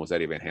Van Halen, was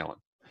Eddie Van Halen.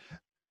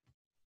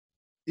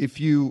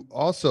 If you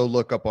also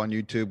look up on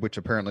YouTube, which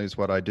apparently is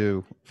what I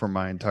do for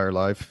my entire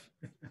life,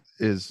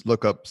 is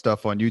look up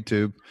stuff on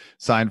YouTube,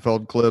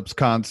 Seinfeld clips,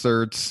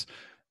 concerts.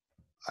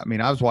 I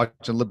mean, I was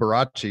watching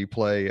Liberace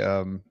play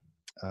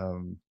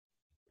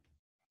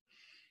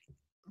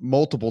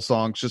multiple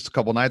songs just a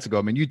couple nights ago.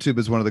 I mean, YouTube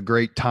is one of the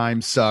great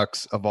time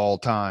sucks of all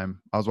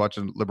time. I was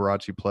watching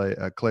Liberace play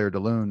Claire de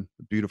Lune,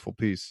 a beautiful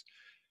piece.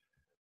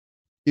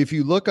 If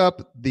you look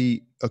up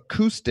the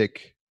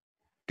acoustic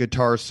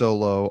guitar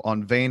solo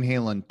on Van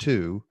Halen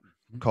 2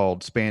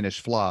 called Spanish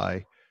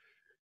Fly,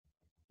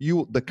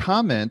 the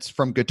comments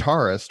from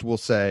guitarists will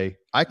say,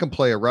 "I can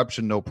play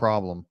Eruption no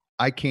problem.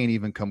 I can't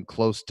even come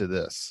close to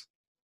this.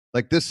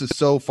 Like, this is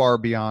so far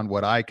beyond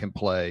what I can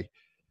play."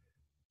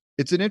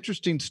 It's an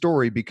interesting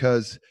story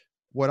because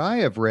what I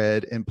have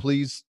read, and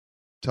please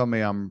tell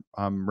me I'm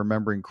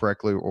remembering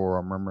correctly or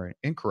I'm remembering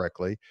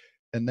incorrectly,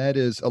 and that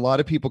is, a lot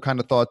of people kind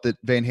of thought that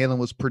Van Halen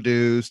was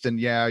produced, and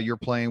you're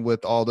playing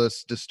with all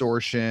this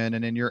distortion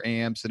and in your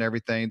amps and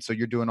everything, so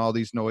you're doing all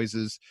these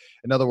noises.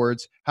 In other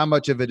words, how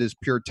much of it is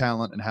pure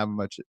talent and how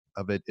much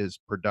of it is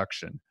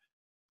production?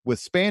 With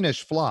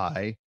Spanish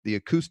Fly, the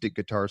acoustic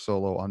guitar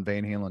solo on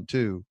Van Halen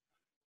 2,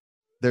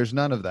 there's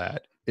none of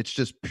that. It's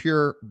just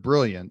pure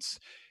brilliance.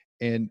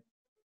 And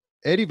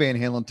Eddie Van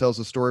Halen tells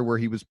a story where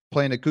he was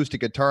playing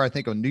acoustic guitar, I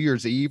think on New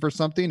Year's Eve or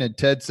something, and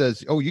Ted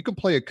says, "Oh, you can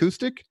play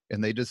acoustic?"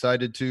 And they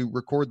decided to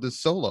record this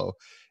solo.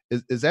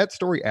 Is that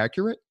story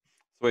accurate?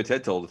 The way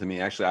Ted told it to me,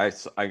 actually,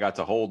 I got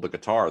to hold the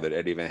guitar that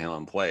Eddie Van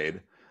Halen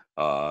played,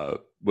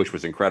 which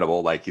was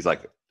incredible. Like, he's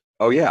like,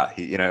 "Oh yeah,"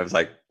 it was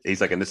like,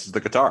 he's like, "And this is the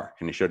guitar,"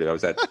 and he showed it. I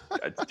was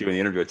doing the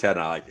interview with Ted,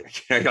 and I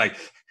like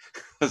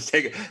let's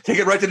take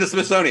it right to the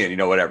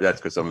Smithsonian, whatever. That's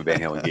because I'm a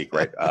Van Halen geek,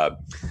 right?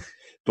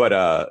 But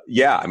I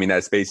mean,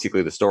 that's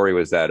basically the story,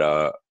 was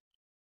that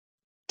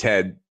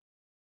Ted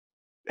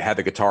had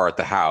the guitar at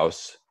the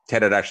house.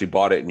 Ted had actually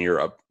bought it in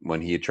Europe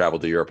when he had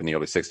traveled to Europe in the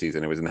early 60s,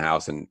 and it was in the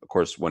house. And of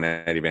course, when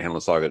Eddie Van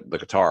Halen saw the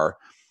guitar,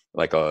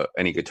 like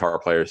any guitar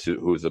player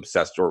who's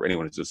obsessed, or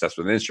anyone who's obsessed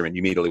with an instrument,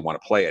 you immediately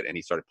want to play it. And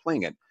he started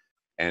playing it.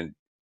 And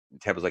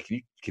Ted was like,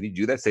 can you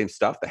do that same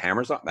stuff? The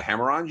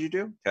hammer-ons you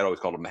do? Ted always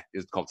called them,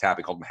 it's called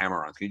tapping, called them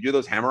hammer-ons. Can you do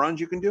those hammer-ons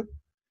you can do?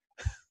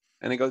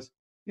 And he goes,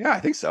 yeah, I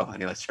think so.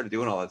 And he started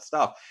doing all that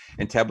stuff.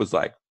 And Ted was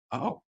like,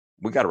 oh,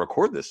 we got to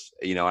record this,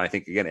 And I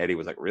think again, Eddie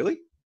was like, really?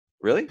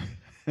 We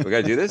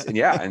got to do this. And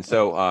and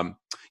so,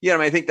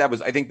 I think that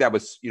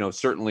was,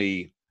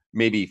 certainly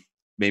maybe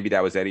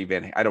that was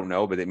Eddie I don't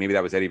know, but maybe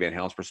that was Eddie Van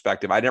Halen's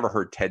perspective. I never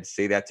heard Ted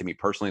say that to me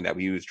personally, that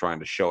he was trying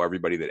to show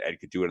everybody that Ed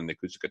could do it on the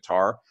acoustic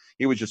guitar.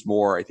 He was just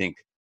more, I think,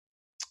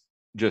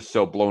 just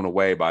so blown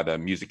away by the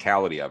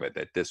musicality of it,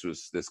 that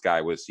this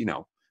guy was,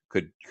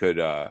 could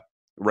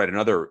write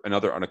another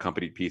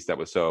unaccompanied piece that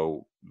was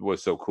so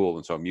cool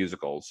and so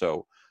musical.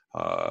 So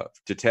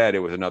to Ted, it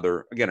was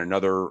another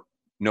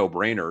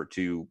no-brainer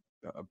to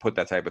put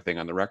that type of thing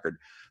on the record.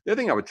 The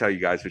other thing I would tell you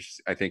guys, which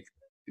I think,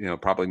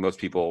 probably most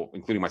people,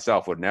 including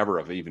myself, would never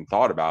have even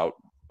thought about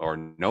or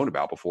known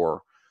about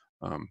before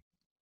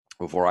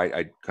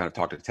I kind of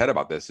talked to Ted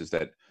about this, is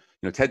that,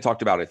 Ted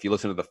talked about, if you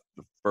listen to the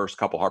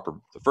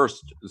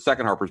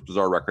second Harper's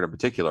Bazaar record in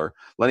particular,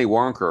 Lenny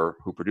Waronker,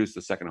 who produced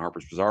the second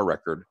Harper's Bazaar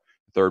record,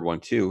 the third one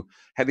too,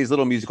 had these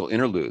little musical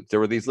interludes. There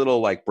were these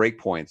little like break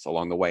points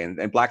along the way,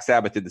 and Black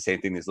Sabbath did the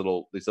same thing. These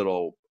little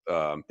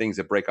things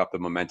that break up the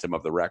momentum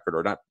of the record,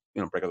 or not,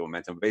 break up the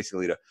momentum, but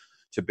basically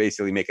to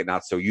basically make it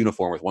not so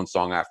uniform with one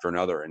song after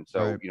another. And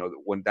so, right.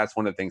 When that's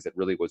one of the things that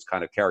really was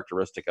kind of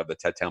characteristic of the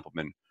Ted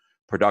Templeman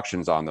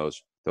productions on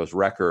those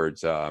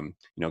records, going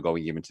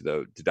even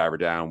to Diver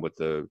Down with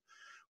the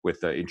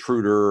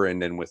Intruder,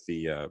 and then with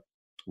the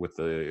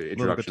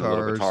introduction of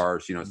little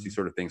guitars, these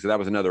sort of things. So that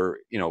was another,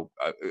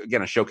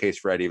 again, a showcase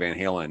for Eddie Van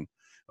Halen.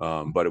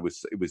 But it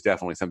was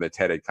definitely something that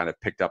Ted had kind of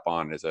picked up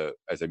on as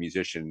a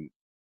musician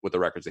with the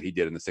records that he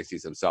did in the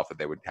 60s himself, that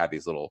they would have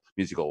these little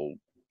musical,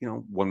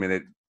 1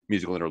 minute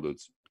musical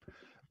interludes.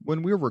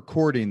 When we're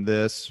recording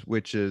this,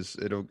 which is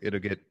it'll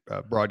get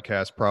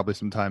broadcast probably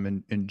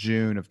sometime in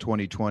June of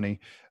 2020,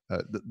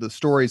 the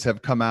stories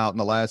have come out in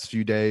the last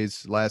few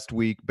days, last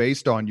week,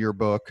 based on your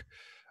book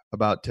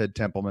about Ted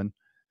Templeman,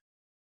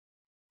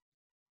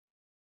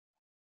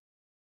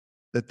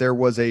 that there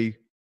was a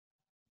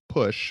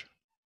push,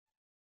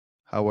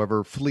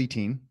 however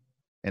fleeting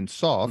and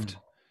soft,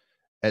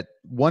 at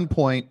one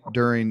point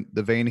during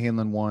the Van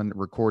Halen 1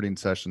 recording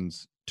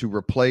sessions, to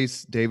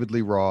replace David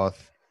Lee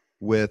Roth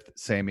with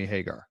Sammy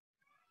Hagar.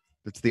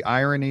 It's the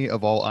irony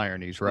of all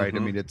ironies, right?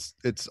 Mm-hmm. I mean,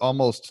 it's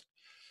almost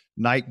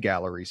night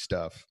gallery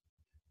stuff.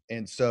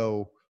 And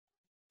so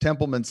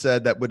Templeman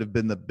said that would have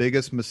been the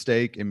biggest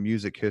mistake in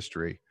music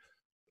history.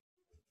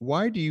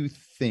 Why do you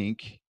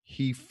think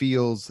he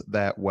feels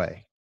that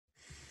way?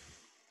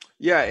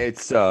 Yeah, it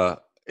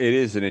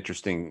is an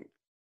interesting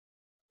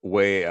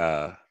way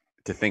to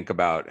think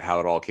about how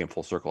it all came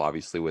full circle,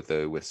 obviously,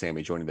 with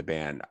Sammy joining the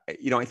band.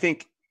 I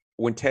think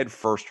when Ted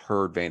first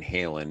heard Van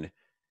Halen,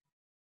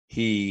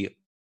 he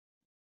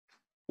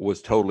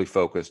was totally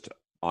focused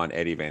on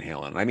Eddie Van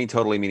Halen. I mean,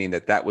 totally, meaning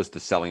that was the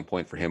selling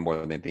point for him more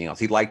than anything else.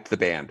 He liked the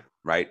band,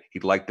 right? He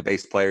liked the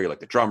bass player. He liked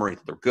the drummer. He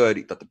thought they were good.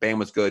 He thought the band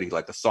was good. He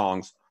liked the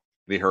songs.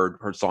 They heard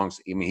songs.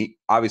 I mean, he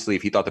obviously,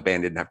 if he thought the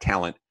band didn't have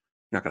talent,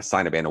 you're not going to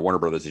sign a band to Warner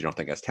Brothers if you don't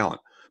think it has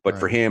talent. But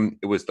for him,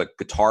 it was the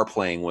guitar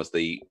playing was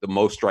the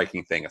most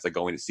striking thing. It's like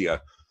going to see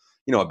a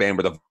band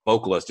where the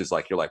vocalist is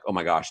like, you're like, oh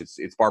my gosh,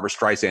 it's Barbra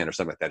Streisand or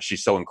something like that.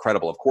 She's so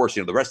incredible. Of course,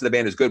 the rest of the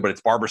band is good, but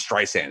it's Barbra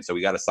Streisand. So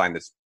we got to sign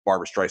this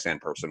Barbra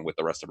Streisand person with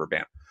the rest of her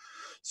band.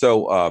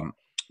 So,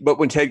 but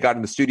when Ted got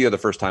in the studio the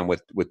first time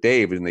with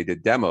Dave, and they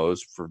did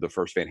demos for the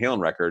first Van Halen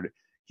record,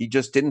 he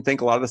just didn't think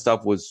a lot of the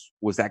stuff was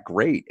that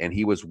great. And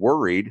he was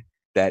worried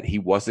that he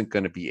wasn't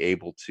going to be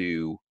able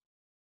to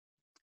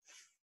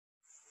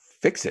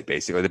fix it,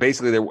 basically.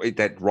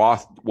 That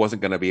Roth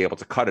wasn't going to be able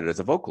to cut it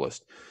as a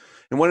vocalist.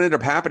 And what ended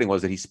up happening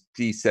was that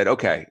he said,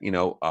 okay,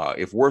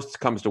 if worst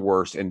comes to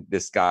worst, and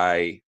this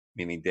guy,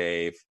 meaning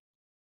Dave,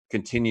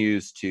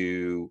 continues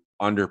to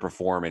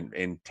underperform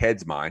in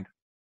Ted's mind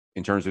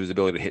in terms of his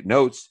ability to hit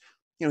notes,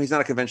 he's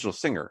not a conventional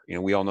singer.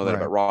 We all know that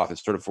about Roth.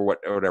 It's sort of for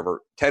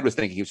whatever Ted was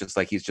thinking. He was just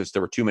like,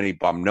 there were too many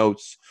bum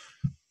notes.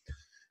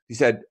 He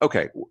said,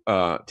 okay,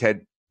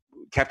 Ted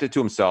kept it to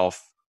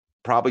himself,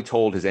 probably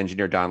told his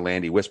engineer, Don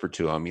Landy, whispered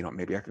to him,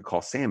 maybe I could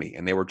call Sammy.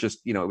 And they were just,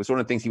 it was one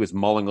of the things he was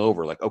mulling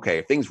over. Like, okay,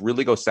 if things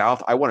really go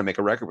south, I want to make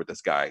a record with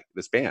this guy,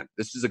 this band.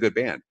 This is a good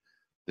band.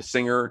 The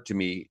singer, to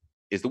me,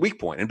 is the weak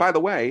point. And by the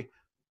way,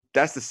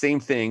 that's the same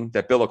thing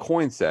that Bill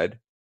Aucoin said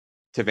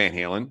to Van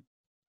Halen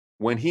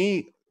when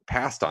he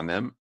passed on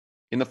them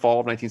in the fall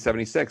of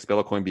 1976.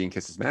 Bill Aucoin, being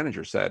Kiss's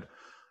manager, said,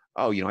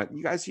 oh, you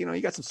guys,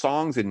 you got some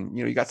songs and,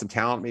 you got some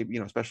talent, maybe,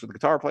 especially the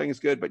guitar playing is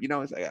good, but,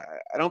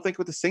 I don't think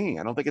with the singing,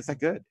 I don't think it's that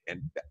good.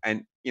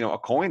 And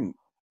Aucoin,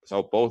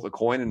 so both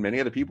Aucoin and many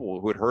other people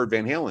who had heard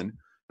Van Halen,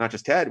 not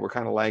just Ted, were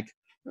kind of like,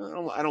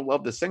 I don't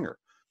love the singer.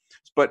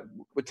 But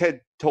what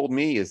Ted told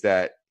me is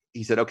that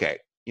he said, okay,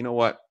 you know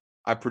what?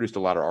 I've produced a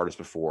lot of artists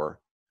before.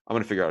 I'm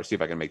going to figure out, see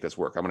if I can make this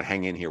work. I'm going to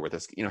hang in here with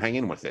this, hang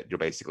in with it.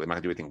 Basically, I'm not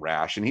going to do anything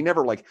rash. And he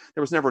never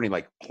there was never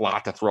any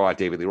plot to throw at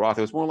David Lee Roth.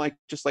 It was more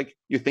just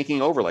you're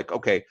thinking over,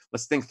 okay,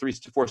 let's think 3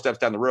 to 4 steps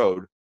down the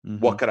road. Mm-hmm.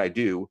 What could I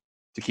do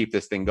to keep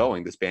this band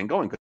going? Because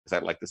I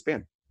like this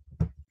band.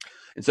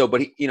 And so,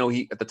 but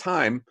he at the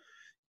time,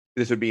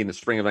 this would be in the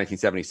spring of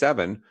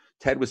 1977,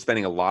 Ted was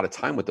spending a lot of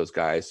time with those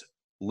guys,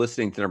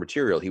 listening to their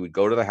material. He would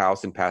go to the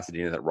house in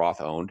Pasadena that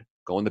Roth owned,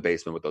 go in the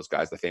basement with those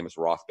guys, the famous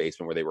Roth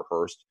basement where they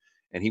rehearsed,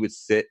 and he would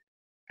sit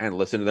and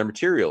listen to their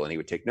material, and he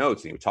would take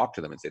notes, and he would talk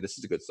to them and say, this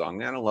is a good song.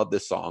 Man, I don't love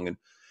this song. And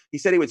he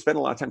said he would spend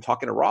a lot of time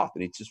talking to Roth,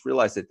 and he just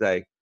realized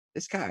that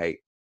this guy's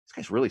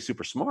really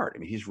super smart. I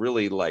mean, he's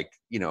really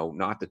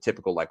not the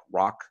typical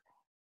rock.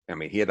 I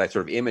mean, he had that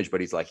sort of image, but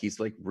he's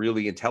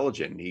really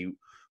intelligent. He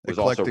was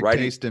eclectic also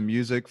writing taste in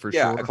music for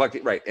sure.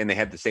 eclectic, right. And they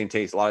had the same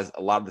taste, a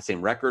lot of the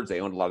same records.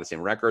 They owned a lot of the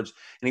same records.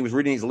 And he was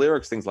reading these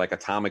lyrics, things like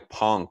Atomic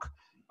Punk,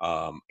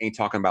 Ain't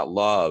Talking About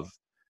Love,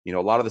 a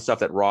lot of the stuff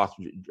that Roth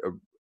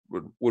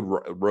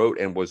wrote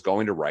and was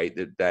going to write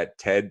that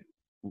Ted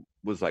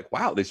was like,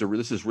 wow, this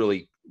is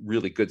really,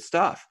 really good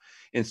stuff.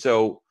 And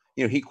so,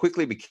 he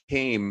quickly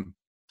became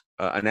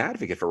an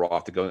advocate for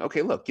Roth to go,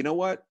 okay, look, you know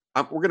what?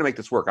 We're going to make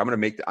this work. I'm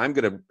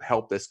going to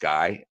help this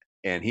guy.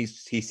 And he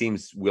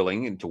seems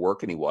willing to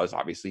work, and he was,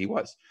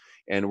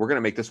 and we're going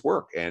to make this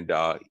work. And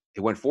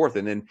it went forth.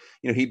 And then,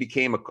 he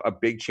became a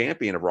big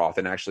champion of Roth,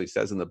 and actually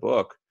says in the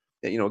book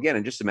that, again,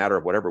 in just a matter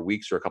of whatever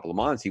weeks or a couple of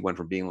months, he went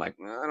from being I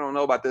don't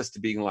know about this to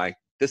being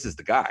this is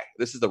the guy,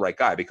 this is the right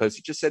guy, because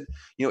he just said,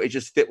 it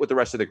just fit with the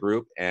rest of the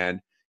group. And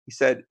he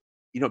said,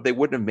 they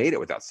wouldn't have made it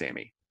without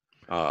Sammy.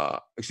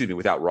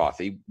 Without Roth.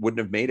 He wouldn't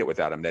have made it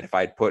without him. That if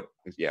I'd put,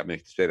 I'm going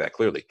to say that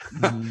clearly.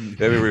 Let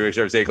me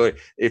say it clearly.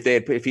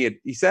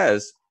 He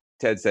says,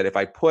 Ted said, if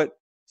I put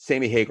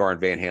Sammy Hagar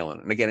and Van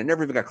Halen, and again, it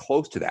never even got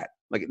close to that.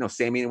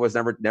 Sammy was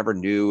never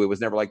new. It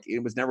was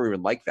never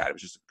even like that. It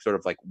was just sort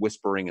of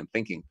whispering and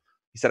thinking.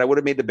 He said, I would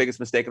have made the biggest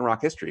mistake in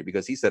rock history,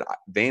 because he said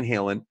Van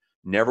Halen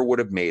never would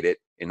have made it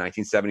in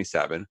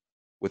 1977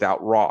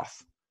 without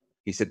Roth.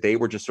 He said they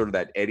were just sort of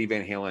that Eddie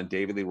Van Halen,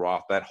 David Lee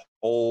Roth, that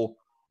whole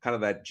kind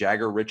of that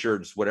Jagger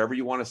Richards, whatever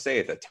you want to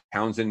say, the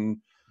Townsend,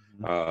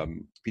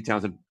 Pete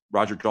Townsend,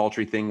 Roger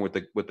Daltrey thing with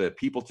the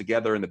people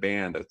together in the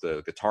band,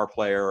 the guitar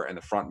player and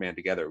the front man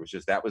together. It was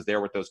just, that was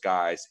there with those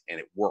guys, and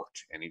it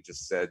worked. And he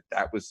just said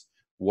that was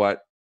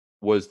what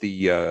was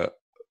the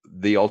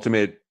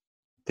ultimate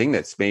thing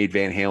that's made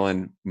Van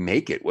Halen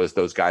make it, was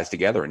those guys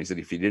together. And he said,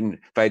 if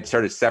I had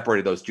started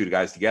separated those two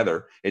guys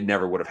together, it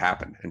never would have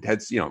happened. And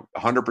Ted's,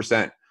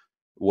 100%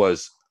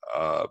 was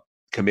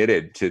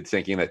committed to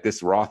thinking that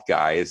this Roth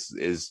guy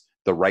is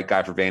the right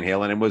guy for Van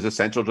Halen and was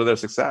essential to their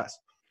success.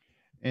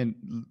 And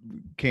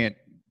can't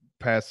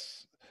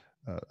pass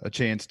a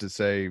chance to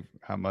say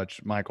how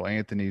much Michael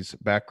Anthony's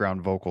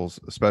background vocals,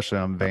 especially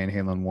on Van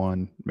Halen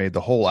 1, made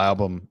the whole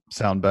album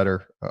sound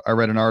better. I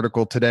read an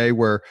article today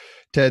where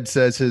Ted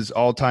says his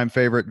all-time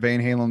favorite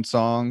Van Halen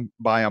song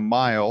by a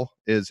mile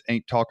is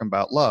Ain't Talking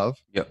About Love.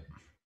 Yep.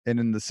 And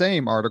in the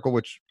same article,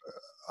 which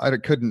I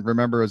couldn't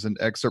remember as an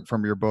excerpt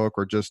from your book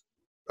or just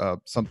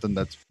something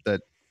that's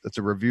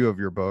a review of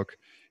your book,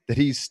 that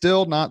he's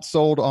still not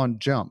sold on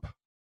Jump.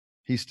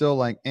 He's still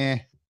I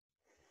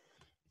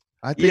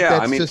think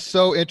that's just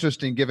so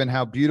interesting, given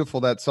how beautiful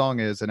that song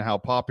is and how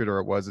popular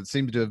it was. It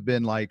seemed to have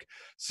been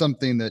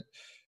something that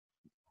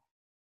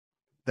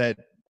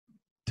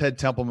Ted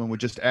Templeman would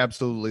just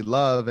absolutely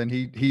love, and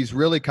he's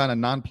really kind of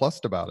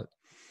nonplussed about it.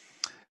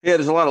 Yeah,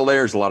 there's a lot of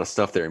layers, a lot of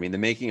stuff there. I mean, the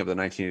making of the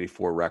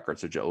 1984 record,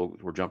 so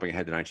we're jumping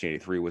ahead to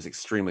 1983, was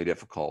extremely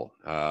difficult.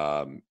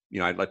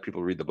 I'd let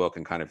people read the book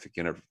and kind of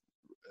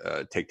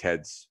take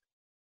Ted's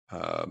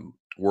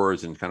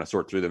words and kind of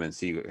sort through them and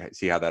see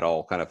how that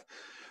all kind of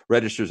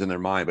registers in their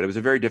mind. But it was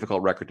a very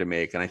difficult record to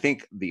make. And I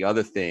think the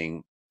other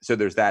thing, so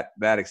there's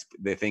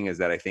the thing is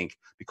that I think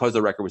because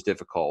the record was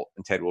difficult,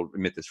 and Ted will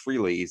admit this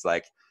freely, he's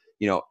basically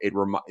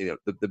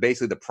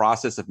the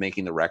process of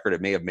making the record,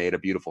 it may have made a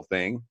beautiful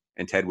thing.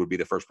 And Ted would be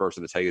the first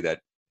person to tell you that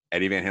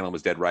Eddie Van Halen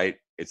was dead right.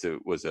 It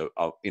was a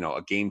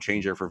game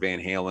changer for Van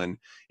Halen.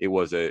 It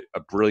was a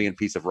brilliant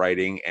piece of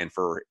writing, and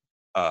for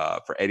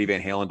Eddie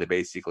Van Halen to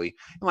basically,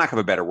 in lack of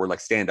a better word,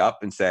 stand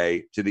up and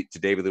say to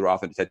David Lee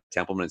Roth and Ted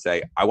Templeman and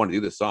say, I want to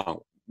do this song.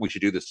 We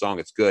should do this song.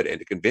 It's good. And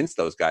to convince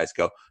those guys,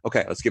 go,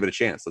 okay, let's give it a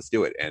chance. Let's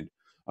do it. And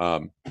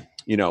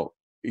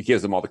he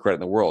gives them all the credit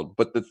in the world.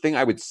 But the thing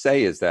I would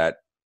say is that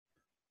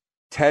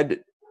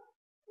Ted,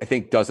 I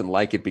think, doesn't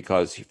like it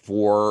because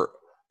for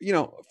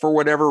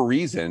whatever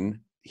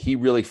reason, he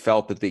really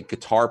felt that the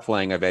guitar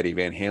playing of Eddie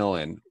Van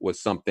Halen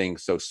was something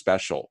so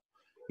special.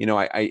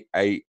 I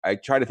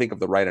try to think of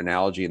the right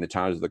analogy in the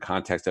terms of the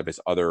context of his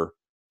other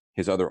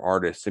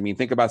artists. I mean,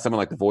 think about someone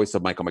like the voice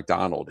of Michael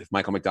McDonald. If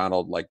Michael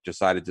McDonald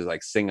decided to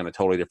sing in a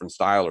totally different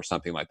style or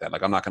something like that,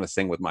 I'm not going to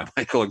sing with my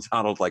Michael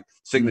McDonald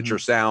signature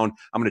sound.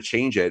 I'm going to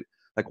change it.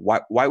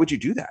 Why would you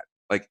do that?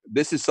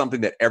 This is something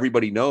that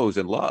everybody knows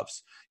and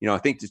loves. I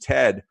think to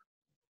Ted,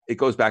 it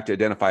goes back to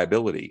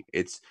identifiability.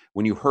 It's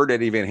when you heard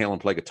Eddie Van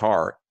Halen play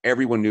guitar,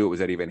 everyone knew it was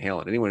Eddie Van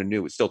Halen. Anyone who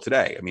knew it still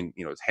today. I mean,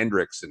 it's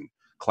Hendrix and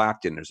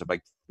Clapton. There's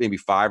like maybe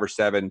 5 or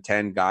 7,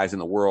 10 guys in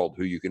the world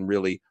who you can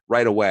really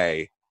right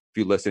away, if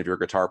you listen, if you're a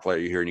guitar player,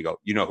 you hear and you go,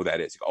 you know who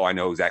that is. You go, oh, I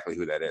know exactly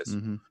who that is.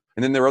 Mm-hmm.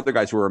 And then there are other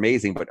guys who are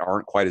amazing, but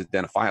aren't quite as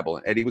identifiable.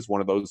 And Eddie was one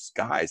of those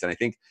guys. And I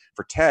think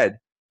for Ted,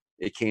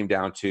 it came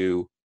down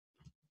to,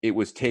 it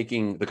was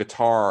taking the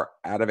guitar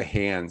out of the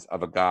hands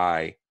of a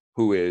guy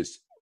who is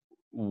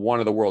one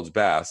of the world's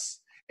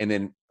best, and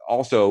then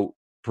also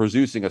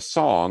producing a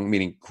song,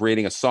 meaning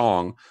creating a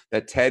song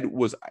that Ted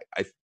was,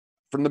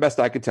 from the best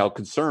I could tell,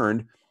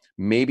 concerned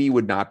maybe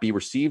would not be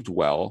received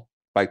well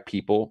by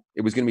people.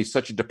 It was going to be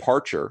such a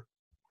departure.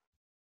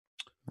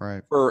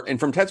 Right. And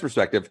from Ted's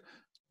perspective,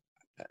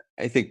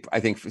 I think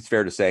it's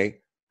fair to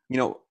say,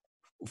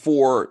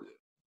 for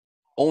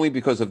only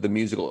because of the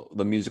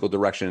musical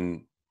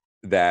direction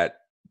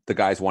that the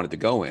guys wanted to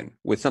go in.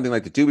 With something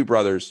like the Doobie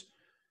Brothers,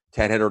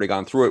 Ted had already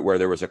gone through it, where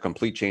there was a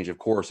complete change of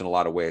course in a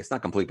lot of ways.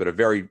 Not complete, but a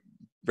very,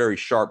 very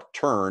sharp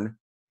turn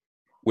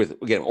with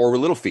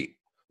Little Feat.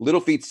 Little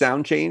Feat's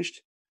sound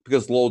changed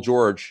because Lowell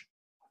George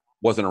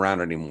wasn't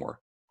around anymore.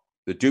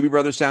 The Doobie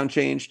Brothers sound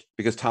changed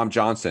because Tom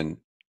Johnson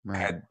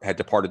had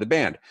departed the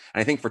band.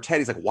 And I think for Ted,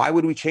 he's like, why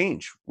would we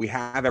change? We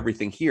have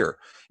everything here.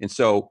 And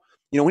so,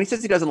 when he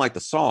says he doesn't like the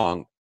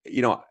song,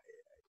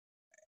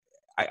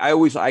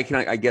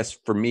 I guess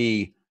for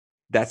me,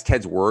 that's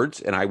Ted's words.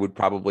 And I would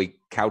probably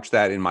couch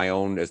that in my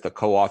own as the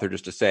co-author,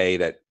 just to say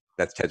that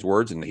that's Ted's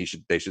words and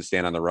they should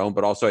stand on their own.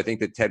 But also I think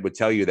that Ted would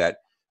tell you that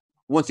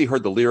once he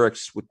heard the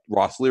lyrics with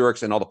Ross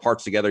lyrics and all the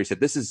parts together, he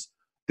said, this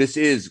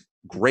is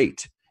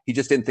great. He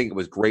just didn't think it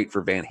was great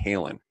for Van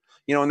Halen,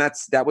 and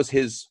that was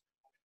his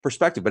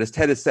perspective. But as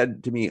Ted has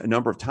said to me a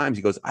number of times,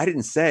 he goes, I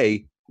didn't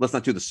say, let's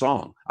not do the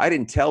song. I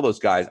didn't tell those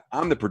guys,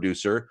 I'm the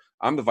producer.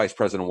 I'm the vice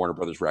president of Warner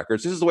Brothers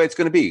Records. This is the way it's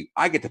going to be.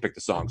 I get to pick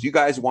the songs. You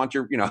guys want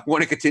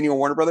want to continue on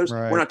Warner Brothers?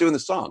 Right. We're not doing the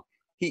song.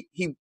 He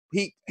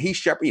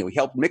shepherded, he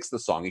helped mix the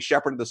song. He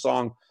shepherded the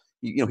song.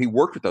 He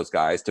worked with those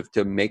guys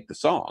to make the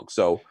song.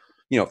 So,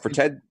 for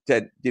Ted,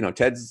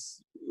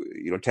 Ted's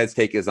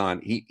take is on,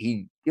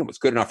 he was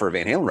good enough for a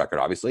Van Halen record.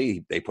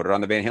 Obviously they put it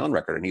on the Van Halen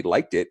record and he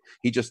liked it.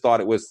 He just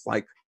thought it was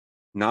like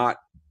not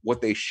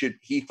what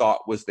he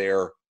thought was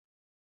their,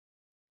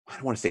 I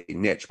don't want to say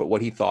niche, but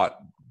what he thought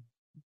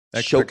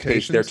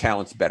showcased their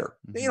talents better.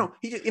 Mm-hmm.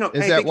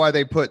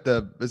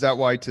 Is that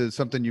why to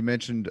something you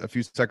mentioned a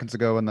few seconds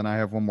ago, and then I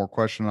have one more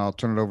question, I'll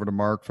turn it over to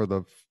Mark for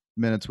the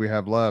minutes we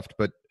have left,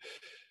 but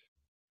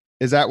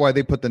is that why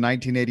they put the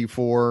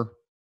 1984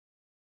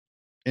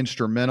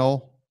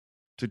 instrumental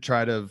to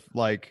try to,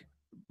 like,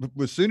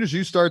 as soon as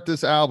you start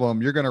this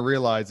album, you're going to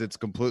realize it's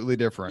completely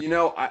different?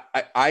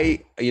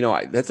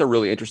 That's a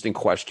really interesting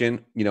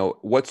question.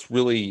 What's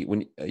really,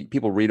 when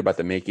people read about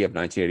the making of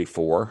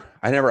 1984,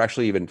 I never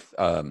actually even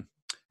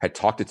had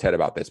talked to Ted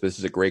about this, but this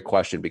is a great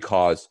question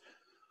because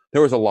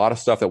there was a lot of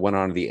stuff that went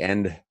on at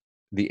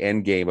the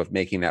end game of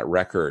making that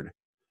record,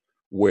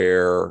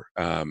 where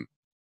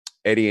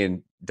Eddie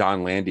and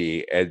Don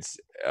Landy, Ed's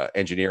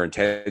engineer, and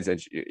Ted's,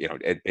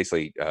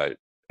 basically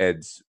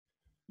Ed's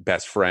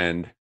best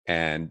friend,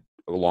 and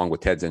along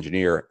with Ted's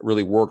engineer,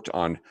 really worked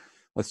on,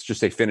 let's just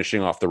say,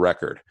 finishing off the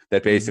record.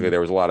 That basically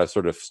there was a lot of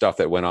sort of stuff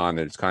that went on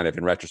that is kind of,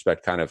 in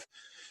retrospect,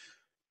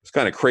 it's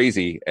kind of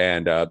crazy.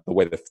 And the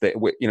way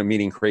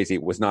meaning crazy,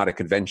 it was not a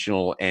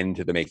conventional end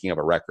to the making of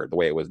a record, the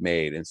way it was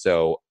made. And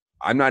so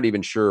I'm not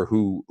even sure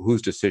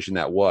whose decision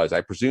that was. I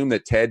presume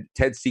that Ted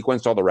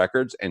sequenced all the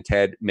records, and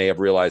Ted may have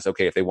realized,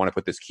 okay, if they want to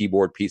put this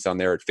keyboard piece on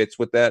there, it fits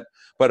with that.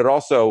 But it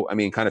also,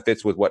 kind of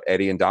fits with what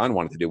Eddie and Don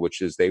wanted to do,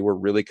 which is they were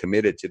really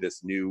committed to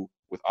this new,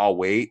 with I'll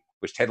Wait,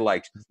 which Ted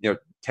liked.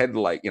 Ted's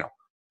like,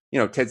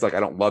 I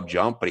don't love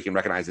Jump, but he can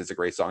recognize it's a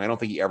great song. I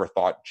don't think he ever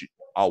thought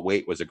I'll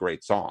Wait was a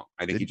great song.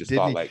 I think he just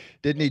thought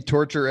didn't he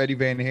torture Eddie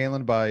Van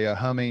Halen by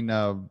humming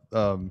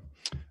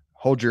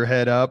Hold Your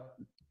Head Up?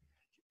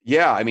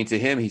 Yeah, to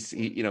him, he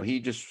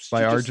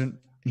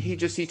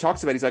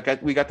talks about, he's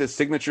like, we got this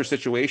signature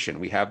situation.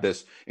 We have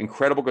this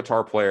incredible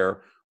guitar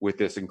player with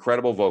this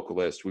incredible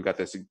vocalist. We've got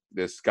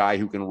this guy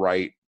who can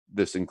write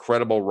this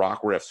incredible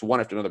rock riffs one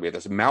after another. We have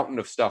this mountain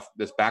of stuff,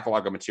 this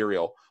backlog of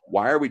material.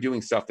 Why are we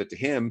doing stuff that to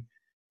him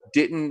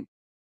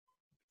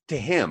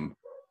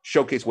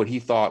showcase what he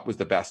thought was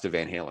the best of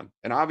Van Halen?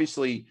 And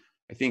obviously,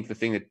 I think the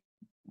thing that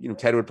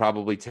Ted would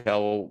probably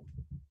tell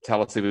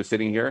us if he was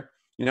sitting here,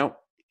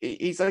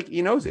 he's like,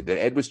 he knows it, that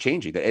Ed was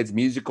changing, that Ed's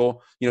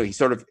musical, he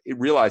sort of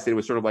realized that it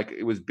was sort of like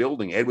it was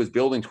building. Ed was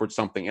building towards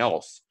something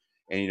else.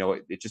 And,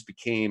 it just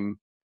became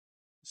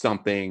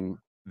something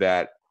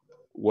that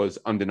was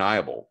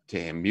undeniable to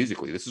him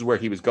musically. This is where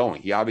he was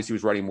going. He obviously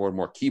was writing more and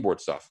more keyboard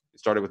stuff. It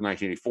started with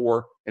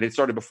 1984, and it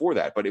started before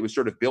that, but it was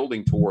sort of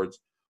building towards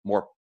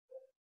more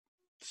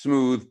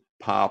smooth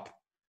pop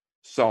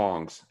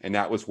songs. And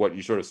that was what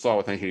you sort of saw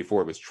with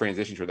 1984. It was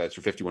transitioning toward that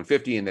for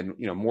 5150, and then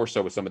more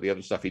so with some of the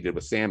other stuff he did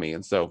with Sammy.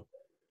 And so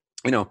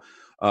it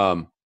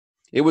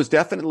was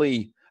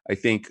definitely, I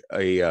think,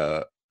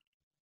 a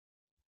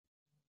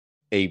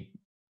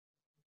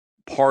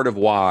part of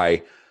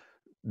why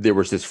there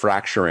was this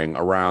fracturing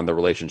around the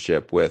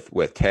relationship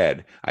with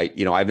Ted.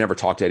 I've never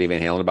talked to Eddie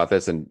Van Halen about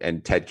this,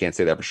 and Ted can't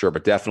say that for sure,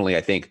 but definitely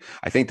I think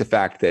the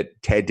fact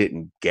that Ted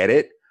didn't get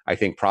it, I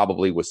think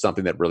probably was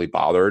something that really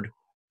bothered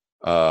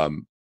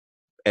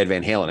Ed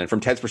Van Halen. And from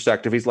Ted's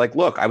perspective, he's like,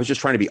 look, I was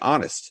just trying to be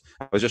honest.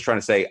 I was just trying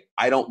to say,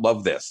 I don't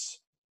love this.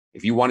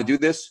 If you want to do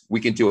this,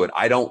 we can do it.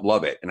 I don't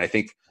love it. And I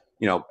think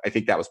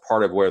that was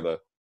part of where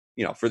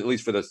for at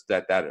least for this,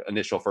 that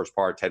initial first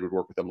part, Ted would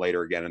work with them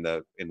later again in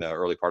the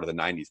early part of the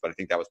 90s. But I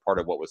think that was part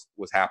of what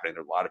was happening.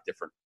 There were a lot of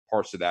different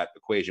parts of that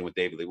equation with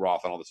David Lee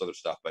Roth and all this other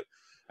stuff. But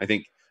I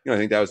think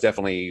that was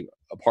definitely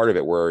a part of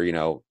it where,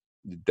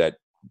 that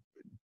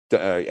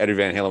Eddie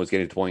Van Halen was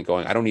getting to the point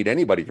going, I don't need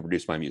anybody to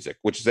produce my music,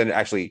 which then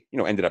actually,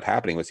 ended up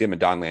happening with him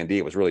and Don Landee.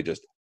 It was really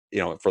just,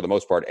 for the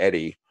most part,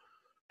 Eddie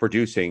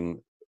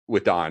producing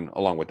with Don,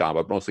 along with Don,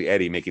 but mostly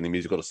Eddie making the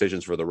musical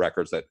decisions for the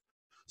records that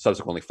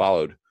subsequently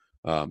followed.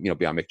 Beyond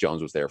Mick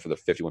Jones was there for the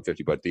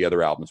 5150, but the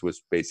other albums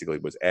was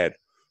Ed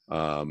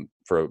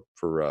for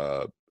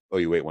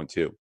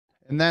OU812.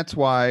 And that's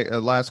why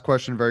last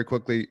question very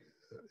quickly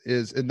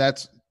is, and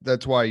that's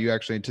why you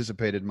actually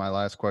anticipated my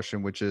last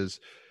question, which is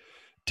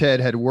Ted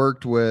had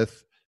worked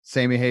with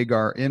Sammy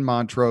Hagar in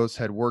Montrose,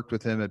 had worked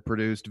with him, had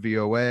produced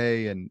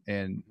VOA, and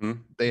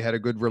they had a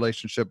good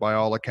relationship by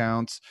all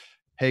accounts.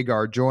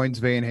 Hagar joins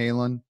Van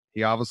Halen.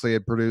 He obviously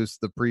had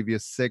produced the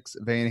previous 6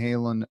 Van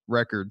Halen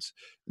records.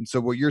 And so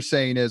what you're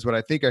saying is, what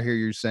I think I hear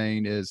you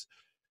saying is,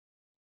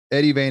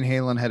 Eddie Van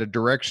Halen had a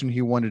direction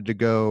he wanted to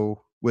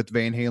go with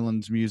Van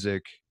Halen's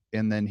music,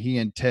 and then he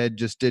and Ted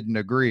just didn't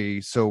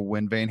agree. So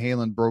when Van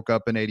Halen broke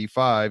up in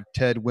 85,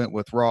 Ted went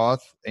with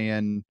Roth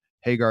and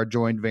Hagar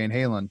joined Van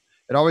Halen.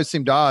 It always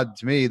seemed odd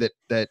to me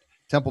that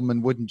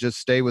Templeman wouldn't just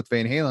stay with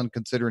Van Halen,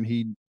 considering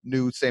he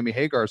knew Sammy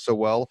Hagar so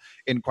well.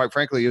 And quite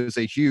frankly, he was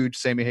a huge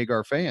Sammy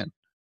Hagar fan.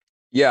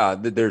 Yeah,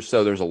 there's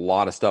a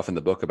lot of stuff in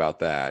the book about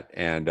that.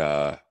 And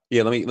let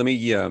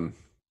me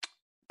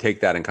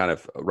take that and kind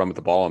of run with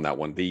the ball on that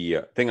one.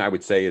 The thing I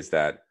would say is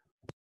that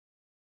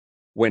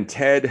when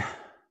Ted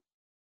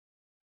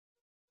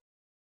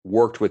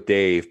worked with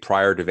Dave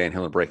prior to Van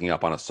Halen breaking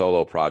up on a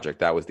solo project,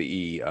 that was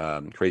the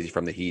Crazy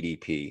from the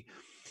Heat EP.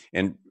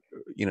 And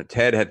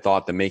Ted had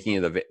thought the making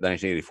of the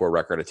 1984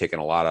 record had taken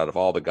a lot out of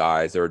all the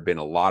guys. There had been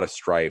a lot of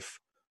strife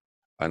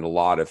and a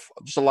lot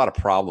of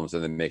problems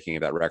in the making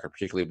of that record,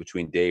 particularly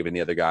between Dave and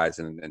the other guys,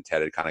 and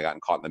Ted had kind of gotten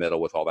caught in the middle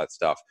with all that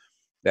stuff.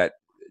 That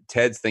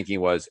Ted's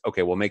thinking was,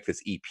 okay, we'll make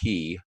this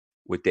EP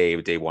with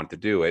Dave. Dave wanted to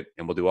do it,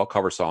 and we'll do all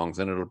cover songs,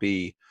 and it'll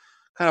be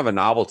kind of a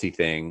novelty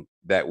thing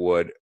that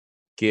would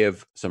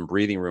give some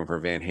breathing room for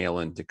Van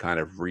Halen to kind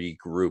of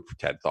regroup.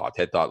 Ted thought,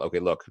 okay,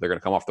 look, they're going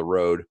to come off the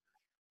road.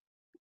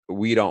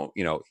 We don't,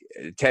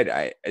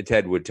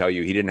 Ted would tell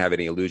you he didn't have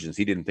any illusions.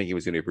 He didn't think he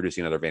was going to be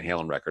producing another Van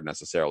Halen record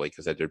necessarily,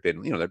 because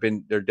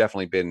there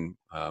definitely been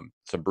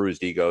some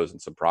bruised egos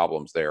and some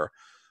problems there.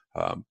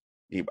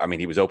 He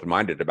was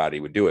open-minded about it. He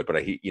would do it,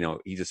 but he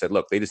just said,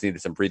 look, they just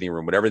needed some breathing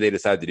room. Whatever they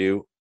decided to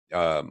do,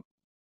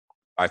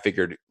 I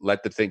figured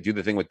do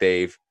the thing with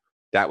Dave.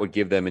 That would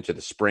give them into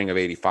the spring of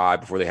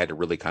 85 before they had to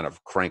really kind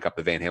of crank up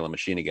the Van Halen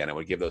machine again. It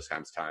would give those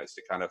kinds of times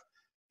to kind of,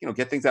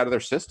 get things out of their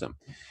system.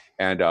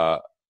 And,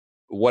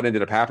 what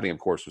ended up happening, of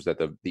course, was that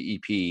the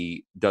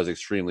EP does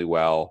extremely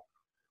well,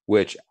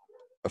 which,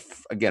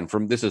 again,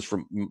 this is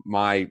from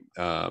my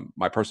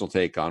my personal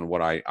take on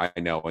what I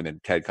know, and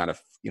then Ted kind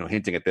of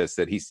hinting at this,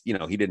 that he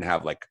didn't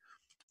have like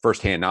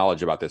firsthand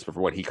knowledge about this, but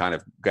for what he kind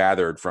of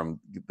gathered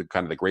from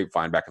the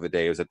grapevine back in the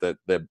day, was that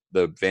the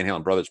Van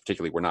Halen brothers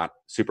particularly were not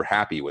super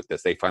happy with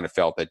this. They kind of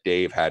felt that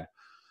Dave had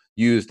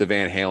used the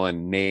Van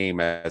Halen name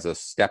as a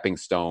stepping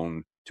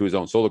stone to his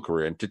own solo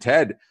career. And to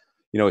Ted,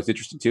 it's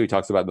interesting too. He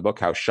talks about in the book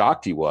how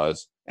shocked he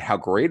was, how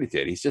great it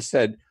did. He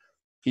said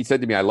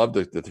to me, I love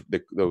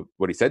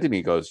what he said to me.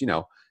 He goes,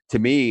 to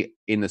me,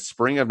 in the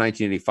spring of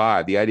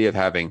 1985, the idea of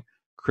having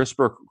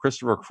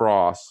Christopher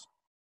Cross,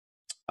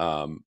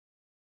 Carl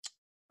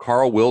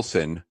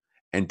Wilson,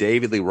 and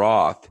David Lee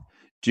Roth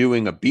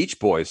doing a Beach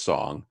Boys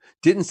song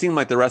didn't seem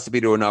like the recipe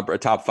to a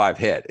top 5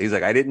 hit. He's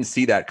like, I didn't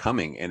see that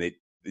coming. And it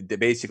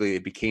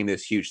became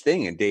this huge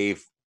thing. And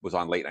Dave was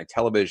on late night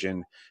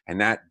television,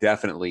 and that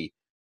definitely,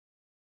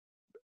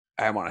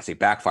 I want to say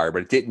backfire,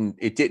 but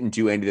it didn't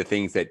do any of the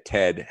things that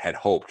Ted had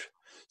hoped.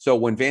 So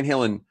when Van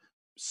Halen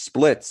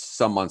splits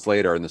some months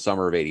later in the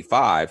summer of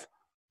 85,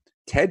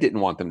 Ted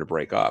didn't want them to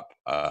break up.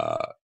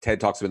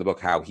 Ted talks about in the book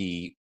how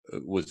he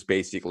was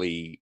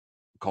basically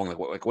calling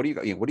like, what are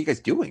you guys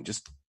doing?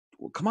 Just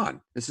come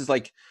on. This is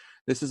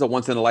a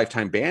once in a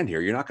lifetime band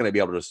here. You're not going to be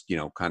able to just,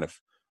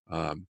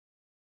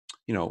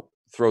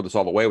 throw this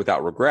all away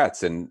without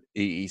regrets. And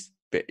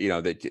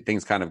that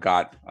things kind of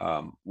got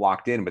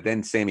locked in, but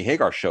then Sammy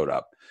Hagar showed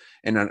up.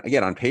 And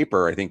again, on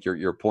paper, I think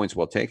your point's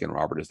well taken,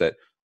 Robert, is that,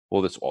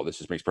 this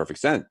just makes perfect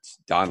sense.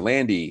 Don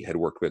Landee had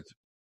worked with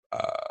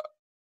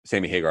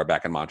Sammy Hagar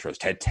back in Montrose.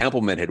 Ted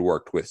Templeman had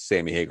worked with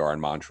Sammy Hagar in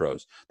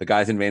Montrose. The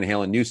guys in Van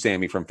Halen knew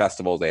Sammy from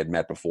festivals they had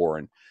met before,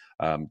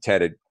 and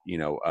Ted had,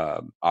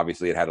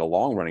 obviously had a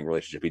long running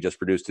relationship. He just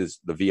produced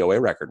the VOA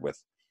record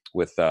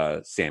with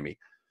Sammy.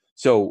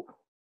 So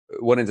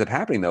what ends up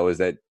happening though is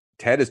that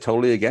Ted is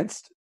totally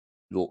against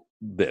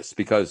this,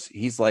 because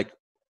he's like,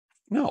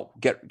 no,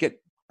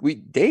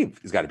 Dave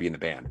has got to be in the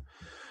band.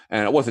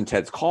 And it wasn't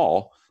Ted's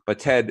call, but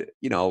Ted,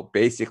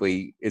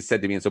 basically is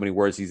said to me in so many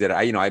words, he said,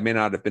 I may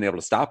not have been able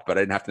to stop it, but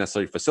I didn't have to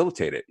necessarily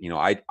facilitate it.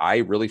 I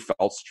really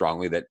felt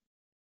strongly that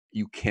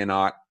you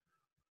cannot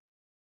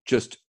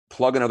just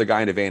plug another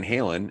guy into Van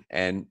Halen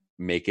and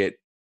make it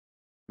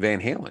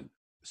Van Halen.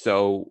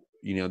 So,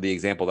 the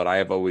example that I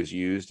have always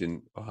used,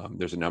 and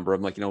there's a number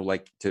of them,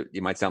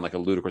 it might sound like a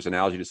ludicrous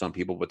analogy to some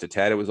people, but to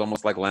Ted, it was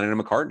almost like Lennon and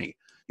McCartney.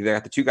 You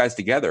got the two guys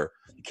together.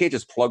 You can't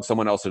just plug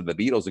someone else into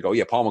the Beatles and go,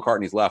 yeah, Paul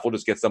McCartney's left, we'll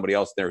just get somebody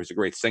else there who's a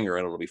great singer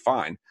and it'll be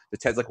fine. But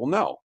Ted's like, well,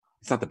 no,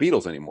 it's not the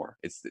Beatles anymore.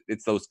 It's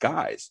those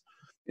guys.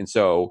 And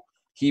so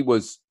he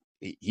was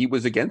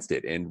against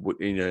it.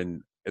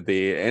 And at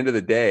the end of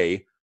the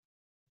day,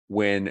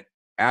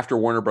 after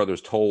Warner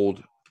Brothers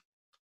told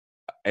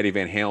Eddie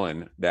Van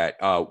Halen that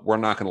we're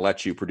not going to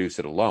let you produce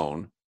it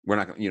alone. We're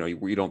not,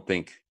 we don't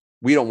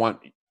want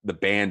the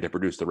band to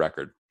produce the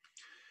record.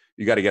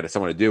 You got to get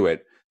someone to do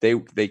it. They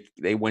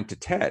went to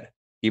Ted,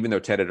 even though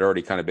Ted had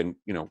already kind of been,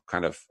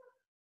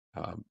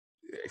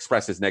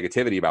 expressed his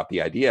negativity about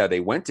the idea. They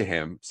went to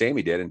him,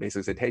 Sammy did, and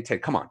basically said, hey,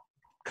 Ted, come on,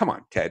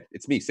 Ted,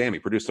 it's me, Sammy,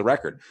 produce the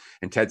record.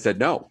 And Ted said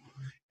no.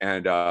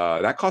 And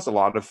that caused a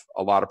lot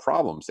of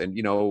problems. And,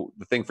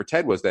 the thing for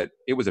Ted was that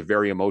it was a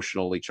very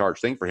emotionally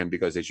charged thing for him,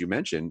 because as you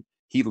mentioned,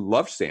 he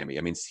loved Sammy.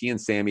 I mean, he and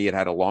Sammy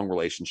had a long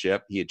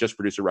relationship. He had just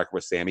produced a record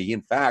with Sammy.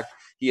 In fact,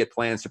 he had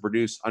plans to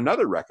produce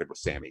another record with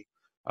Sammy.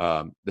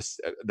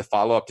 The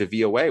follow-up to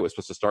VOA was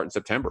supposed to start in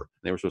September.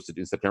 They were supposed to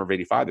do in September of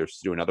 '85. They were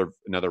supposed to do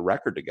another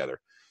record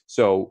together.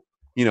 So,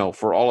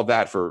 for all of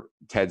that, for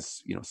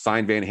Ted's,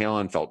 signed Van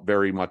Halen, felt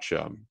very much,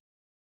 a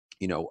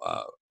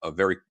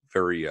very,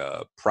 very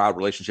proud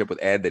relationship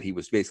with Ed, that he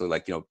was basically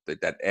like,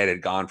 that Ed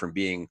had gone from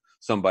being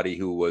somebody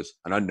who was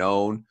an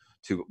unknown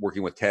to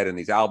working with Ted in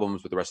these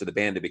albums with the rest of the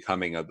band to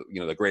becoming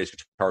the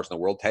greatest guitarist in the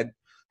world. Ted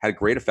had a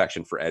great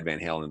affection for Ed Van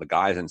Halen and the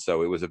guys. And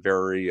so it was a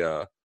very,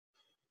 it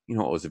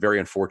was a very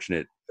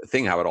unfortunate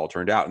thing how it all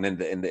turned out. And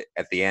then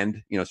at the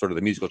end, sort of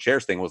the musical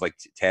chairs thing was like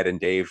Ted and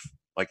Dave,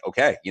 like,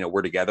 okay,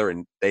 we're together,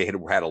 and they had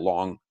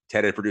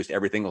Ted had produced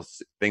every single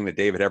thing that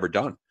Dave had ever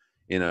done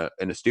in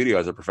a studio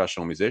as a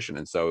professional musician.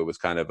 And so it was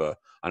kind of an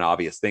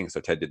obvious thing. So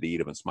Ted did the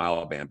Eat 'Em and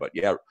Smile band, but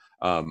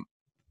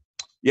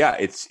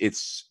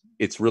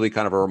it's really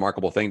kind of a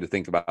remarkable thing to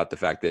think about, the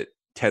fact that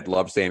Ted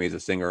loved Sammy as a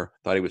singer,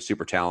 thought he was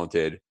super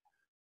talented,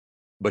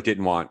 but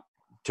didn't want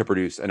to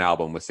produce an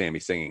album with Sammy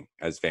singing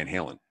as Van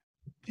Halen.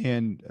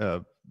 And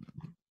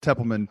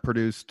Templeman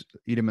produced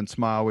Eat 'Em and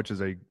Smile, which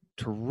is a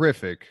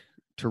terrific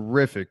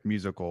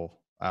musical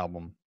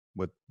album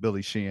with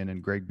Billy Sheehan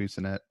and Greg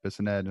Bissonette,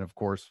 and of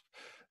course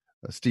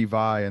Steve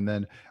Vai. And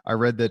then I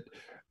read that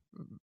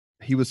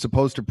he was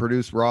supposed to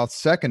produce Roth's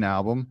second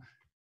album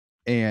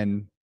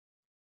and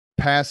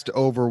passed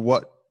over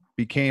what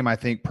became, I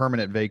think,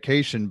 Permanent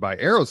Vacation by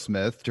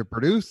Aerosmith to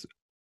produce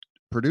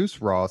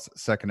Roth's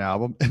second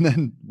album. And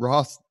then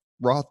Roth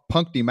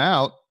punked him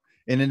out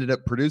and ended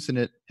up producing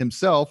it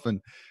himself.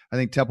 And I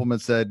think Templeman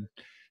said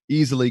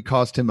easily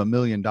cost him $1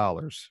 million.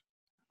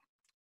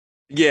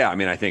 Yeah,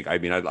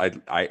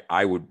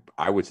 I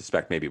would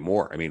suspect maybe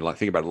more. I mean,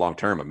 think about it long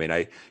term. I mean,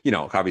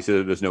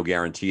 obviously there's no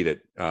guarantee that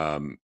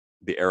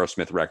the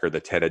Aerosmith record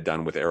that Ted had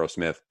done with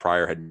Aerosmith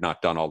prior had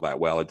not done all that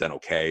well. Had done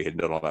okay, hadn't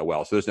done all that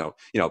well. So there's no,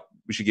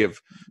 we should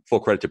give full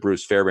credit to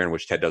Bruce Fairbairn,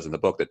 which Ted does in the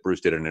book, that Bruce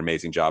did an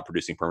amazing job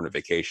producing Permanent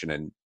Vacation,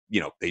 and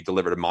they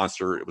delivered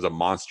it was a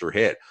monster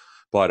hit.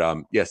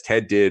 But yes,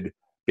 Ted did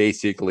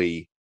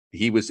basically.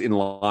 He was in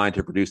line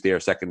to produce their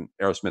second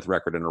Aerosmith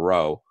record in a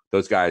row.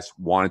 Those guys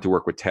wanted to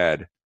work with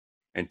Ted,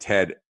 and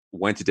Ted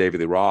went to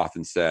David Lee Roth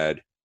and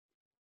said,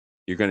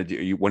 when are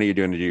you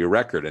going to do your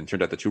record? And it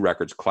turned out the two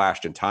records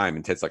clashed in time.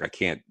 And Ted's like, I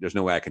can't, there's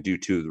no way I can do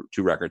two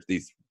records,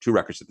 these two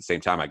records at the same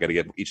time. I got to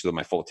give each of them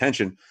my full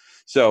attention.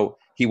 So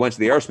he went to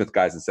the Aerosmith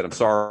guys and said, I'm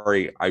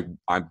sorry. I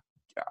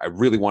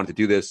really wanted to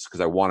do this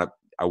because I want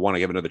to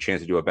give another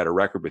chance to do a better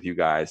record with you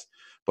guys.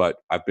 But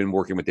I've been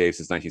working with Dave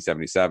since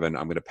 1977.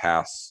 I'm going to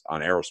pass on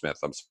Aerosmith.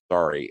 I'm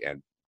sorry.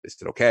 And they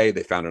said, okay.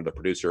 They found another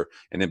producer.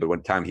 And then, but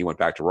one time he went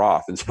back to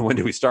Roth and said, when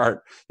do we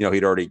start?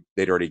 They'd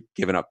already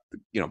given up,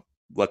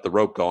 let the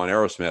rope go on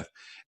Aerosmith.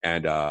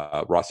 And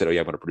Roth said, oh yeah,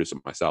 I'm going to produce it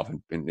myself.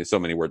 And in so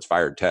many words,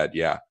 fired Ted.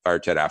 Yeah.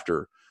 Fired Ted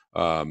after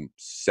 8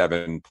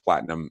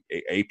 platinum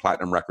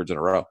records in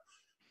a row.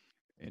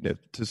 And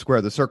to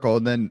square the circle.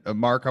 And then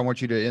Mark, I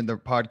want you to end the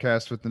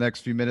podcast with the next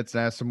few minutes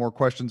and ask some more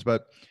questions,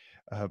 but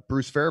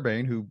Bruce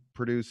Fairbairn, who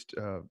produced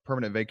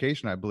Permanent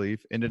Vacation, I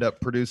believe, ended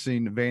up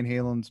producing Van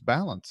Halen's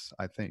Balance,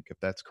 I think, if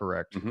that's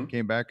correct. Mm-hmm.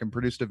 Came back and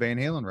produced a Van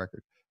Halen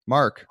record.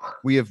 Mark,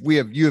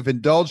 you have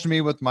indulged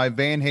me with my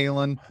Van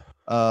Halen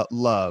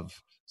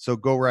love. So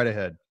go right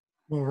ahead.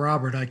 Well,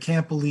 Robert, I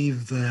can't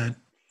believe that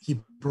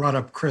he brought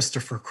up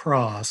Christopher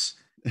Cross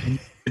and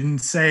didn't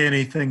say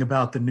anything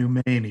about the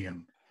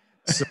Pneumanium.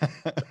 So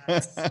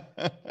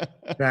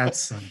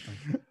that's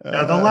something.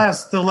 Now,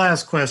 the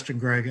last question,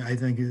 Greg, I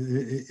think,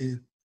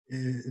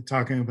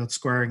 talking about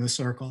squaring the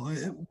circle.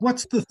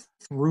 What's the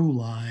through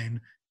line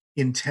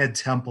in Ted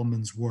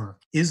Templeman's work?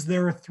 Is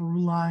there a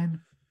through line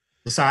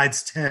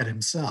besides Ted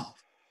himself?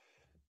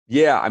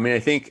 Yeah, I mean, I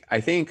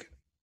think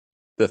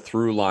the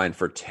through line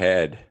for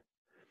Ted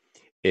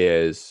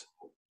is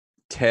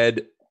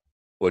Ted.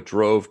 What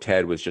drove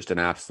Ted was just an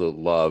absolute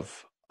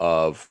love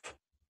of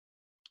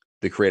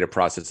the creative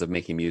process of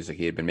making music.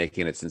 He had been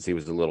making it since he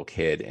was a little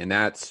kid. And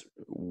that's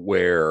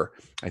where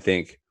I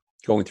think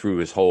going through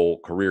his whole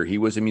career, he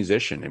was a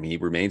musician. I mean, he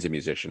remains a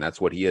musician.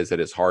 That's what he is at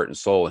his heart and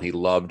soul. And he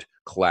loved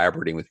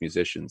collaborating with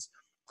musicians.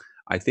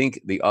 I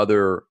think the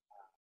other,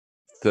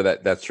 so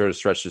that sort of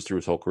stretches through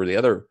his whole career. The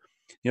other,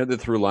 the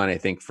through line, I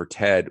think, for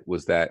Ted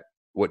was that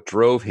what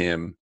drove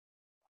him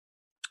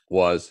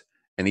was,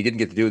 and he didn't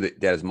get to do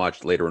that as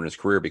much later in his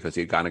career because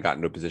he had kind of gotten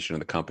into a position in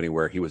the company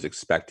where he was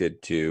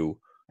expected to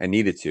and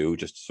needed to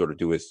just sort of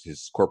do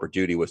his corporate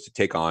duty, was to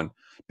take on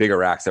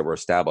bigger acts that were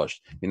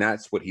established. And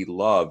that's what he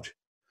loved,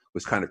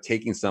 was kind of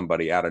taking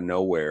somebody out of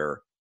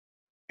nowhere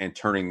and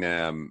turning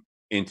them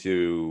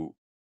into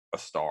a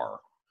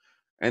star.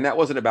 And that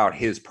wasn't about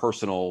his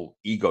personal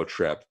ego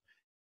trip.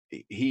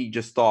 He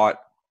just thought,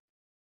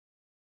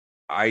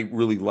 I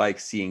really like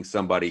seeing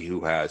somebody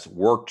who has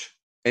worked,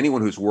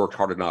 anyone who's worked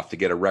hard enough to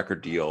get a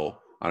record deal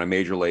on a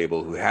major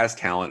label, who has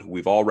talent, who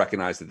we've all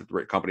recognized that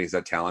the company has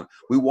that talent.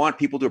 We want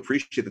people to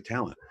appreciate the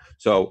talent.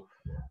 So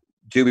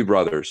Doobie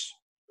Brothers,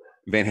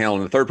 Van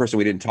Halen, the third person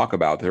we didn't talk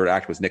about, the third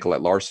act was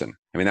Nicolette Larson.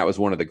 I mean, that was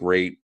one of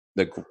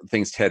the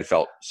things Ted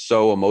felt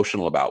so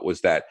emotional about, was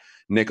that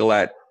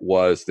Nicolette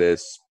was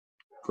this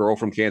girl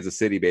from Kansas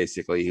City,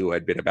 basically, who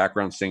had been a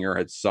background singer,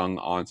 had sung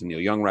on some Neil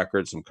Young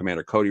records, some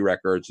Commander Cody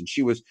records. And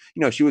she was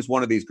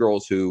one of these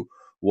girls who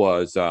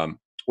was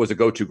a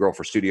go-to girl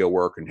for studio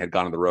work and had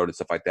gone on the road and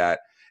stuff like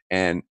that.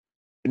 And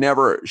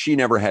she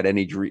never had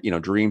any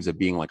dreams of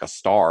being like a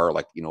star,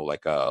 like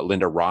a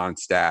Linda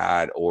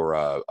Ronstadt or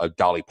a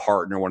Dolly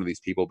Parton or one of these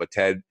people. But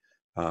Ted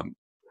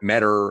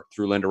met her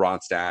through Linda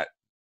Ronstadt,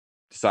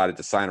 decided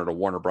to sign her to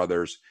Warner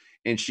Brothers,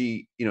 and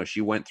she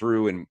went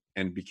through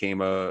and became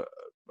had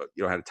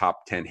a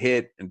top 10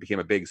 hit and became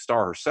a big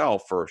star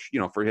herself for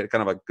kind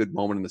of a good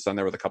moment in the sun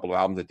there with a couple of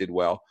albums that did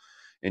well.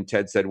 And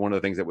Ted said one of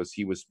the things that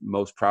he was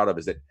most proud of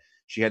is that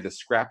she had this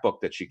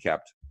scrapbook that she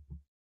kept,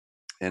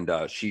 and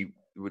she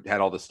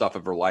had all the stuff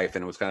of her life,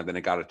 and it was kind of, then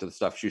it got into the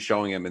stuff she was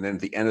showing him. And then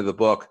at the end of the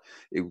book,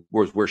 it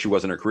was where she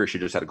was in her career. She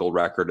just had a gold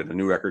record and a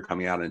new record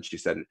coming out. And she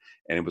said,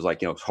 and it was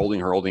like, holding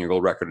her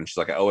gold record. And she's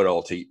like, I owe it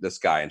all to this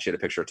guy. And she had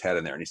a picture of Ted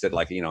in there. And he said,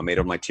 made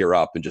him like tear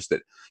up. And just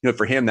that,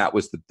 for him, that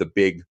was the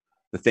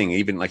thing.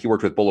 Even like he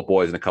worked with Bullet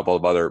Boys and a couple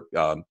of other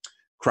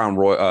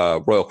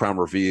Royal Crown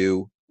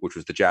Review, which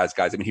was the jazz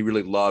guys. I mean, he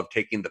really loved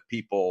taking the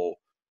people,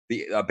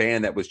 a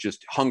band that was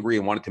just hungry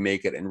and wanted to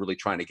make it, and really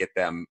trying to get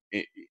them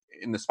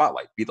in the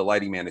spotlight, be the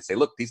lighting man, and say,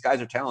 look, these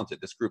guys are talented.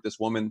 This group, this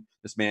woman,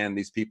 this man,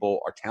 these people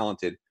are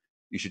talented.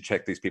 You should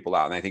check these people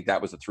out. And I think that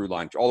was the through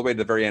line all the way to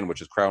the very end, which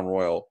is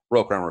Royal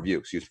Crown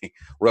Review,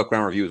 Royal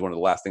Crown Review is one of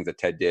the last things that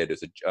Ted did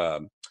as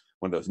one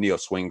of those neo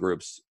swing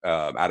groups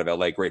out of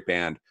LA, great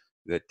band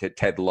that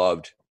Ted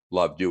loved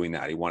doing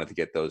that. He wanted to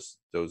get those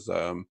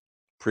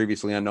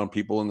previously unknown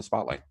people in the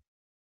spotlight.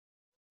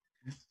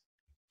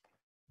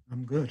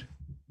 I'm good.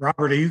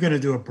 Robert, are you going to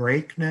do a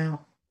break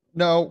now?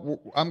 No,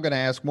 I'm going to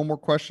ask one more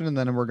question, and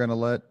then we're going to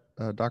let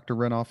Dr.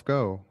 Renoff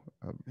go.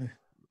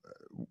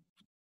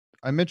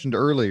 I mentioned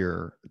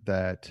earlier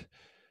that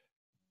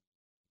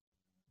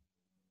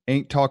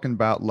Ain't Talking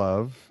About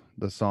Love,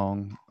 the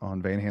song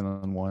on Van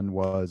Halen 1,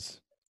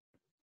 was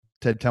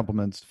Ted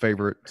Templeman's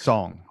favorite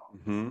song.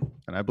 Mm-hmm.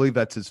 And I believe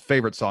that's his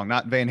favorite song,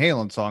 not Van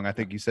Halen song. I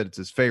think you said it's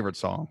his favorite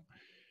song.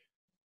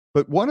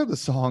 But one of the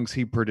songs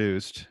he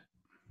produced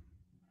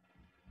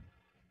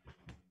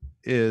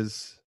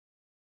is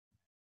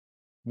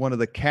one of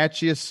the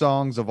catchiest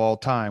songs of all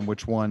time,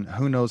 which won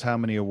who knows how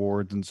many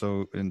awards and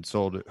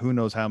sold who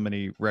knows how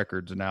many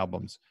records and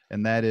albums.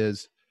 And that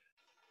is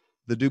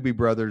the Doobie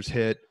Brothers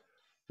hit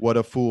What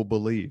a Fool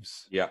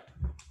Believes. Yeah.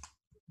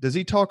 Does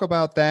he talk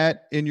about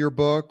that in your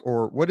book,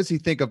 or what does he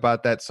think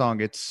about that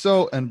song? It's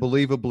so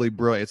unbelievably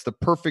brilliant. It's the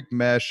perfect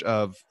mesh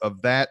of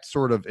that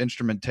sort of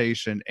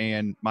instrumentation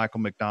and Michael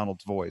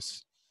McDonald's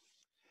voice.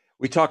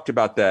 We talked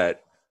about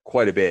that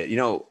quite a bit.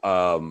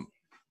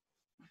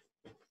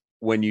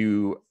 When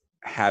you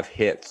have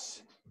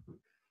hits,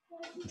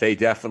 they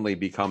definitely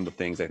become the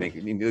things, I think,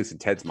 at least in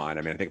Ted's mind.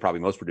 I mean, I think probably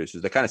most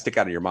producers, they kind of stick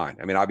out in your mind.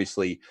 I mean,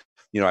 obviously,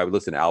 I would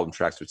listen to album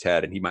tracks with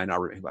Ted, and he might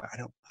not,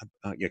 kind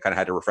of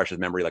had to refresh his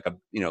memory, like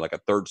a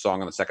third song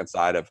on the second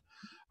side of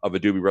a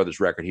Doobie Brothers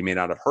record he may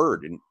not have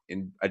heard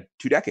in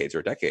 2 decades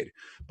or a decade.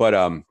 But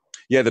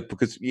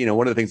because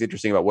one of the things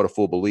interesting about What a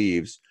Fool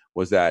Believes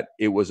was that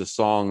it was a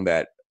song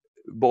that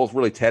both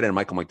really Ted and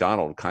Michael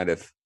McDonald kind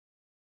of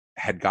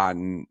had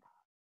gotten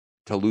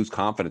lose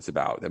confidence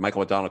about. That Michael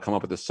McDonald come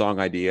up with this song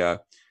idea,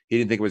 he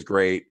didn't think it was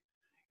great,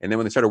 and then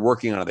when they started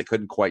working on it, they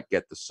couldn't quite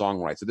get the song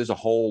right. So there's a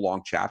whole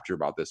long chapter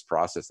about this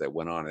process that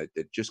went on.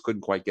 It just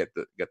couldn't quite get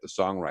the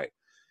song right.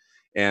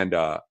 And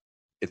at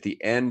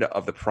the end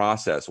of the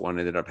process, what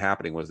ended up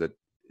happening was that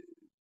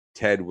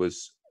Ted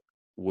was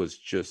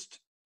just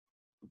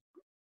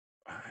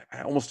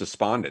almost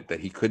despondent that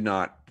he could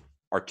not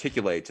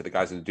articulate to the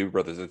guys in the Doobie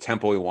Brothers the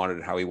tempo he wanted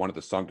and how he wanted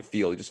the song to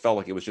feel. He just felt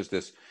like it was just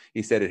this.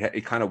 He said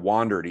it kind of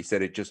wandered. He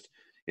said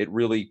it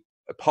really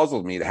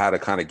puzzled me to how to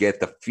kind of get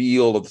the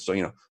feel of the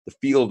song, the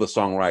feel of the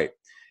song right.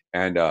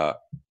 And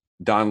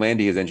Don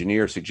Landy, his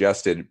engineer,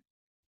 suggested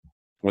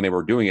when they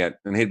were doing it,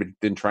 and they'd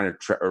been trying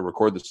to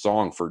record the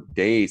song for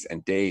days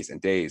and days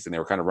and days, and they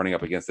were kind of running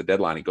up against the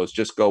deadline. He goes,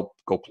 "Just go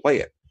play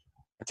it."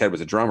 And Ted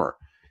was a drummer,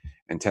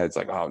 and Ted's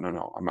like, "Oh,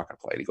 no, I'm not going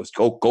to play it." He goes,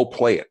 "Go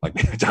play it." Like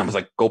John was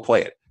like, "Go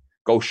play it.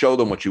 Go show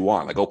them what you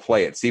want. Like, go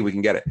play it. See if we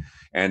can get it."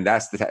 And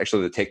that's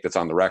actually the take that's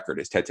on the record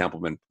is Ted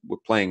Templeman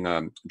playing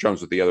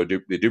drums with the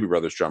Doobie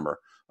Brothers drummer.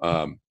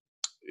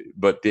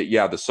 But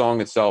the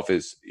song itself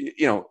is,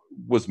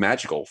 was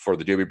magical for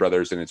the Doobie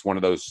Brothers, and it's one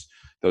of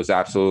those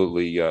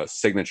absolutely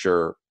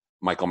signature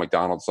Michael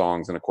McDonald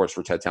songs. And of course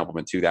for Ted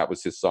Templeman too, that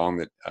was his song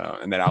that,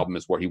 and that album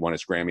is what he won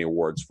his Grammy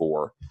Awards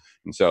for.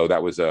 And so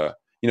that was to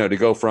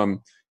go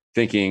from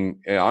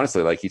thinking,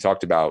 honestly, like he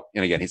talked about,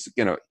 and again, he's,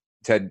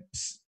 Ted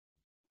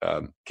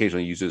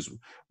occasionally uses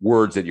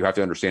words that you have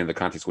to understand in the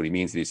context what he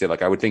means. And he said,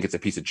 like, I would think it's a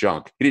piece of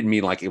junk. He didn't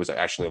mean like it was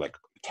actually like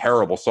a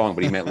terrible song,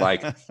 but he meant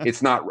like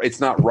it's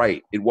not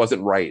right. It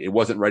wasn't right. It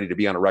wasn't ready to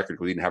be on a record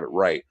because he didn't have it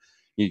right.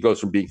 He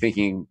goes from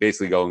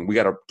basically going, we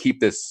got to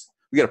keep this,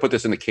 we got to put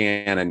this in the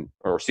can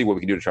or see what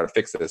we can do to try to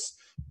fix this,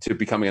 to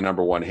becoming a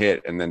number one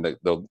hit. And then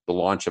the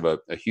launch of a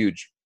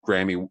huge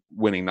Grammy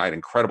winning night,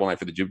 incredible night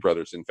for the Doobie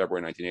Brothers in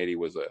February 1980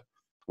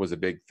 was a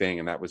big thing.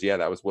 And that was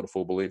What a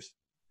Fool Believes.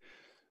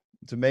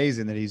 It's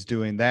amazing that he's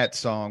doing that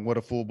song, What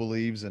a Fool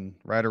Believes, and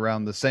right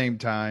around the same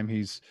time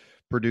he's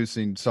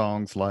producing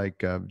songs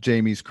like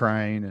Jamie's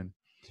Crying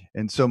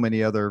and so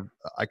many other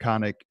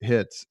iconic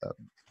hits.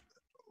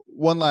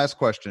 One last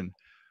question.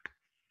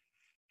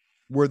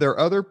 Are there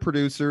other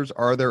producers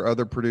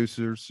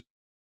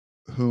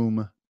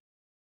whom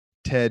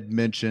Ted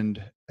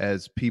mentioned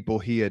as people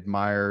he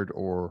admired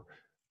or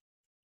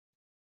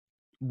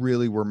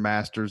really were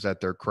masters at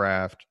their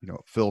craft?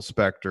 Phil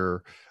Spector,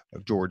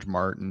 George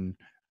Martin,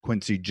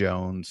 Quincy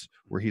Jones,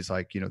 where he's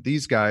like,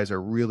 these guys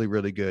are really,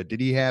 really good. Did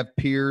he have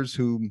peers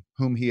whom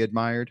he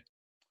admired?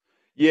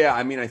 Yeah,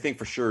 I mean, I think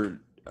for sure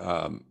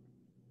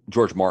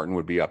George Martin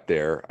would be up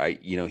there.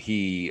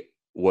 He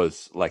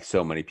was, like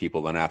so many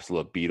people, an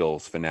absolute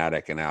Beatles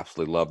fanatic and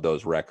absolutely loved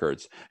those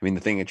records. I mean, the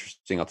thing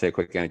interesting, I'll tell you a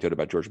quick anecdote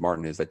about George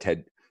Martin, is that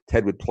Ted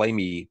would play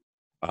me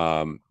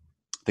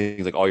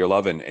things like All Your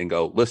Lovin' and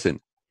go,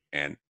 listen.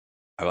 And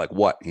I'm like,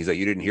 what? He's like,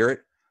 you didn't hear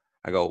it?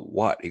 I go,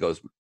 what? He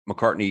goes,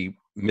 McCartney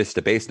missed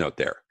a bass note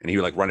there. And he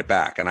would like run it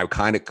back. And I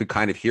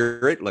could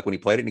hear it, like when he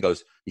played it, and he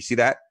goes, you see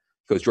that?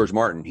 He goes, George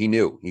Martin, he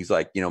knew. He's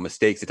like,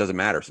 mistakes, it doesn't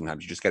matter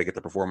sometimes. You just got to get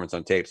the performance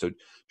on tape. So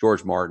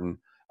George Martin.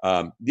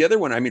 The other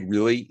one, I mean,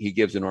 really, he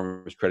gives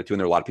enormous credit to,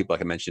 and there are a lot of people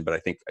like I mentioned, but I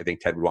think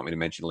Ted would want me to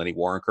mention Lenny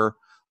Waronker.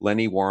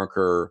 Lenny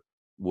Waronker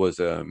was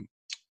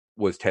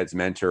Ted's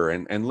mentor,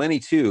 and Lenny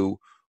too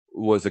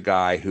was a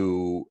guy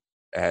who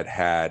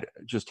had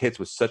just hits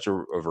with such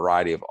a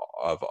variety of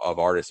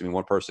artists. I mean,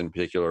 one person in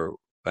particular,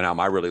 an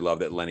album I really love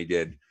that Lenny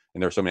did,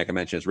 and there's so many I can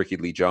mention, is Ricky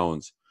Lee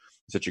Jones.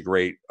 Such a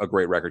great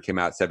record, came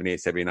out 78,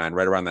 79,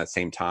 right around that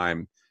same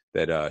time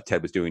that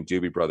Ted was doing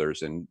Doobie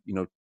Brothers. And,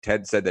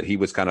 Ted said that he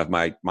was kind of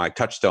my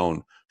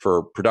touchstone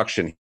for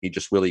production. He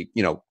just really,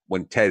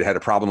 when Ted had a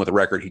problem with a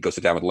record, he'd go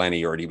sit down with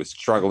Lenny, or he was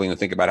struggling to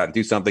think about how to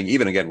do something.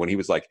 Even again, when he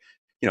was like,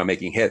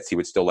 making hits, he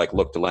would still like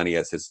look to Lenny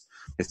as his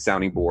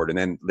sounding board. And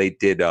then they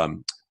did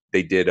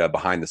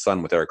Behind the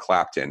Sun with Eric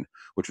Clapton,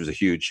 which was a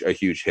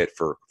huge hit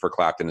for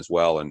Clapton as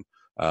well. And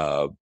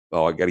I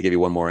got to give you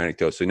one more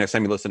anecdote. So next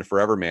time you listen to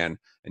Forever Man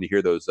and you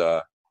hear those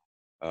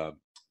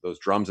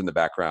drums in the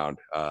background,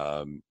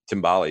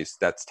 timbales,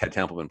 that's Ted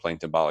Templeman playing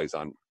timbales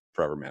on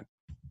Forever Man.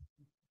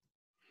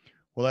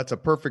 Well, that's a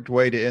perfect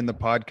way to end the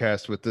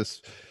podcast with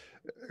this.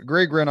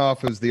 Greg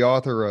Renoff is the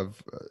author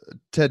of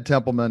Ted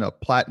Templeman, A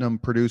Platinum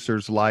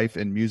Producer's Life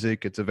in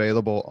Music. It's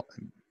available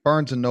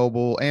Barnes &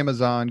 Noble,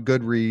 Amazon,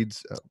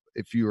 Goodreads.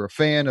 If you're a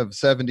fan of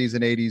 70s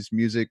and 80s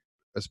music,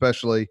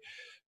 especially,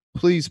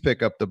 please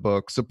pick up the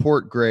book.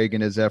 Support Greg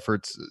and his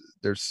efforts.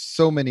 There's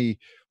so many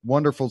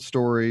wonderful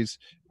stories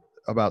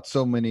about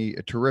so many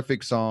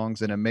terrific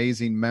songs and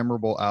amazing,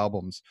 memorable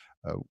albums.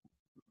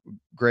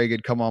 Greg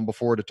had come on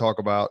before to talk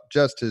about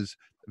just his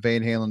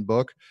Van Halen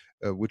book,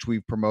 which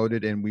we've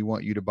promoted, and we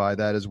want you to buy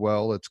that as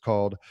well. It's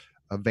called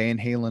Van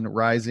Halen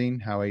Rising,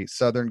 How a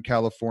Southern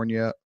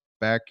California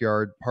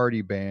Backyard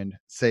Party Band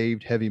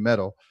Saved Heavy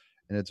Metal.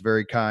 And it's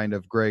very kind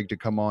of Greg to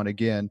come on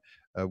again.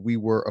 We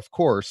were, of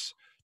course,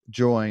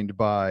 joined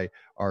by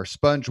our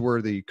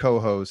sponge-worthy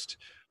co-host,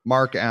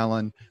 Marc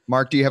Allan.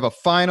 Marc, do you have a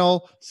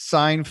final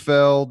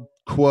Seinfeld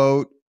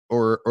quote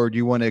or do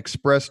you want to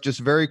express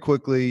just very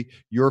quickly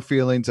your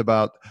feelings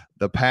about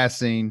the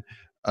passing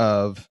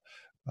of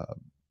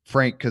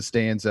Frank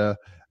Costanza,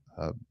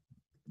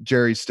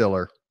 Jerry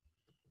Stiller?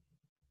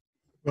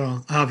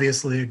 Well,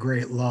 obviously a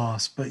great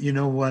loss, but you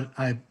know what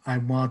I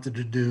wanted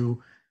to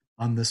do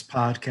on this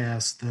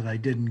podcast that I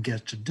didn't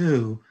get to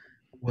do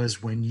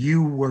was when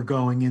you were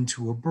going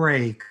into a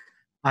break,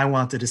 I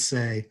wanted to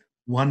say,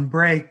 one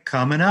break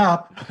coming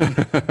up. Do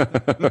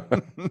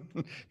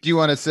you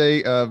want to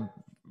say,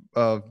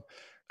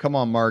 come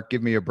on, Mark,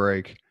 give me a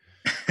break?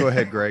 Go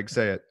ahead, Greg,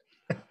 say it.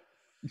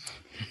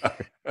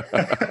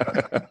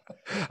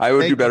 I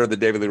would do better than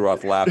David Lee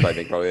Roth laughed, I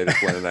think, probably at this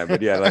point in time.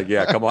 But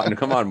yeah,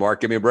 come on, Mark,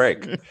 give me a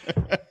break.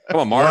 Come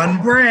on, Mark.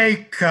 One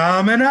break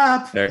coming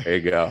up. There you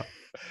go.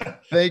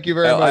 Thank you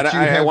very much.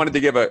 I wanted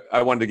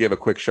to give a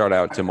quick shout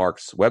out to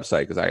Mark's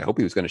website, because I hope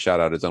he was going to shout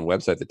out his own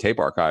website. The Tape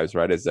Archives,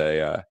 right, is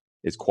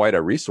quite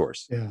a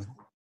resource. Yeah.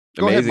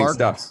 Go ahead, Mark.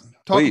 Stuff.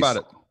 Talk Please. about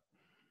it.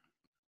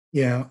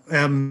 Yeah.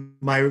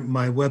 My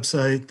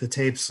website,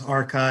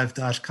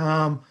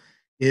 thetapesarchive.com,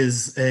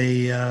 is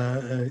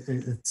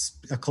it's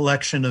a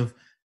collection of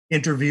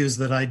interviews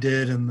that I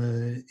did in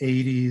the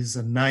 80s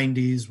and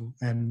 90s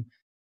and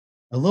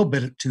a little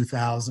bit of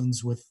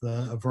 2000s with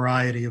a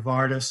variety of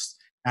artists.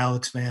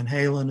 Alex Van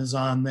Halen is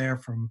on there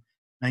from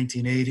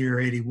 1980 or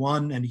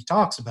 81, and he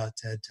talks about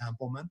Ted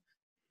Templeman,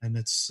 and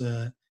it's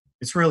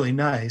really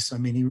nice. I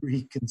mean,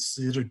 he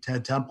considered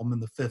Ted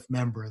Templeman the fifth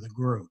member of the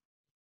group.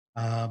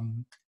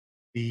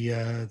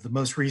 The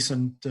most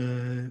recent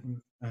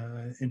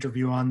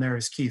interview on there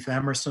is Keith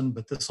Emerson,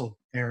 but this will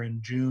air in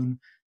June.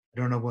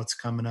 I don't know what's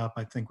coming up.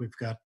 I think we've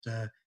got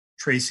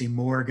Tracy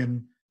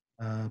Morgan,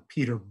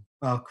 Peter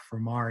Buck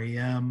from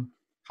REM,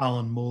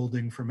 Colin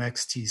Moulding from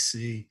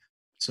XTC.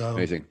 So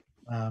amazing.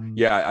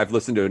 Yeah, I've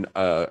listened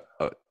to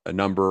a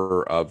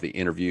number of the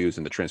interviews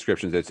and the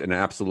transcriptions. It's an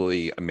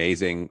absolutely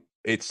amazing.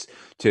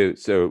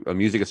 So a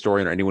music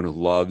historian or anyone who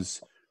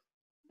loves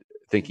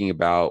thinking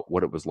about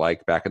what it was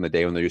like back in the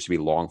day when there used to be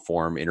long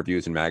form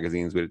interviews in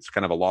magazines, but it's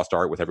kind of a lost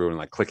art with everyone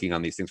like clicking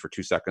on these things for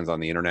 2 seconds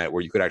on the internet,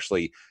 where you could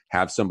actually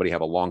have somebody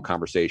have a long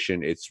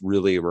conversation. It's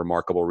really a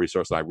remarkable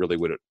resource. And I really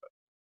would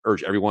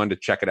urge everyone to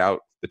check it out.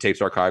 The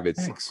Tapes Archive.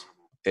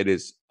 It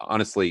is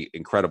honestly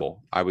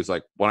incredible. I was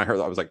like, when I heard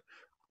that, I was like,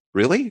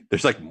 really?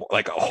 There's like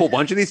a whole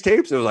bunch of these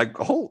tapes. It was like,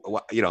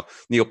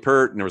 Neil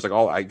Peart, and there was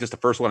like just the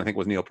first one I think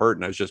was Neil Peart,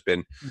 and it's just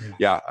been,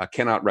 I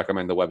cannot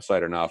recommend the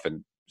website enough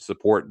and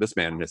support this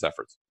man and his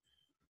efforts.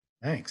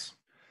 Thanks.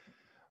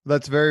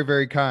 That's very,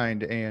 very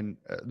kind. And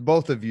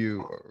both of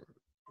you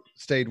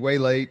stayed way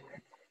late,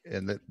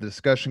 and the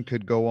discussion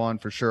could go on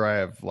for sure. I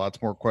have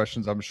lots more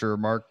questions. I'm sure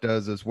Mark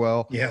does as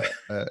well. Yeah.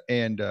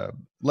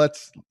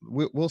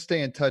 We'll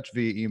stay in touch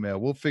via email.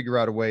 We'll figure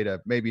out a way to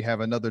maybe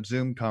have another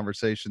Zoom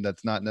conversation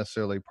that's not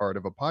necessarily part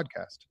of a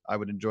podcast. I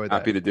would enjoy that.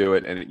 Happy to do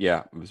it. And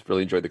I was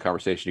really enjoyed the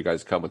conversation. You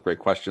guys come with great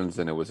questions,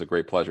 and it was a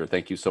great pleasure.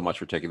 Thank you so much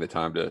for taking the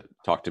time to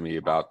talk to me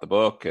about the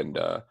book. And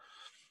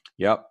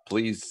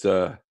please,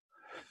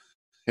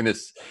 in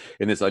this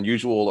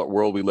unusual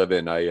world we live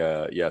in,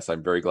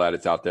 I'm very glad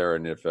it's out there.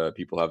 And if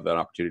people have that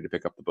opportunity to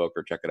pick up the book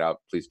or check it out,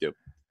 please do.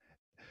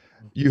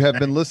 You have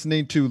been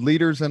listening to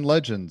Leaders and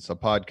Legends, a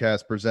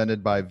podcast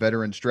presented by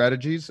Veteran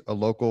Strategies, a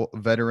local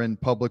veteran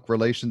public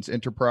relations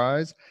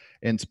enterprise,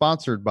 and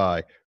sponsored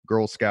by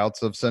Girl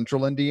Scouts of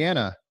Central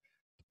Indiana.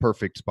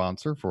 Perfect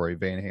sponsor for a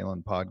Van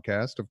Halen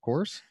podcast, of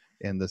course,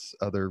 and this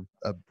other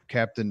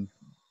Captain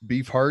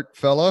Beefheart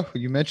fella who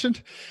you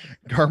mentioned,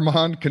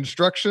 Garmong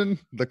Construction,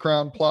 the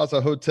Crowne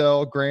Plaza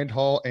Hotel, Grand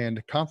Hall,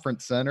 and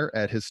Conference Center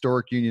at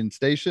Historic Union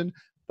Station,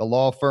 the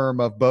law firm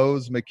of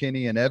Bose,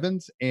 McKinney, and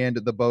Evans, and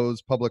the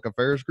Bose Public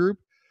Affairs Group,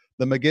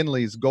 the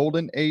McGinley's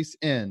Golden Ace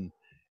Inn,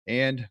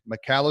 and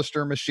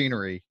MacAllister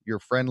Machinery, your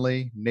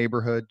friendly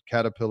neighborhood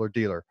Caterpillar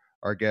dealer.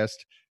 Our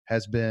guest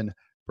has been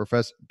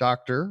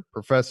Professor,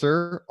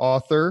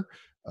 author,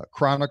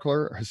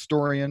 chronicler,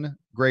 historian,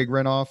 Greg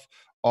Renoff,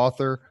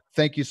 author.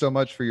 Thank you so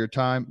much for your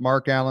time.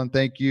 Marc Allan,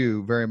 thank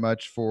you very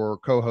much for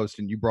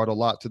co-hosting. You brought a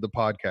lot to the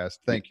podcast.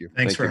 Thank you.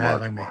 Thanks for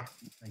having me.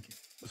 Thank you.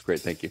 That's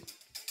great. Thank you.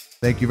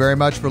 Thank you very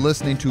much for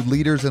listening to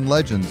Leaders and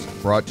Legends,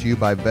 brought to you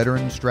by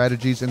Veteran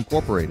Strategies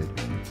Incorporated.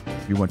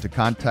 If you want to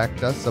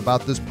contact us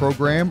about this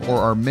program or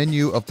our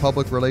menu of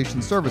public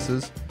relations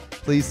services,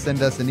 please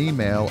send us an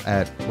email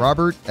at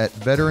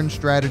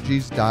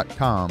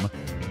robert@veteranstrategies.com.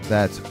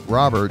 That's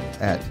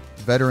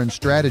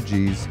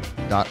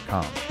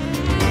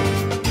robert@veteranstrategies.com.